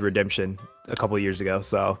Red Dead Redemption a couple of years ago.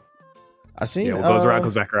 So I seen what goes around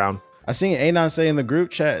comes back around. I seen Anon say in the group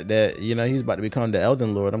chat that he's about to become the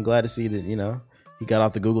Elden Lord. I'm glad to see that he got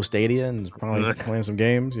off the Google Stadia and is probably playing some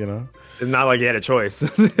games. It's not like he had a choice.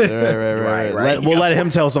 Right. We'll let him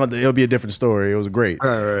tell something. It'll be a different story. It was great.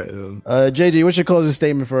 Right. JG, what's your closing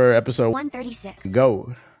statement for episode 136?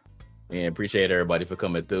 Go. And appreciate everybody for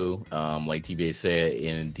coming through. Like TBA said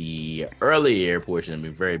in the earlier portion, the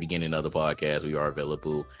very beginning of the podcast, we are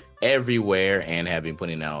available everywhere and have been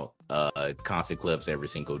putting out constant clips every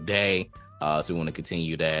single day. So we want to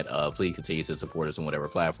continue that. Please continue to support us on whatever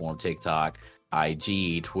platform, TikTok,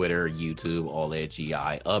 IG, Twitter, YouTube, all that GI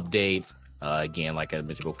updates. Again, like I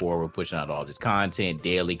mentioned before, we're pushing out all this content,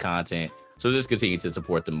 daily content. So just continue to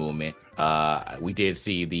support the movement. We did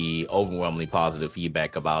see the overwhelmingly positive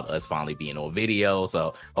feedback about us finally being on video.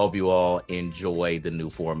 So hope you all enjoy the new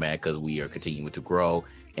format because we are continuing to grow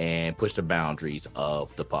and push the boundaries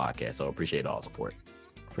of the podcast. So appreciate all support.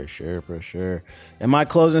 For sure. And my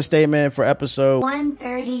closing statement for episode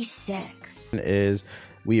 136 is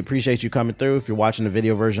we appreciate you coming through. If you're watching the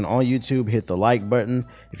video version on YouTube, hit the like button.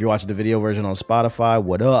 If you're watching the video version on Spotify,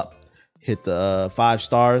 what up? Hit the 5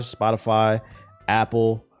 stars, Spotify,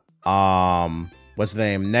 Apple. What's the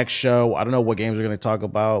name? Next show. I don't know what games we're going to talk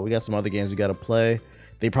about. We got some other games we got to play.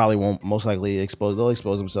 They probably won't most likely expose. They'll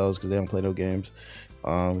expose themselves because they don't play no games.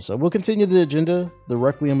 So we'll continue the agenda, the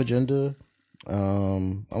Requiem agenda. I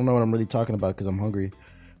don't know what I'm really talking about because I'm hungry.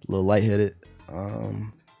 A little lightheaded.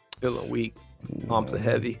 Feel a little weak. Arms are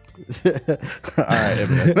heavy. All right,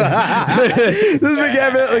 everyone. This has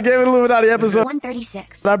been Gaming Illuminati episode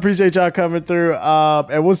 136. I appreciate y'all coming through.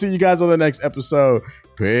 And we'll see you guys on the next episode.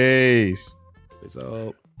 Peace.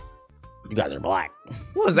 So You guys are black.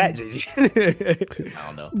 what was that, JG? I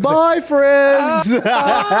don't know. Bye, friends.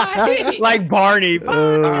 Like Barney.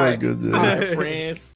 Oh my All right. goodness. Bye, friends.